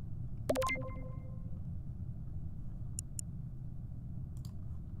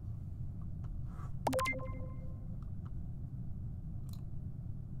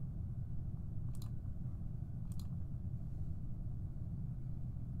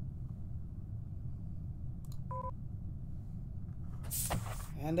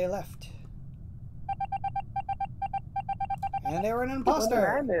 And they left. And they were an imposter.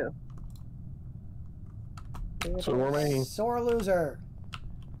 What did I do? So remain. Sore loser.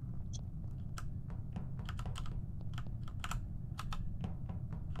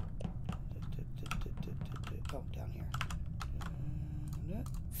 Oh, down here. Where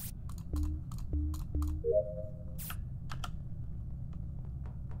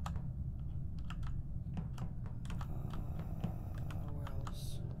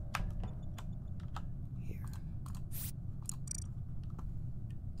else? Here.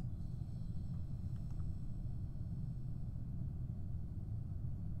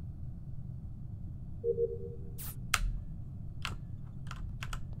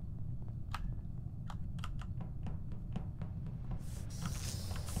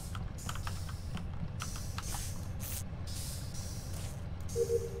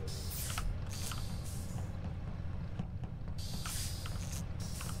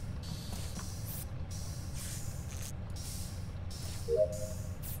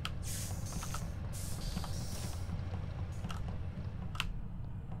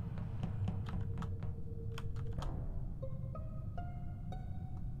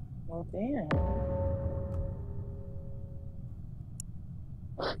 Oh, damn.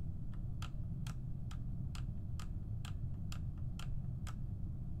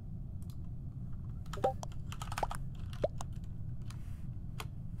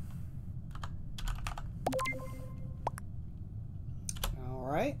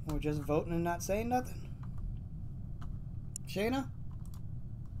 Alright, we're just voting and not saying nothing. Shayna?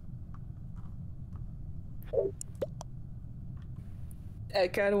 I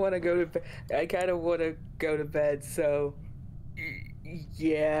kind of want to go to bed. I kind of want to go to bed, so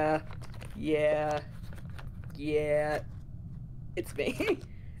yeah. It's me.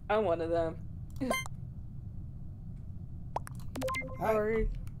 I'm one of them. Sorry.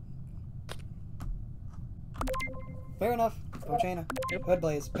 Fair enough. Go Shayna. Hood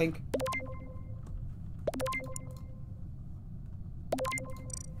blaze, pink.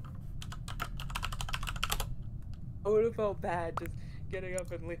 I would have felt bad just getting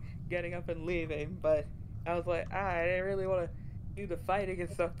up and leaving, but I was like, I didn't really want to do the fighting and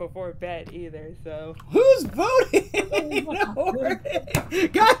stuff before bed either, so. Who's voting? No way.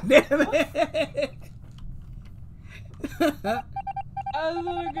 God damn it! I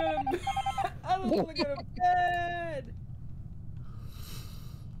was gonna go to bed.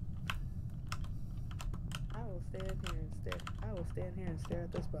 I will stand here and stare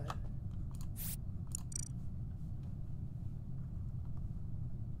at this button.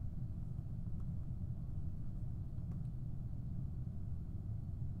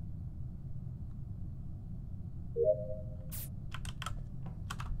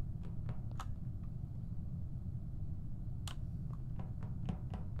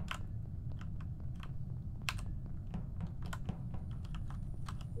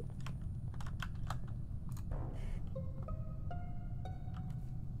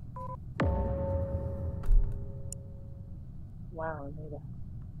 Wow, I knew that.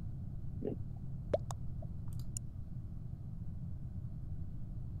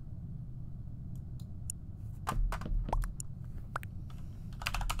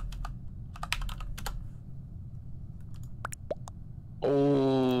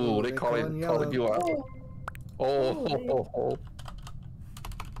 Oh, they calling you out. Oh.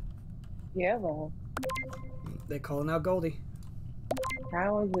 Yeah, well. They calling out Goldie.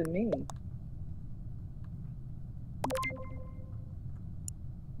 How is it me?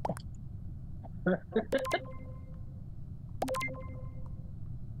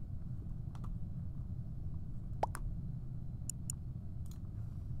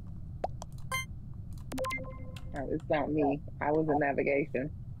 It's not me. I was in navigation.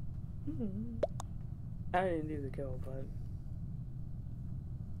 I didn't do the kill, but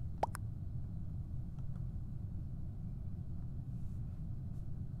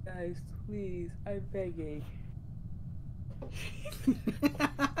guys, please, I'm begging.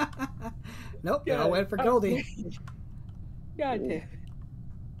 Nope, y'all went for Goldie. God damn it.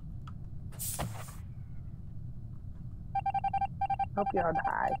 Hope y'all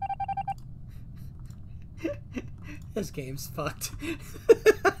die. This game's fucked.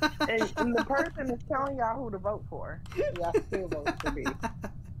 and the person is telling y'all who to vote for. Y'all still vote for me.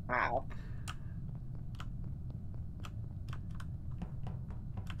 How?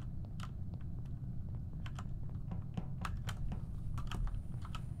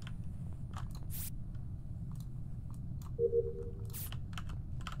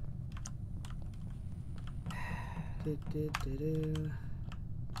 Do, do, do, do.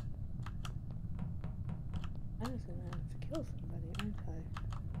 I'm just gonna have to kill somebody, aren't I?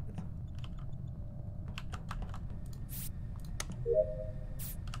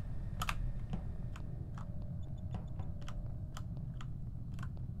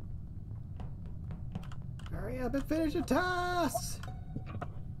 Hurry up and finish your tasks!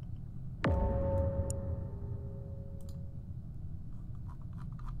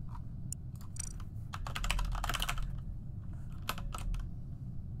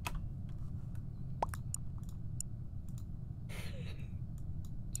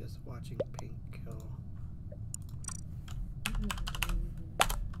 Just watching Pink kill.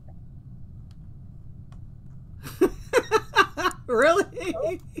 Really?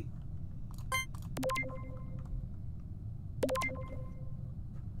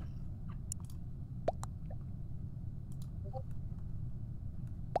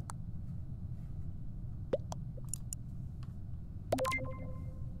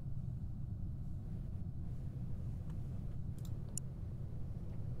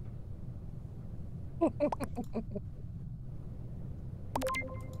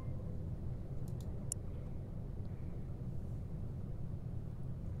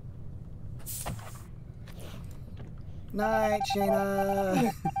 Night,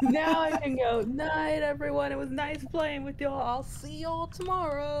 Shayna. Now I can go. Night, everyone. It was nice playing with y'all. I'll see y'all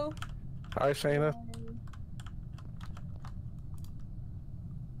tomorrow. Hi, Shayna.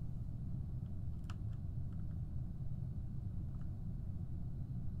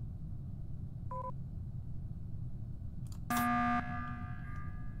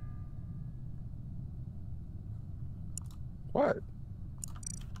 What?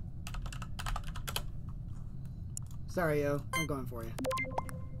 Sorry, yo. I'm going for you.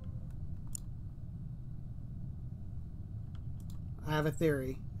 I have a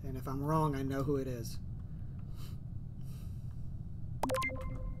theory, and if I'm wrong, I know who it is.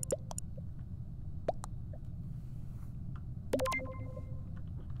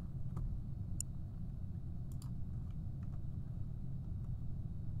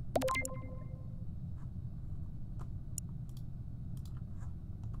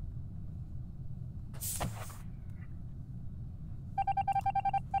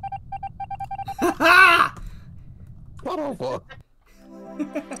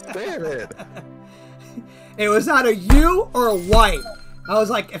 Damn it. It was either you or White. I was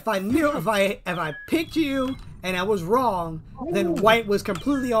like, if I knew, if I picked you and I was wrong, then White was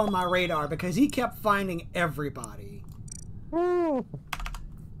completely on my radar because he kept finding everybody.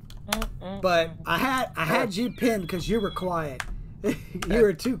 But I had you pinned because you were quiet. You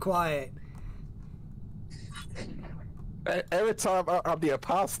were too quiet. Every time I'm the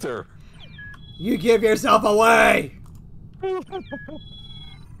imposter. You give yourself away.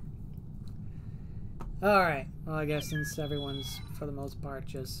 Alright, well I guess since everyone's, for the most part,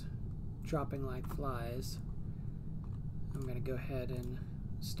 just dropping like flies, I'm gonna go ahead and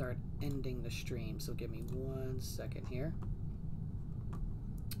start ending the stream, so give me 1 second here.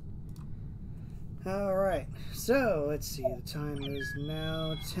 Alright, so let's see, the time is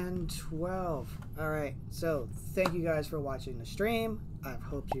now 10:12. Alright, so thank you guys for watching the stream. I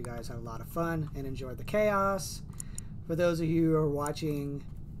hope you guys had a lot of fun and enjoyed the chaos. For those of you who are watching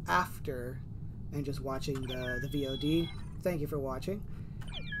after and just watching the VOD, thank you for watching.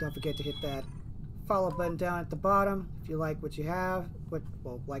 Don't forget to hit that follow button down at the bottom if you like what you have,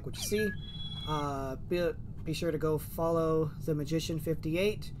 like what you see. Be sure to go follow the Magician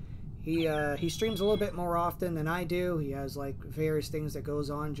 58. He streams a little bit more often than I do. He has like various things that goes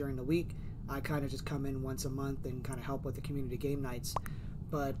on during the week. I kind of just come in once a month and kind of help with the community game nights.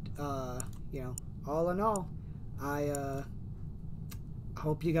 But you know, all in all, I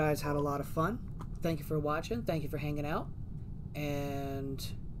hope you guys had a lot of fun. Thank you for watching. Thank you for hanging out. And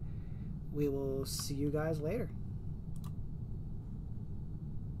we will see you guys later.